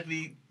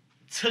automatically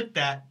took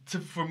that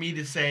for me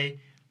to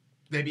say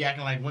they be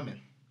acting like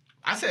women.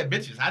 I said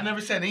bitches. I never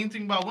said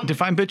anything about women.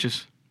 Define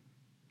bitches.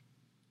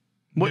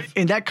 What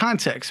in that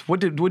context?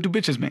 What do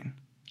bitches mean?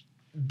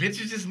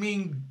 Bitches just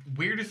mean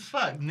weird as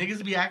fuck.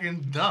 Niggas be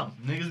acting dumb.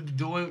 Niggas be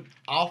doing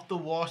off the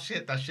wall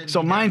shit that shouldn't.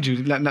 So be mind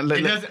done.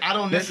 you, I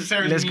don't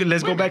necessarily.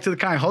 Let's go back to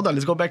the hold on.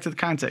 Let's go back to the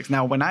context.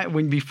 Now,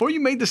 before you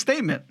made the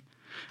statement,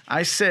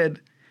 I said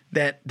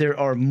that there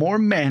are more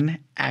men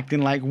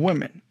acting like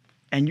women,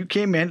 and you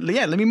came in.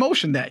 Yeah, let me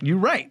motion that. You're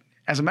right.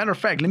 As a matter of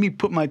fact, let me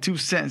put my 2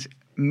 cents.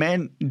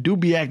 Men do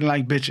be acting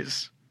like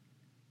bitches.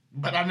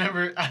 But I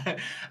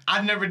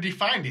never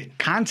defined it.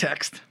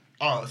 Context.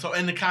 Oh, so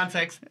in the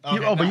context.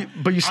 Okay,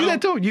 but you see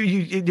that though.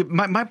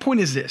 My point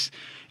is this: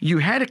 you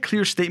had a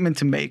clear statement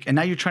to make, and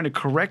now you're trying to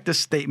correct the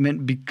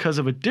statement because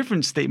of a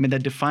different statement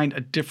that defined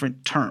a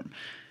different term,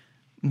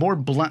 more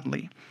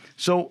bluntly.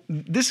 So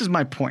this is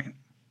my point,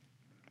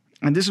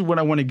 and this is what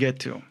I want to get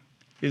to,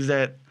 is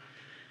that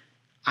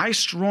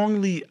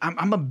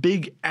I'm a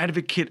big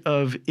advocate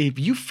of if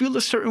you feel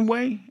a certain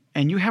way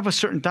and you have a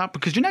certain thought,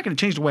 because you're not going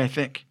to change the way I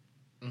think.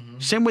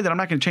 Same way that I'm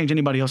not going to change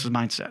anybody else's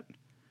mindset.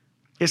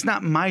 It's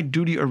not my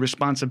duty or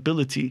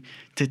responsibility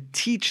to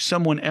teach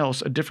someone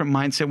else a different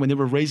mindset when they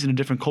were raised in a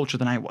different culture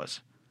than I was.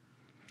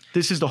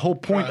 This is the whole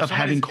point of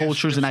having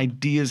cultures and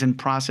ideas and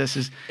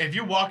processes. If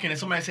you're walking and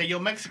somebody say, "Yo,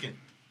 Mexican,"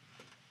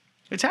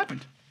 it's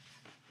happened.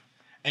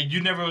 And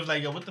you never was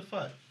like, "Yo, what the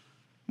fuck?"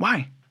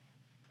 Why?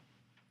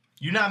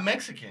 You're not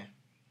Mexican.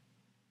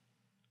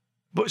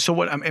 But so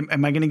what?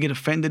 Am I going to get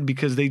offended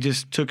because they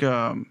just took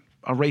a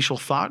racial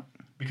thought?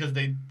 Because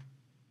they,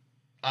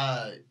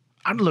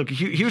 look.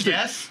 Here's the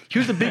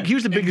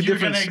bigger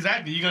difference.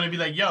 You're gonna be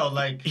like, yo,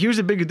 like. Here's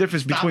the bigger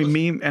difference between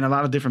me and a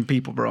lot of different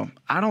people, bro.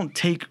 I don't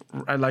take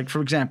like, for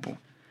example,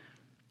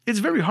 it's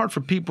very hard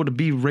for people to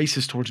be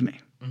racist towards me.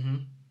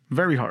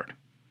 Very hard.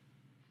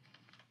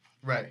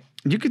 Right.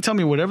 You can tell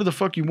me whatever the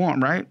fuck you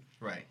want, right?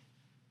 Right.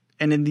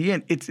 And in the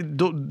end, it's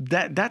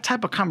that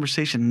type of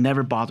conversation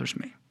never bothers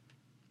me.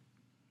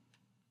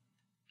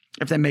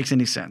 If that makes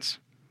any sense.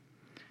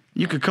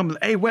 You could come,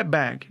 hey,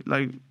 wetbag.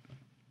 Like,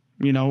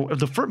 you know,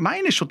 my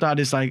initial thought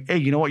is like, hey,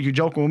 you know what? You're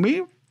joking with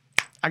me?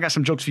 I got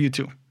some jokes for you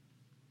too.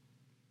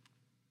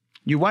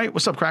 You white?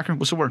 What's up, cracker?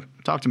 What's the word?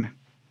 Talk to me.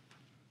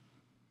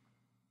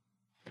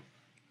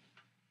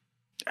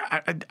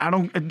 I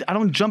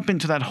don't jump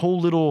into that whole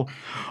little,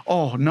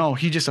 oh no,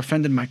 he just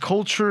offended my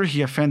culture,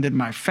 he offended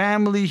my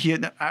family.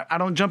 I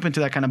don't jump into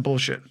that kind of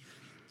bullshit.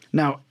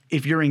 Now,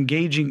 if you're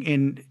engaging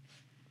in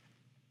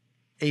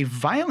a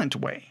violent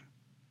way,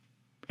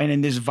 and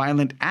in this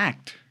violent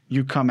act,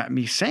 you come at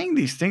me saying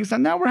these things,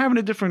 and now we're having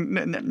a different.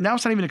 Now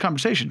it's not even a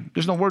conversation.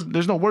 There's no words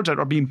that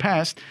are being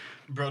passed.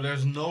 Bro,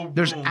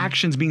 there's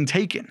actions being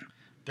taken.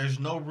 There's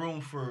no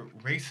room for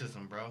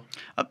racism, bro.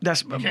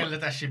 You can't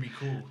let that shit be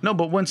cool. No,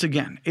 but once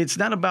again, it's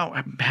not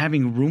about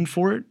having room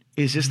for it.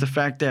 It's just the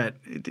fact that,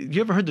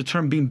 you ever heard the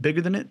term being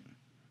bigger than it?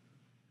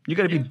 You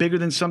got to be bigger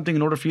than something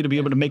in order for you to be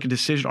able to make a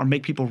decision or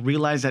make people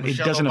realize that it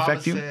doesn't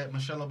affect you.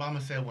 Michelle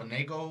Obama said, when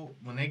they go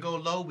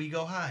low, we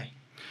go high.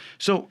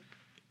 So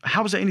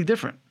how is that any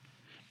different?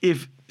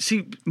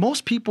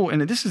 most people,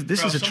 and this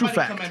is a true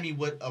fact. Come at me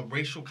with a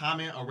racial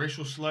comment, a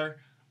racial slur,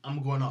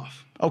 I'm going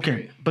off. Okay,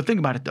 period. But think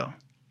about it though.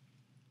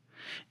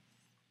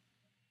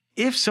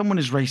 If someone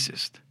is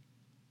racist,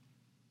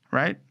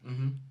 right?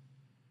 Mm-hmm.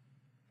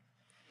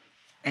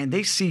 And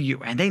they see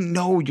you and they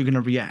know you're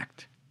gonna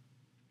react,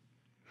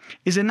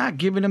 is it not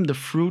giving them the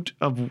fruit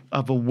of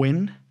a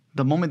win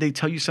the moment they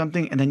tell you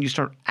something and then you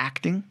start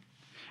acting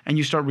and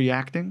you start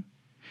reacting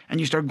and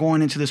you start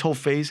going into this whole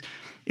phase?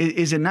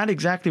 Is it not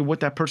exactly what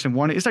that person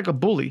wanted? It's like a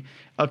bully.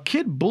 A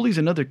kid bullies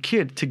another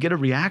kid to get a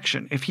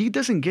reaction. If he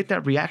doesn't get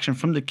that reaction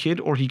from the kid,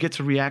 or he gets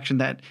a reaction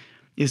that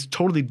is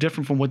totally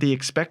different from what they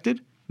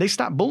expected, they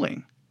stop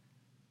bullying.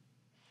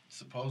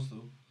 Supposed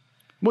to.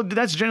 Well,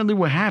 that's generally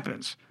what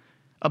happens.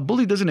 A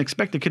bully doesn't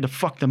expect the kid to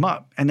fuck them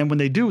up. And then when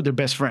they do, they're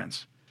best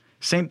friends.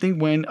 Same thing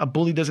when a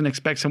bully doesn't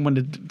expect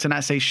someone to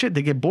not say shit.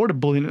 They get bored of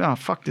bullying. Oh,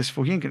 fuck this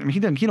fool. He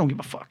don't give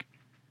a fuck.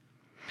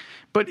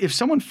 But if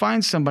someone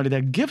finds somebody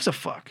that gives a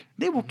fuck,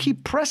 they will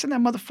keep pressing that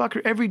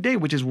motherfucker every day,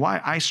 which is why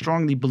I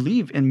strongly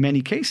believe in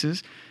many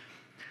cases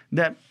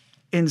that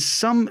in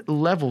some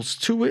levels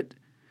to it,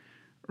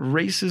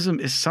 racism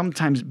is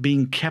sometimes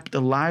being kept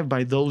alive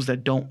by those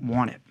that don't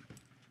want it.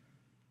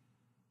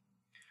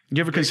 You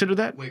ever consider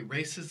that? Wait,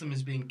 racism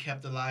is being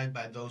kept alive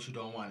by those who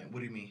don't want it. What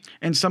do you mean?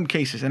 In some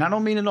cases, and I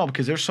don't mean it all,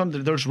 because there's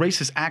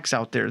racist acts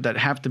out there that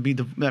have to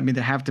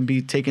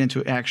be taken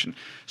into action.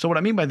 So what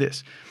I mean by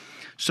this,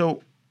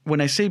 so when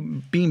I say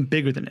being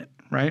bigger than it,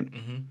 right?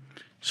 Mm-hmm.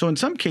 So in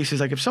some cases,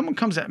 like if someone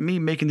comes at me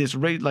making this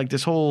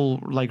this whole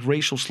like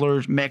racial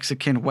slurs,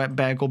 Mexican,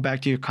 wetback, go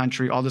back to your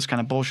country, all this kind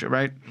of bullshit,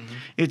 right? Mm-hmm.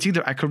 It's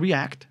either I could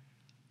react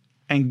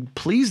and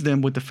please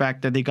them with the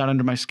fact that they got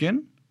under my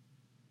skin,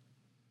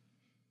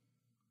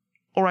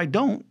 or I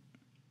don't,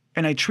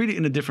 and I treat it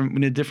in a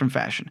different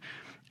fashion.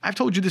 I've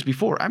told you this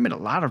before. I met a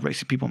lot of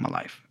racist people in my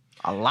life,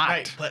 a lot,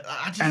 right, but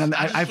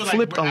I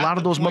flipped a lot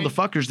of those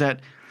motherfuckers that.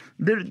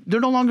 They're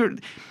no longer,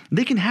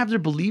 they can have their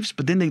beliefs,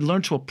 but then they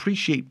learn to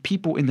appreciate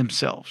people in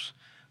themselves.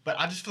 But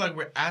I just feel like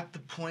we're at the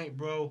point,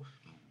 bro,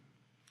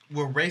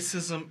 where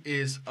racism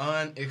is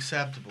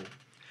unacceptable.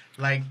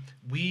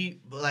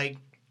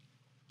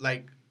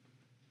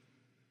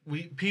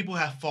 People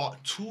have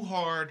fought too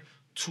hard,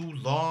 too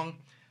long.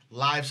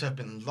 Lives have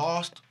been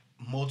lost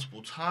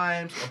multiple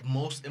times of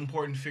most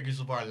important figures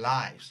of our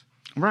lives.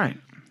 Right.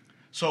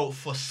 So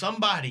for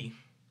somebody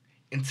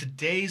in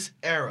today's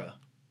era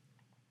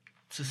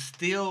to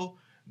still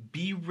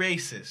be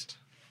racist,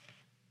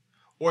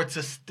 or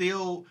to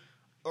still,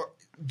 or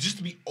just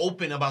to be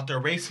open about their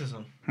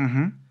racism,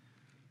 mm-hmm.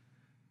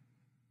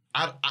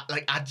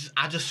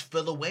 I just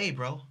feel a way,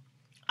 bro.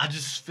 I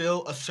just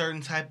feel a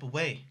certain type of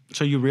way.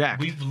 So you react.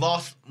 We've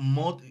lost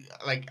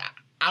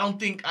I don't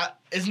think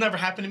it's never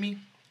happened to me.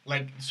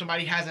 Like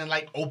somebody hasn't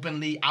like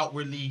openly,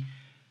 outwardly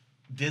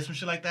did some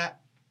shit like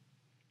that.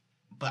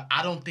 But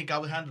I don't think I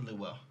would handle it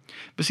well.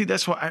 But see,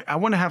 that's why I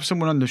want to have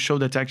someone on the show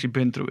that's actually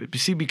been through it. But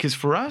see, because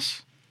for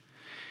us,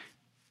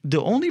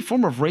 the only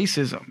form of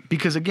racism,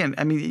 because again,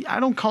 I mean, I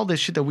don't call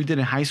this shit that we did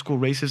in high school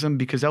racism,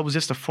 because that was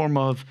just a form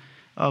of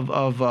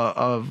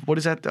what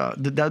is that?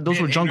 Those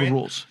were jungle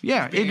rules.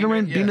 Yeah,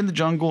 ignorant, being in the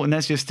jungle, and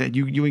that's just it.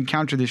 You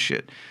encounter this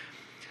shit.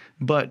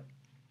 But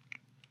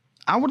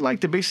I would like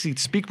to basically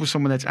speak with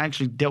someone that's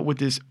actually dealt with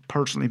this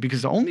personally,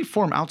 because the only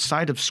form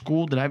outside of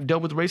school that I've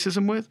dealt with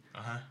racism with,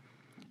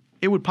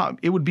 it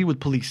would be with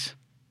police.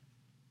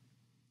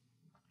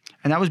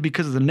 And that was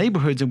because of the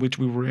neighborhoods in which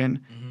we were in,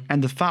 mm-hmm.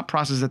 and the thought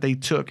process that they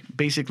took,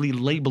 basically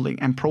labeling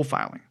and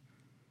profiling.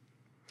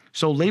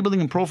 So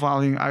labeling and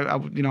profiling,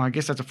 I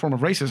guess that's a form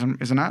of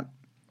racism, is it not?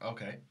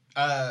 Okay.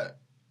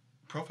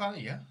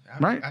 Profiling, yeah.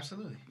 Right?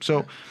 Absolutely.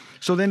 So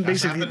then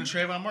basically... That's happened to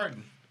Trayvon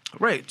Martin.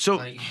 Right. So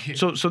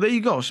there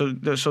you go. So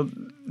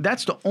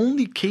that's the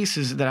only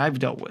cases that I've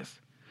dealt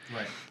with.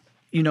 Right.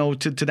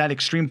 To that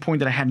extreme point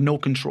that I had no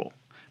control.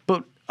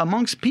 But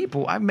amongst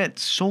people, I've met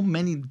so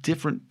many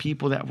different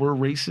people that were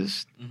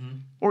racist, mm-hmm.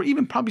 or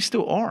even probably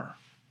still are.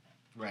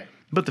 Right.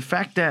 But the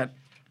fact that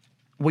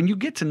when you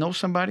get to know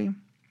somebody,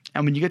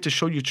 and when you get to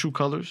show your true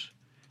colors,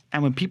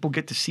 and when people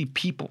get to see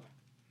people,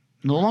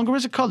 no longer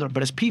as a color,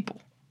 but as people.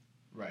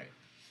 Right.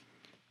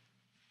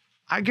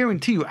 I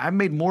guarantee you, I've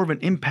made more of an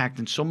impact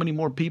than so many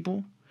more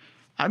people.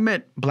 I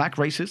met black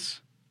racists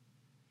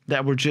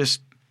that were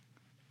just,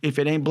 if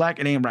it ain't black,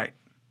 it ain't right.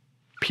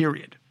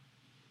 Period.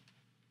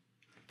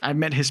 I've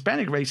met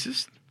Hispanic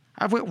racists.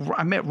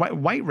 I met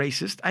white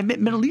racists. I met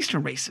Middle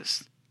Eastern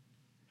racists.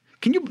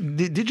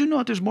 Did you know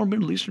that there's more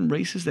Middle Eastern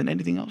racists than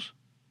anything else?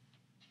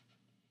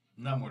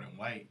 Not more than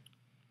white.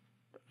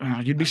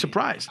 You'd be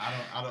surprised.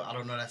 I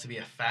don't know that to be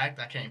a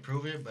fact. I can't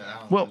prove it, but I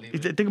don't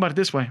believe it. Think about it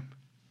this way.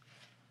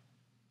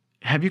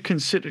 Have you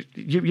considered?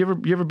 You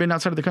ever been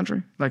outside of the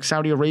country, like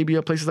Saudi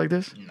Arabia, places like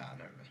this? No,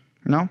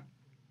 never. No.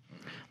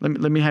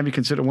 Let me have you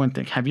consider one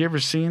thing. Have you ever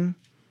seen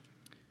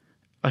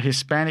a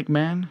Hispanic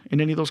man in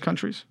any of those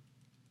countries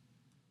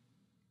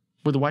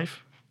with a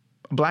wife?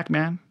 A black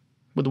man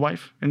with a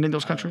wife in any of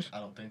those countries? I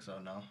don't think so.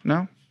 No.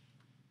 No.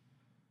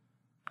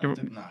 I don't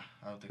think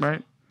right.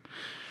 so.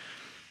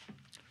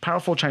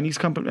 powerful Chinese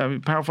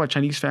powerful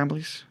Chinese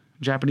families,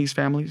 Japanese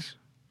families?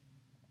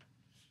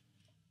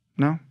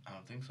 No? I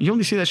don't think so. You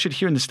only see that shit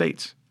here in the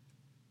States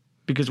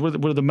because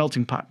we're the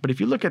melting pot. But if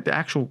you look at the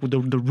actual, the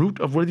root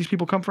of where these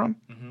people come from,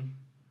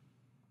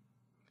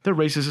 they're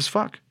racist as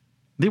fuck.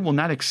 They will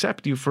not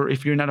accept you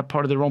if you're not a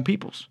part of their own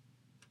peoples.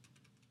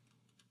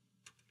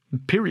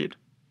 Period.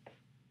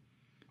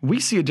 We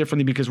see it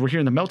differently because we're here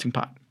in the melting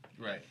pot.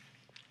 Right.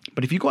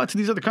 But if you go out to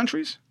these other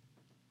countries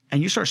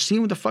and you start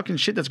seeing the fucking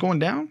shit that's going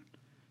down,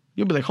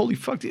 you'll be like, holy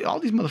fuck, all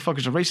these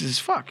motherfuckers are racist as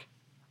fuck.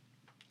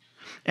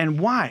 And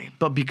why?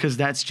 But because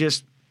that's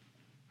just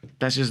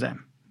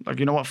them. Like,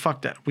 you know what?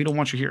 Fuck that. We don't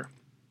want you here.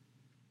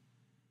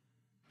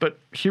 But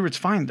here it's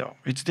fine, though.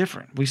 It's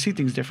different. We see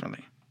things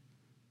differently.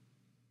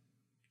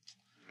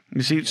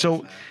 You see,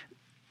 so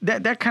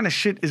that kind of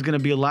shit is going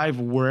to be alive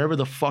wherever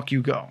the fuck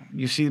you go.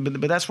 You see,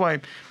 but that's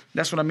what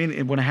I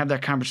mean when I have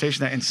that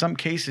conversation, that in some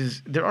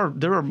cases there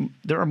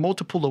are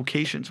multiple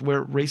locations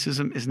where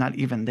racism is not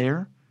even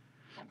there,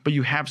 but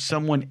you have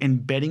someone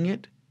embedding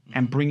it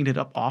and bringing it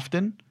up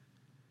often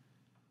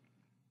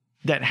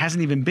that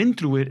hasn't even been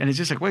through it, and it's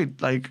just like,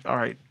 wait, like, all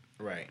right.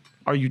 Right.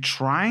 Are you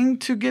trying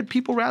to get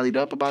people rallied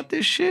up about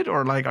this shit,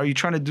 or like, are you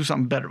trying to do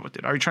something better with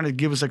it? Are you trying to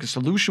give us like a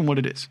solution? What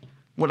it is?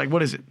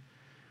 What is it?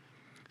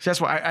 So that's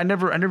why I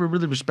never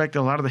really respected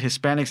a lot of the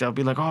Hispanics that would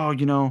be like, oh,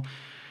 you know,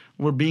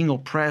 we're being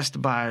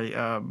oppressed by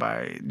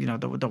you know,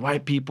 the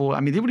white people. I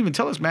mean, they would even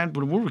tell us, man,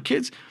 when we were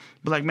kids,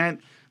 but like, man,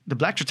 the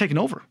blacks are taking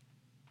over.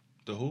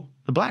 The who?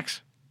 The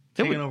blacks.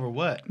 Taking over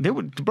what? They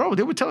would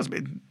tell us.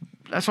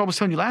 That's what I was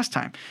telling you last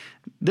time.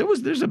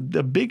 There's a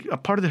big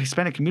part of the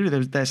Hispanic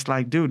community that's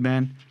like, dude,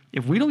 man,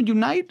 if we don't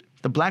unite,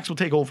 the blacks will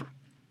take over.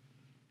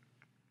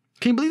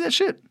 Can you believe that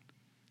shit?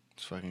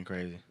 It's fucking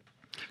crazy.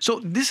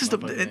 So this is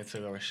took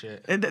our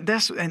shit. And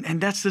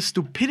that's the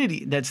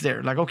stupidity that's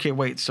there. Like, okay,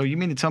 wait, so you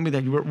mean to tell me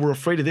that we're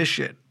afraid of this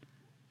shit,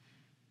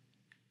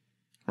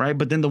 right?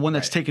 But then the one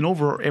that's taking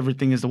over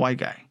everything is the white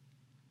guy.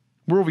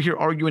 We're over here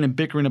arguing and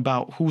bickering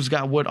about who's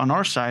got what on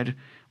our side.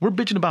 We're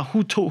bitching about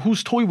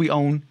whose toy we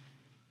own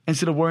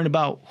instead of worrying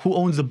about who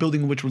owns the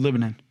building in which we're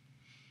living in.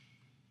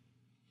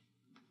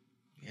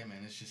 Yeah, man,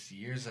 it's just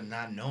years of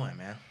not knowing,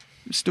 man.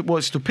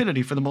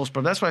 Stupidity for the most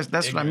part. That's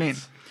what I mean.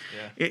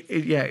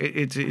 Yeah.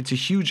 It's a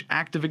huge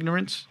act of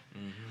ignorance,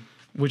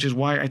 which is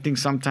why I think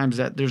sometimes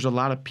that there's a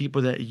lot of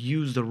people that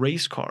use the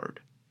race card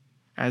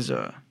as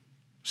a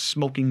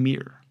smoking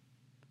mirror.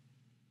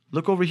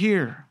 Look over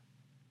here.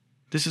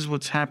 This is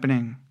what's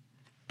happening.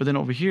 But then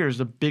over here is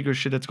the bigger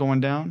shit that's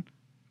going down,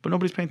 but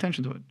nobody's paying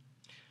attention to it.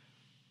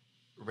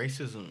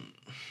 Racism.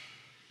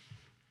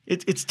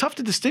 It's tough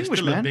to distinguish,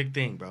 it's still man. a big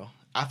thing, bro.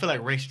 I feel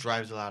like race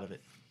drives a lot of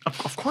it.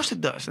 Of course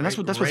it does, and that's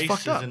what's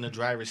fucked up. Race is in the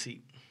driver's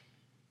seat,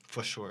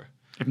 for sure.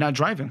 If not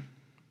driving.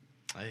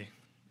 Hey,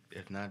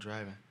 if not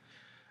driving.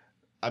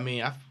 I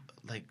mean,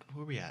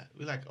 where we at?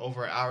 We like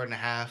over an hour and a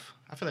half.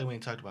 I feel like we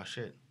ain't talked about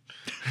shit.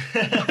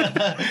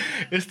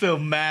 It's still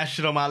mad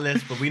shit on my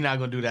list, but we not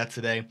gonna do that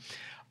today.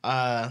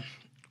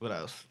 What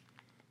else?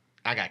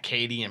 I got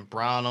Katie and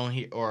Brown on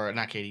here, or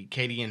not Katie.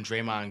 Katie and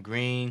Draymond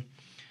Green.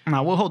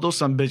 Nah, we'll hold those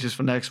some bitches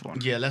for next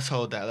one. Yeah, let's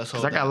hold that.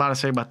 Because I got a lot to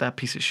say about that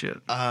piece of shit.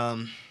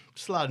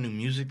 There's a lot of new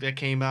music that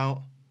came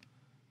out.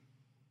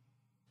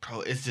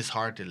 Bro, it's just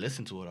hard to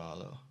listen to it all,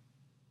 though.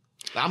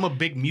 I'm a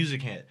big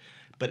music head,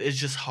 but it's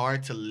just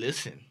hard to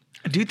listen.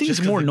 Do you think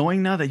it's more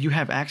annoying now that you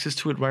have access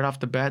to it right off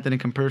the bat than in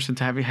comparison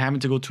to having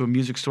to go to a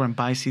music store and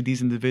buy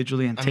CDs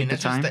individually and take the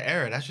time?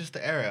 That's just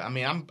the era. I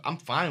mean, I'm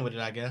fine with it,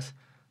 I guess.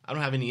 I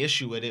don't have any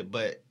issue with it,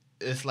 but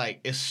it's like,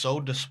 it's so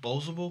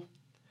disposable.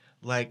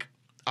 Like,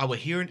 I would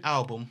hear an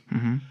album,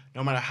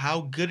 no matter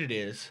how good it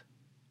is,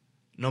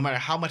 no matter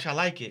how much I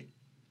like it,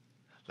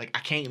 like, I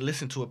can't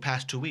listen to it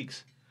past 2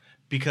 weeks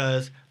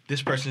because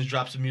this person's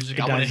dropped some music.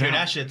 I want to hear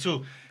that shit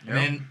too. Yep.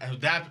 And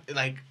that,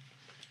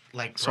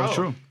 like, so bro,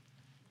 true.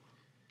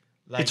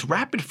 Like, it's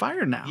rapid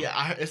fire now.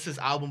 Yeah, it's this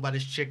album by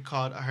this chick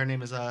called, her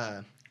name is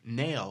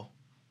Nail.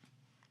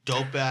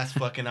 Dope ass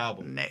fucking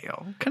album.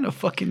 Nail. What kind of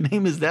fucking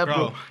name is that,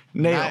 bro?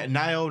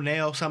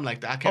 Nail, something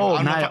like that. I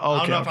don't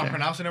know if I'm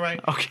pronouncing it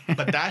right. Okay.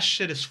 But that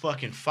shit is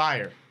fucking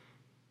fire.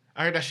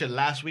 I heard that shit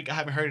last week. I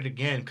haven't heard it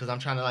again because I'm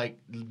trying to like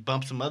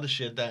bump some other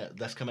shit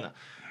that's coming up.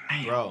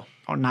 Nail. Bro.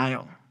 Oh,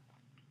 Nail.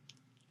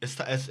 It's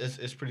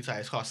pretty tight.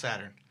 It's called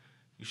Saturn.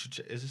 You should.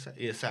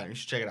 Yeah, Saturn. You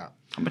should check it out.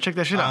 I'm gonna check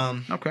that shit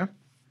out. Okay.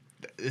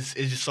 It's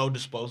just so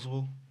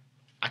disposable.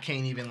 I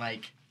can't even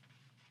like.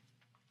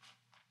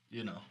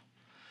 You know.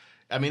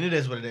 I mean, it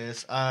is what it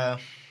is.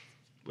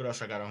 What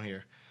else I got on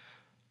here?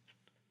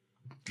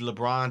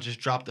 LeBron just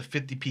dropped a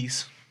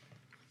 50-piece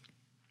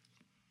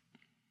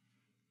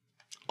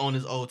on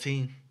his old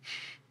team.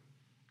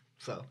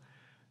 So,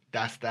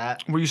 that's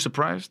that. Were you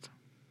surprised?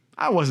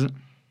 I wasn't.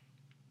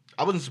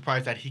 I wasn't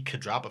surprised that he could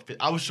drop a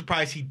 50. I was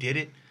surprised he did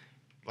it,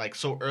 like,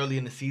 so early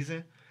in the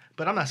season.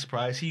 But I'm not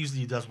surprised. He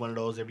usually does one of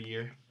those every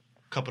year.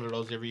 A couple of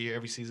those every year,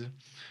 every season.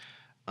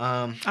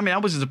 I mean, I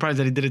wasn't surprised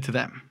that he did it to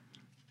them.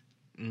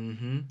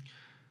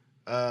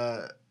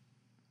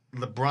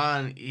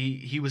 LeBron,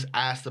 he was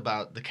asked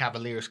about the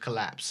Cavaliers'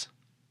 collapse.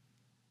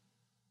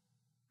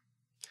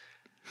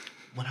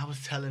 when I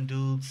was telling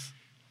dudes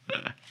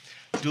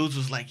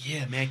was like,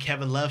 yeah, man,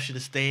 Kevin Love should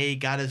have stayed,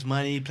 got his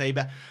money, played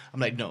back. I'm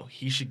like, no,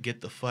 he should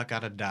get the fuck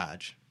out of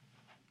Dodge.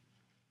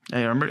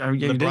 Hey, I remember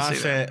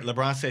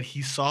LeBron said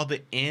he saw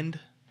the end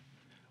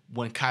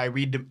when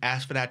Kyrie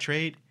asked for that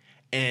trade,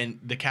 and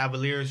the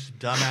Cavaliers,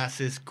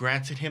 dumbasses,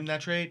 granted him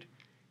that trade.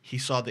 He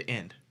saw the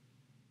end.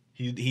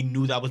 He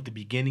knew that was the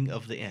beginning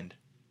of the end.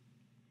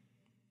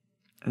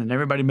 And then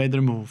everybody made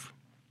their move.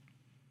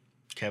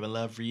 Kevin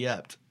Love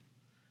re-upped.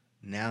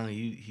 Now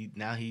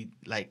he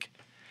like,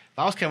 if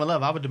I was Kevin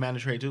Love, I would demand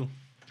a trade too.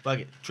 Fuck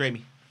it, trade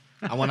me.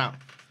 I want out.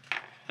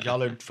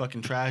 Y'all are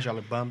fucking trash. Y'all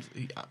are bums.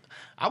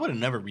 I would have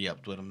never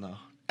re-upped with him though.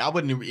 I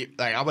would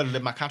have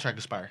let my contract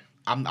expire.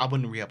 I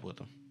wouldn't re-up with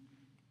him.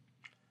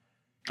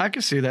 I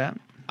can see that.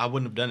 I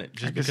wouldn't have done it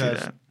just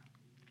because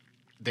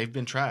they've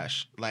been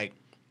trash. Like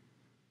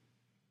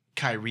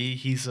Kyrie,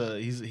 he's a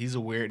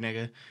weird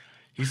nigga.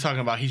 He's talking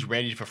about he's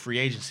ready for free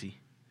agency.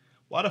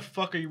 Why the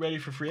fuck are you ready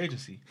for free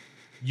agency?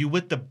 You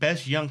with the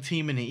best young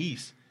team in the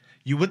East.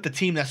 You with the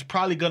team that's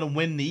probably gonna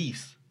win the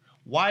East.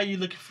 Why are you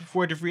looking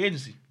forward to free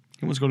agency?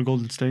 He wants to go to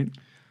Golden State.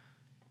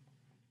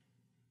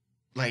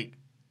 Like,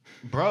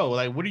 bro,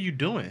 like what are you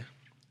doing?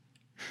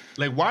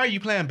 Like, why are you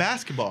playing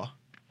basketball?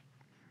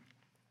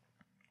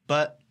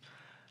 But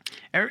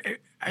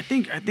I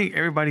think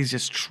everybody's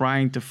just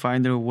trying to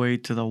find their way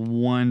to the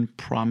one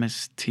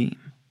promised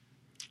team.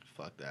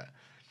 Fuck that.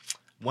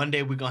 One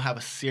day we're gonna have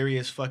a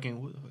serious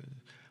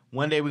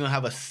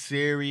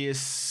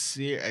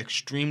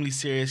extremely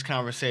serious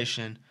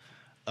conversation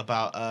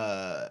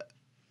about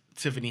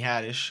Tiffany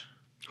Haddish.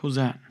 Who's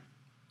that?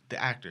 The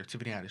actor,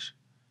 Tiffany Haddish.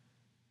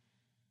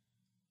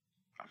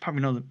 I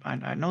probably know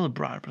I know the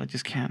broad, but I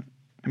just can't.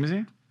 Let me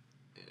see.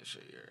 Yeah,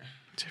 sure.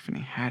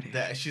 Tiffany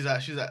Haddish.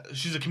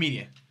 She's a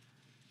comedian.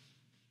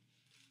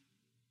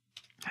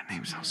 That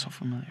name sounds so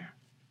familiar.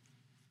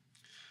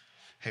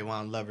 Hey, well,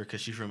 I love her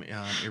because she's from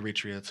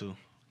Eritrea too.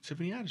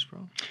 Tiffany Haddish,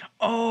 bro.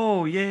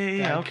 Oh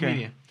yeah. Okay.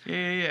 Comedian.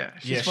 Yeah.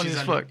 She's funny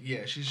as fuck.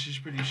 Yeah, she's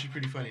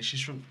pretty funny.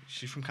 She's from.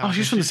 Oh,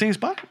 she's from the same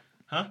spot.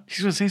 Huh? She's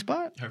from the same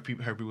spot. Her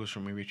people's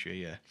from Eritrea.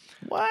 Yeah.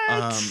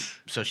 What?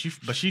 So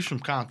she's from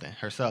Compton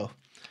herself.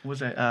 Was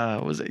that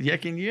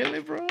Yekin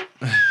Yele, bro?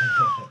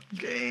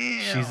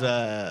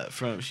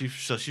 Damn.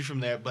 She's from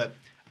there, but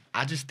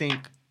I just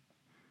think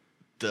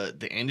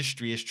the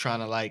industry is trying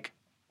to like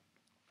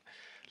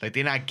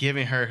they're not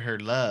giving her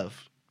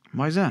love.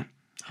 Why is that?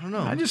 I don't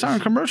know. I just saw her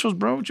in commercials,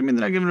 bro. What you mean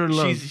they're not giving her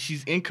love?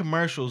 She's in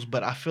commercials,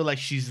 but I feel like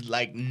she's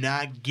like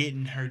not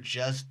getting her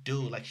just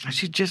due. Like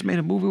she just made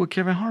a movie with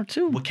Kevin Hart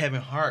too. With Kevin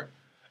Hart,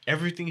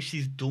 everything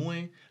she's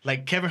doing,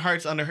 like Kevin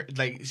Hart's under her,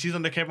 like she's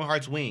under Kevin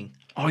Hart's wing.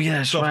 Oh yeah,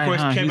 that's right. So of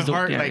course Kevin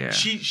Hart,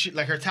 she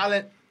like her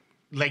talent,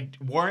 like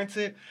warrants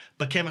it,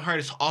 but Kevin Hart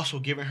is also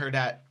giving her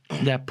that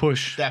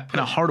push, and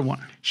a hard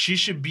one. She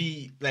should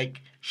be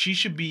like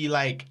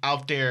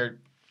out there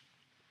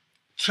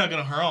chugging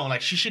on her own.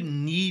 Like she shouldn't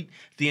need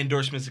the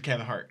endorsements of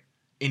Kevin Hart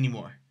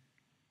anymore.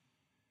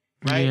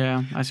 Right?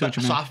 Yeah, I see what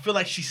you mean. So I feel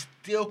like she's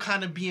still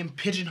kind of being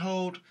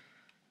pigeonholed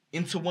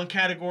into one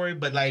category,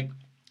 but like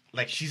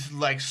she's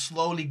like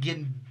slowly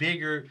getting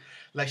bigger.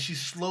 Like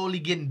she's slowly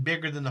getting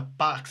bigger than the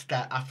box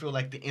that I feel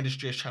like the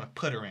industry is trying to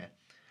put her in.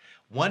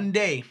 One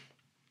day,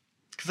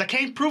 because I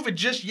can't prove it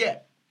just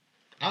yet.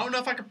 I don't know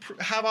if I can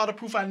have all the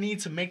proof I need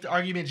to make the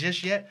argument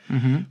just yet.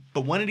 Mm-hmm.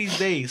 But one of these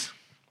days,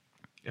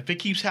 if it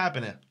keeps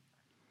happening,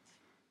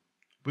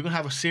 we're going to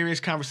have a serious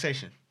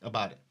conversation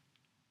about it.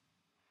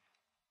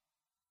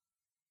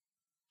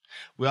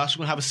 We're also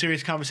going to have a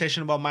serious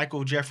conversation about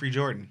Michael Jeffrey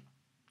Jordan.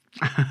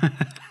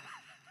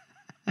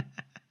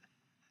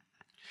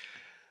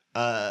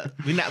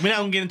 We're not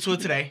gonna get into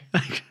it today.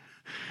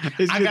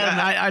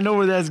 I know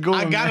where that's going.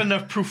 I got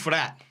enough proof for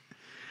that.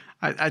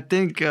 I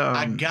think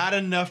I got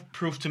enough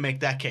proof to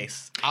make that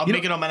case. I'll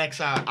make it on my next.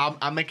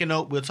 I'll make a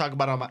note. We'll talk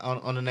about it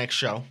on the next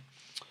show.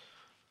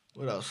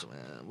 What else,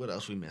 man? What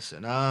else we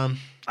missing?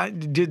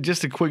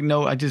 Just a quick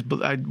note.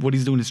 What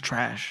he's doing is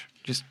trash.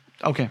 Just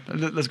okay.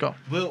 Let's go.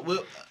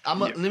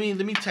 Let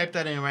me type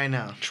that in right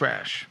now.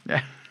 Trash.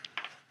 Yeah.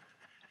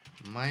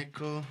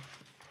 Michael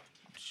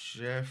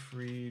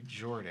Jeffrey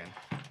Jordan.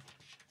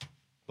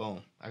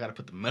 Boom. I gotta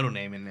put the middle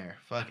name in there.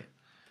 Fuck it.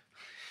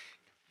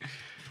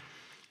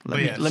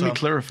 Let me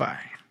clarify.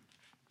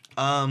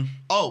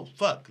 Oh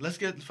fuck.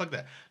 Fuck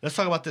that. Let's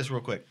talk about this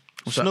real quick.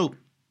 What's Snoop. Up?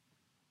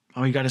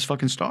 Oh, he got his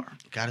fucking star.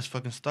 Got his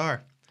fucking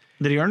star.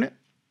 Did he earn it?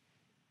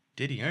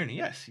 Did he earn it?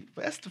 Yes.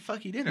 That's the fuck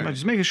he did earn it.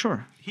 Just making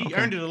sure. He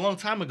earned it a long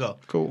time ago.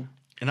 Cool.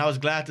 And I was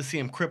glad to see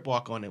him crip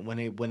walk on it when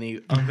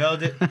he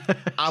unveiled it.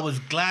 I was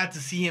glad to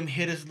see him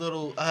hit his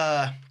little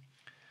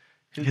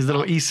his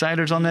little East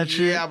Siders on that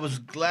shit. Yeah, I was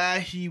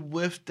glad he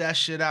whiffed that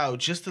shit out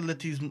just to let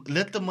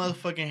the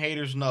motherfucking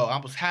haters know. I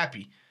was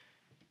happy.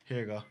 Here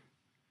you go.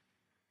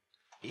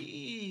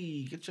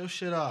 Get your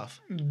shit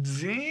off.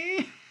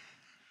 Z?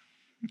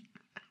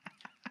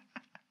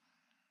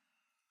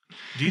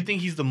 Do you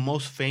think he's the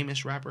most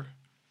famous rapper?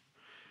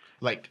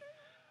 Like,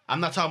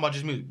 I'm not talking about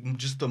just music,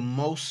 just the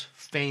most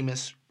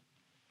famous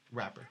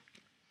rapper.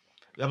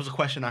 That was a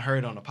question I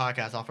heard on the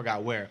podcast. I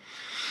forgot where.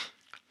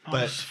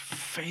 But most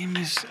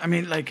famous. I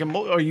mean, like,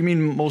 or you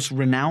mean most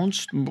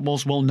renounced,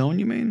 most well known?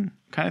 You mean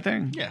kind of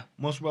thing? Yeah,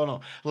 most well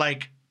known.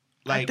 Like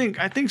I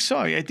think so.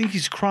 I think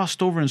he's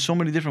crossed over in so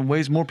many different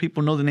ways. More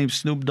people know the name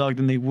Snoop Dogg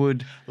than they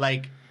would.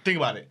 Like, think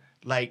about it.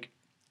 Like,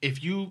 if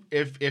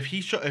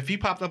he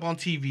popped up on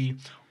TV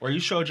or you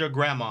showed your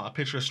grandma a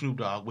picture of Snoop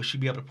Dogg, would she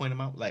be able to point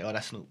him out? Like, oh,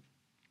 that's Snoop.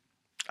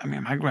 I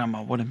mean, my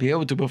grandma wouldn't be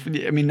able to, but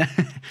I mean,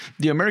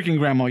 the American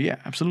grandma, yeah,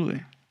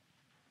 absolutely.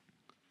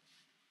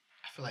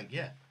 I feel like,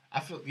 yeah.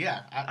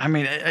 I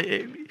mean,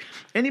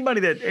 anybody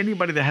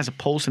that has a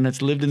pulse and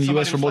that's lived in the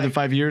U.S. for more than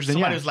 5 years, then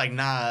somebody was like,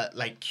 nah,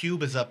 like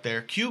Cube is up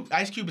there.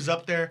 Ice Cube is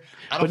up there.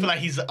 I don't feel like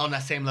he's on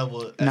that same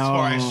level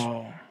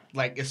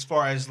as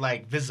far as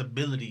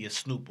visibility as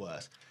Snoop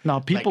was.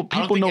 No, people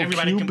know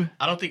Cube.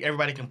 I don't think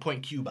everybody can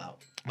point Cube out.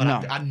 But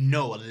no. I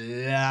know a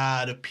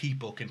lot of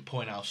people can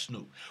point out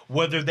Snoop.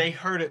 Whether they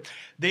heard it,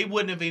 they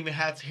wouldn't have even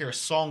had to hear a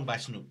song by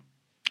Snoop.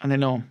 And they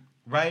know him.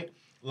 Right?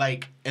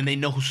 Like, and they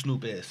know who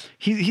Snoop is.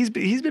 He's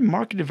been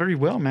marketed very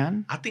well,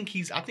 man. I think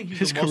he's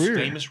the most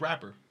famous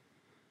rapper.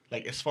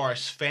 Like, as far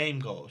as fame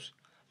goes.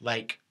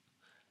 Like.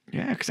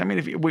 Yeah, because I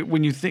mean,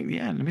 when you think,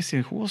 let me see,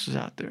 who else is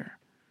out there?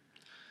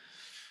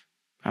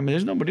 I mean,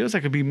 there's nobody else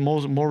that could be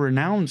more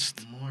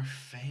renounced. More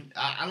famous.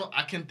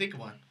 I can't think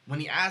of one.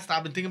 When he asked,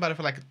 I've been thinking about it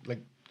for like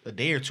a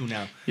day or two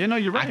now. Yeah, no,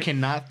 you're right. I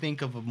cannot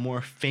think of a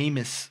more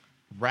famous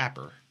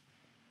rapper.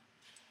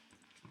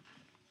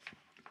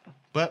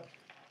 But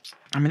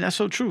I mean, that's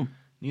so true.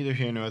 Neither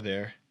here nor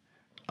there.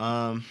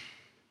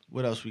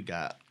 What else we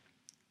got?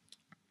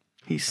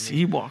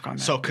 He walk on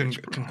that. So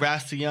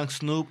congrats to young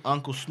Snoop,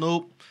 Uncle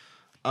Snoop.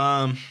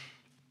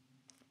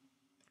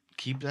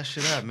 Keep that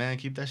shit up, man.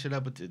 Keep that shit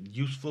up with the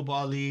Youth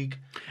Football League.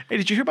 Hey,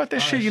 did you hear about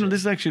that shit? You know,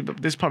 this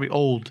is probably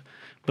old,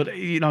 but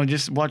you know,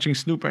 just watching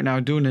Snoop right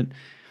now doing it.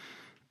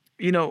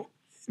 You know,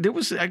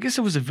 I guess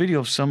there was a video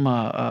of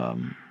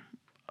an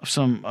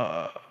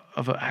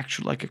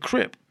actual, like a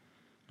Crip,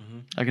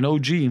 like an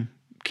OG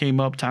came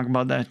up talking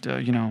about that.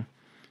 You know,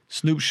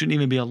 Snoop shouldn't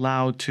even be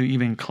allowed to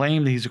even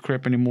claim that he's a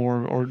Crip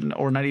anymore, or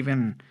not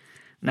even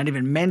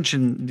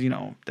mention, you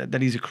know,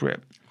 that he's a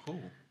Crip.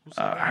 Cool.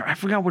 I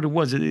forgot what it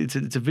was. It's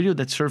a video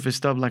that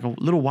surfaced up like a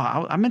little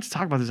while. I meant to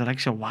talk about this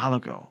actually a while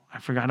ago. I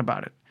forgot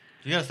about it.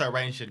 You gotta start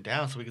writing shit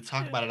down so we can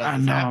talk about it. I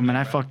know, man.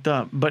 I fucked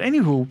up. But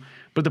anywho,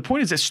 the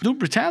point is that Snoop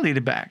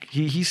retaliated back.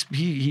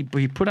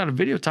 He put out a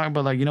video talking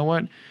about, like, you know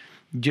what,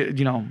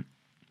 you know,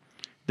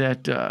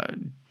 that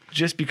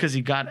just because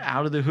he got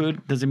out of the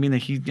hood doesn't mean that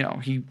he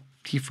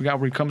forgot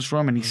where he comes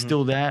from and he's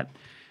still that.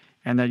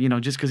 And that, you know,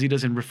 just because he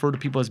doesn't refer to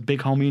people as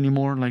big homie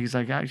anymore, like he's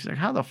like,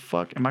 how the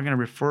fuck am I gonna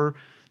refer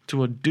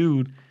to a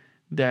dude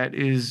that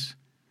is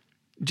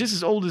just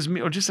as old as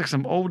me, or just like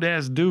some old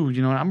ass dude?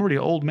 You know, I'm already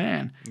an old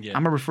man. Yeah.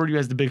 I'm gonna refer to you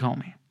as the big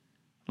homie.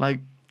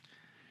 Like,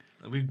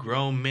 we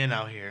grown men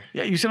out here.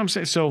 Yeah, you see what I'm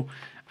saying? So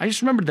I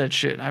just remembered that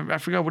shit. I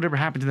forgot whatever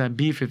happened to that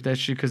beef, if that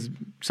shit, because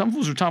some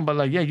fools were talking about,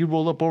 like, yeah, you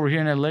roll up over here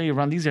in LA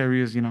around these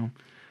areas, you know,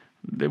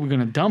 they were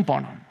gonna dump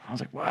on him. I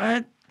was like,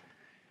 what?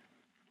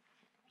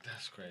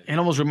 That's crazy. It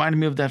almost reminded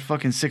me of that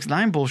fucking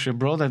 6ix9ine bullshit,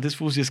 bro. That this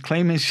fool's just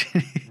claiming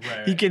shit.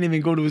 Right. He can't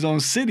even go to his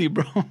own city,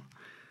 bro.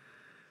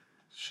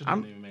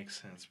 Shouldn't even make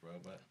sense, bro.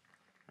 But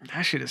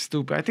that shit is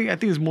stupid. I think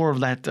it's more of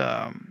that.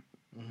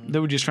 They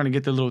were just trying to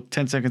get the little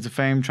 10 seconds of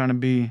fame, trying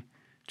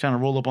to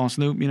roll up on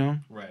Snoop, you know.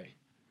 Right.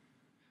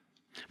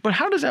 But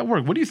how does that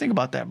work? What do you think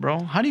about that, bro?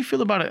 How do you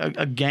feel about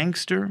a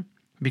gangster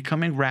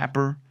becoming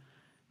rapper,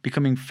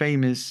 becoming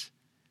famous,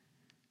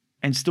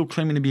 and still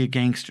claiming to be a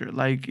gangster?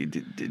 Like,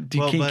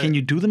 can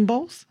you do them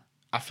both?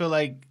 I feel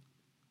like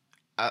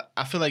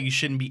you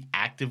shouldn't be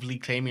actively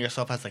claiming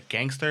yourself as a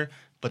gangster,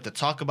 but to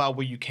talk about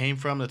where you came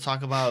from, to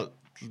talk about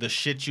the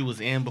shit you was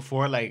in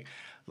before, like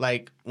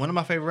one of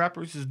my favorite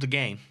rappers is The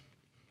Game.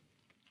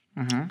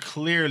 Mm-hmm.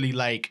 Clearly,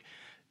 like,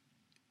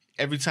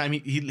 every time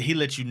he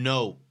lets you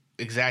know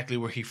exactly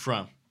where he's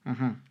from.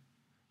 Mm-hmm.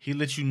 He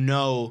lets you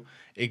know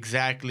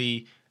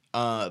exactly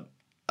the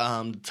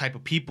type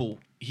of people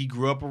he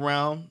grew up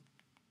around.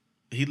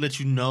 He lets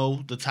you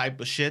know the type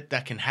of shit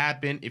that can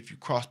happen if you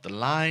cross the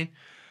line.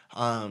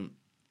 So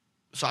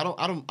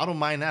I don't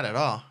mind that at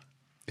all,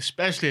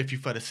 especially if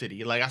you're for the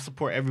city. Like, I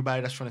support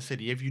everybody that's from the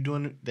city. If you're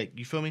doing that,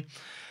 you feel me?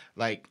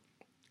 Like,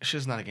 it's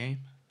just not a game.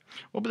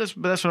 Well, but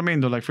that's what I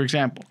mean though. Like, for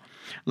example,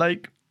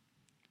 like,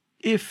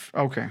 let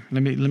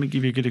me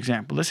give you a good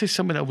example. Let's say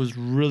somebody that was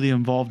really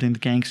involved in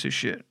gangster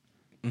shit,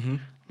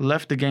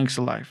 left the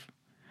gangster life,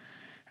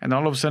 and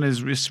all of a sudden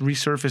is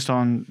resurfaced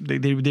on. They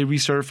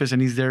resurface and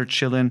he's there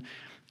chilling,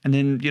 and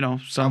then, you know,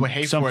 I would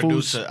hate for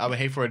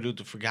a dude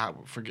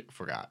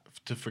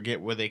to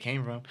forget where they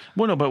came from.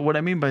 Well, no, but what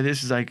I mean by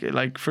this is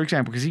like for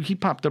example, because he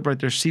popped up right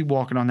there,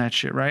 walking on that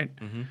shit, right?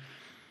 Mm-hmm.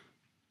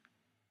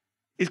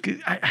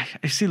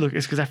 I see. Look,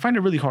 it's because I find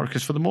it really hard.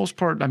 Because for the most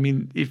part, I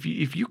mean, if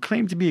you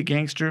claim to be a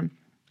gangster,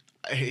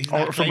 he's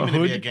not claiming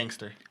to be a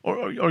gangster,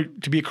 or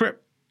to be a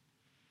Crip,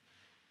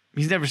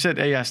 he's never said,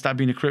 "Hey, I stopped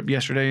being a Crip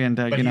yesterday," and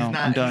I'm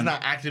done. He's not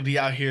actively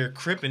out here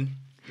cripping.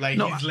 Like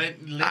he's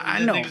letting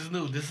niggas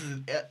know this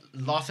is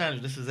Los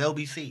Angeles. This is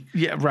LBC.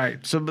 Yeah,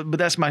 right. So, but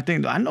that's my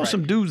thing. Though. I know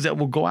some dudes that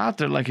will go out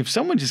there. Like if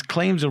someone just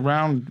claims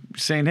around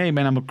saying, "Hey,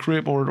 man, I'm a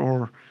Crip,"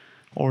 or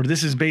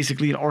this is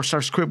basically, or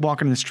starts Crip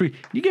walking in the street,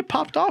 you get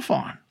popped off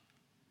on.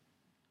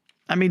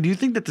 I mean, do you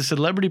think that the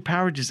celebrity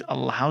power just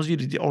allows you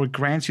to, or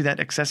grants you that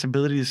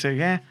accessibility to say,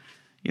 "Yeah,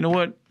 you know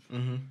what?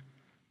 Mm-hmm.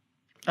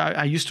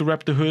 I used to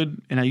rep the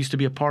hood, and I used to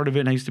be a part of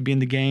it, and I used to be in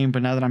the game,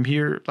 but now that I'm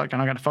here, like, I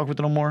don't got to fuck with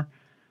it no more."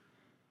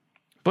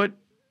 But,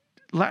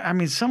 I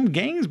mean, some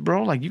gangs,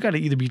 bro, like, you got to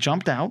either be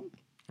jumped out,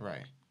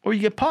 right, or you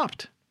get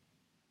popped.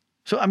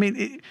 So, I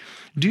mean,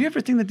 do you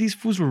ever think that these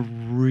fools were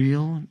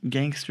real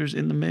gangsters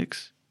in the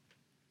mix?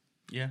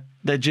 Yeah.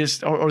 That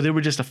just, or they were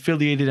just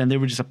affiliated and they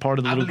were just a part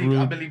of the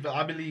group?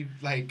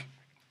 I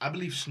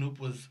believe Snoop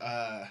was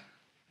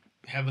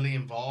heavily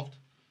involved.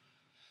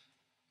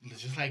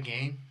 Just like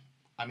Game.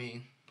 I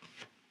mean,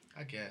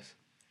 I guess.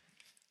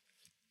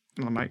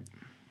 Oh, Mike.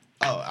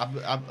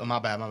 Oh, my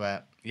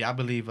bad. Yeah, I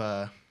believe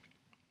it,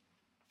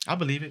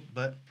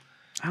 but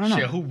I don't know.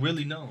 Shit, who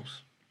really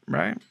knows?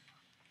 Right?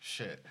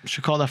 Shit.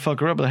 Should call that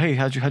fucker up. Like, hey,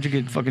 how'd you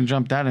get fucking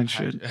jumped out and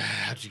shit?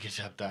 How'd you get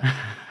jumped out?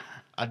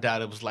 I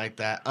doubt it was like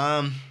that.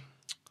 I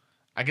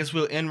guess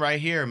we'll end right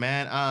here,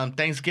 man.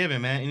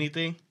 Thanksgiving, man.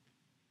 Anything?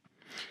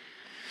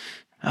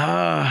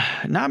 Nah,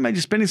 man,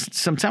 just spending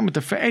some time with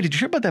the family. Hey, did you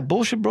hear about that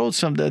bullshit, bro?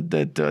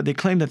 That they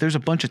claim that there's a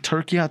bunch of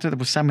turkey out there that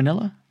was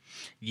salmonella.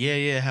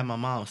 Yeah, had my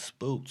mom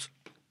spooked.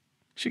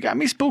 She got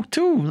me spooked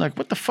too. Like,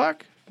 what the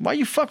fuck? Why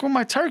you fuck with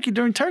my turkey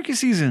during turkey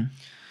season?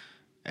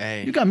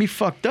 Hey, you got me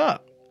fucked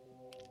up.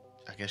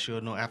 I guess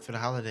you'll know after the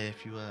holiday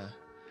if you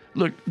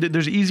Look,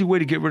 there's an easy way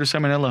to get rid of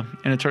salmonella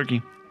in a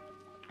turkey.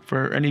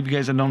 For any of you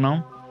guys that don't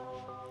know,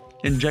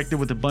 inject it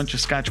with a bunch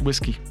of Scotch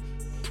whiskey.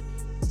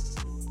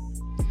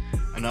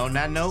 And on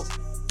that note,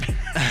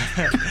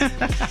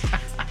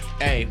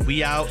 hey,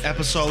 we out.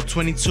 Episode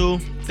 22.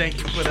 Thank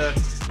you for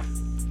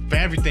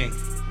everything.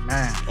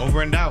 Man.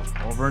 Over and out.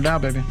 Over and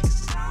out, baby.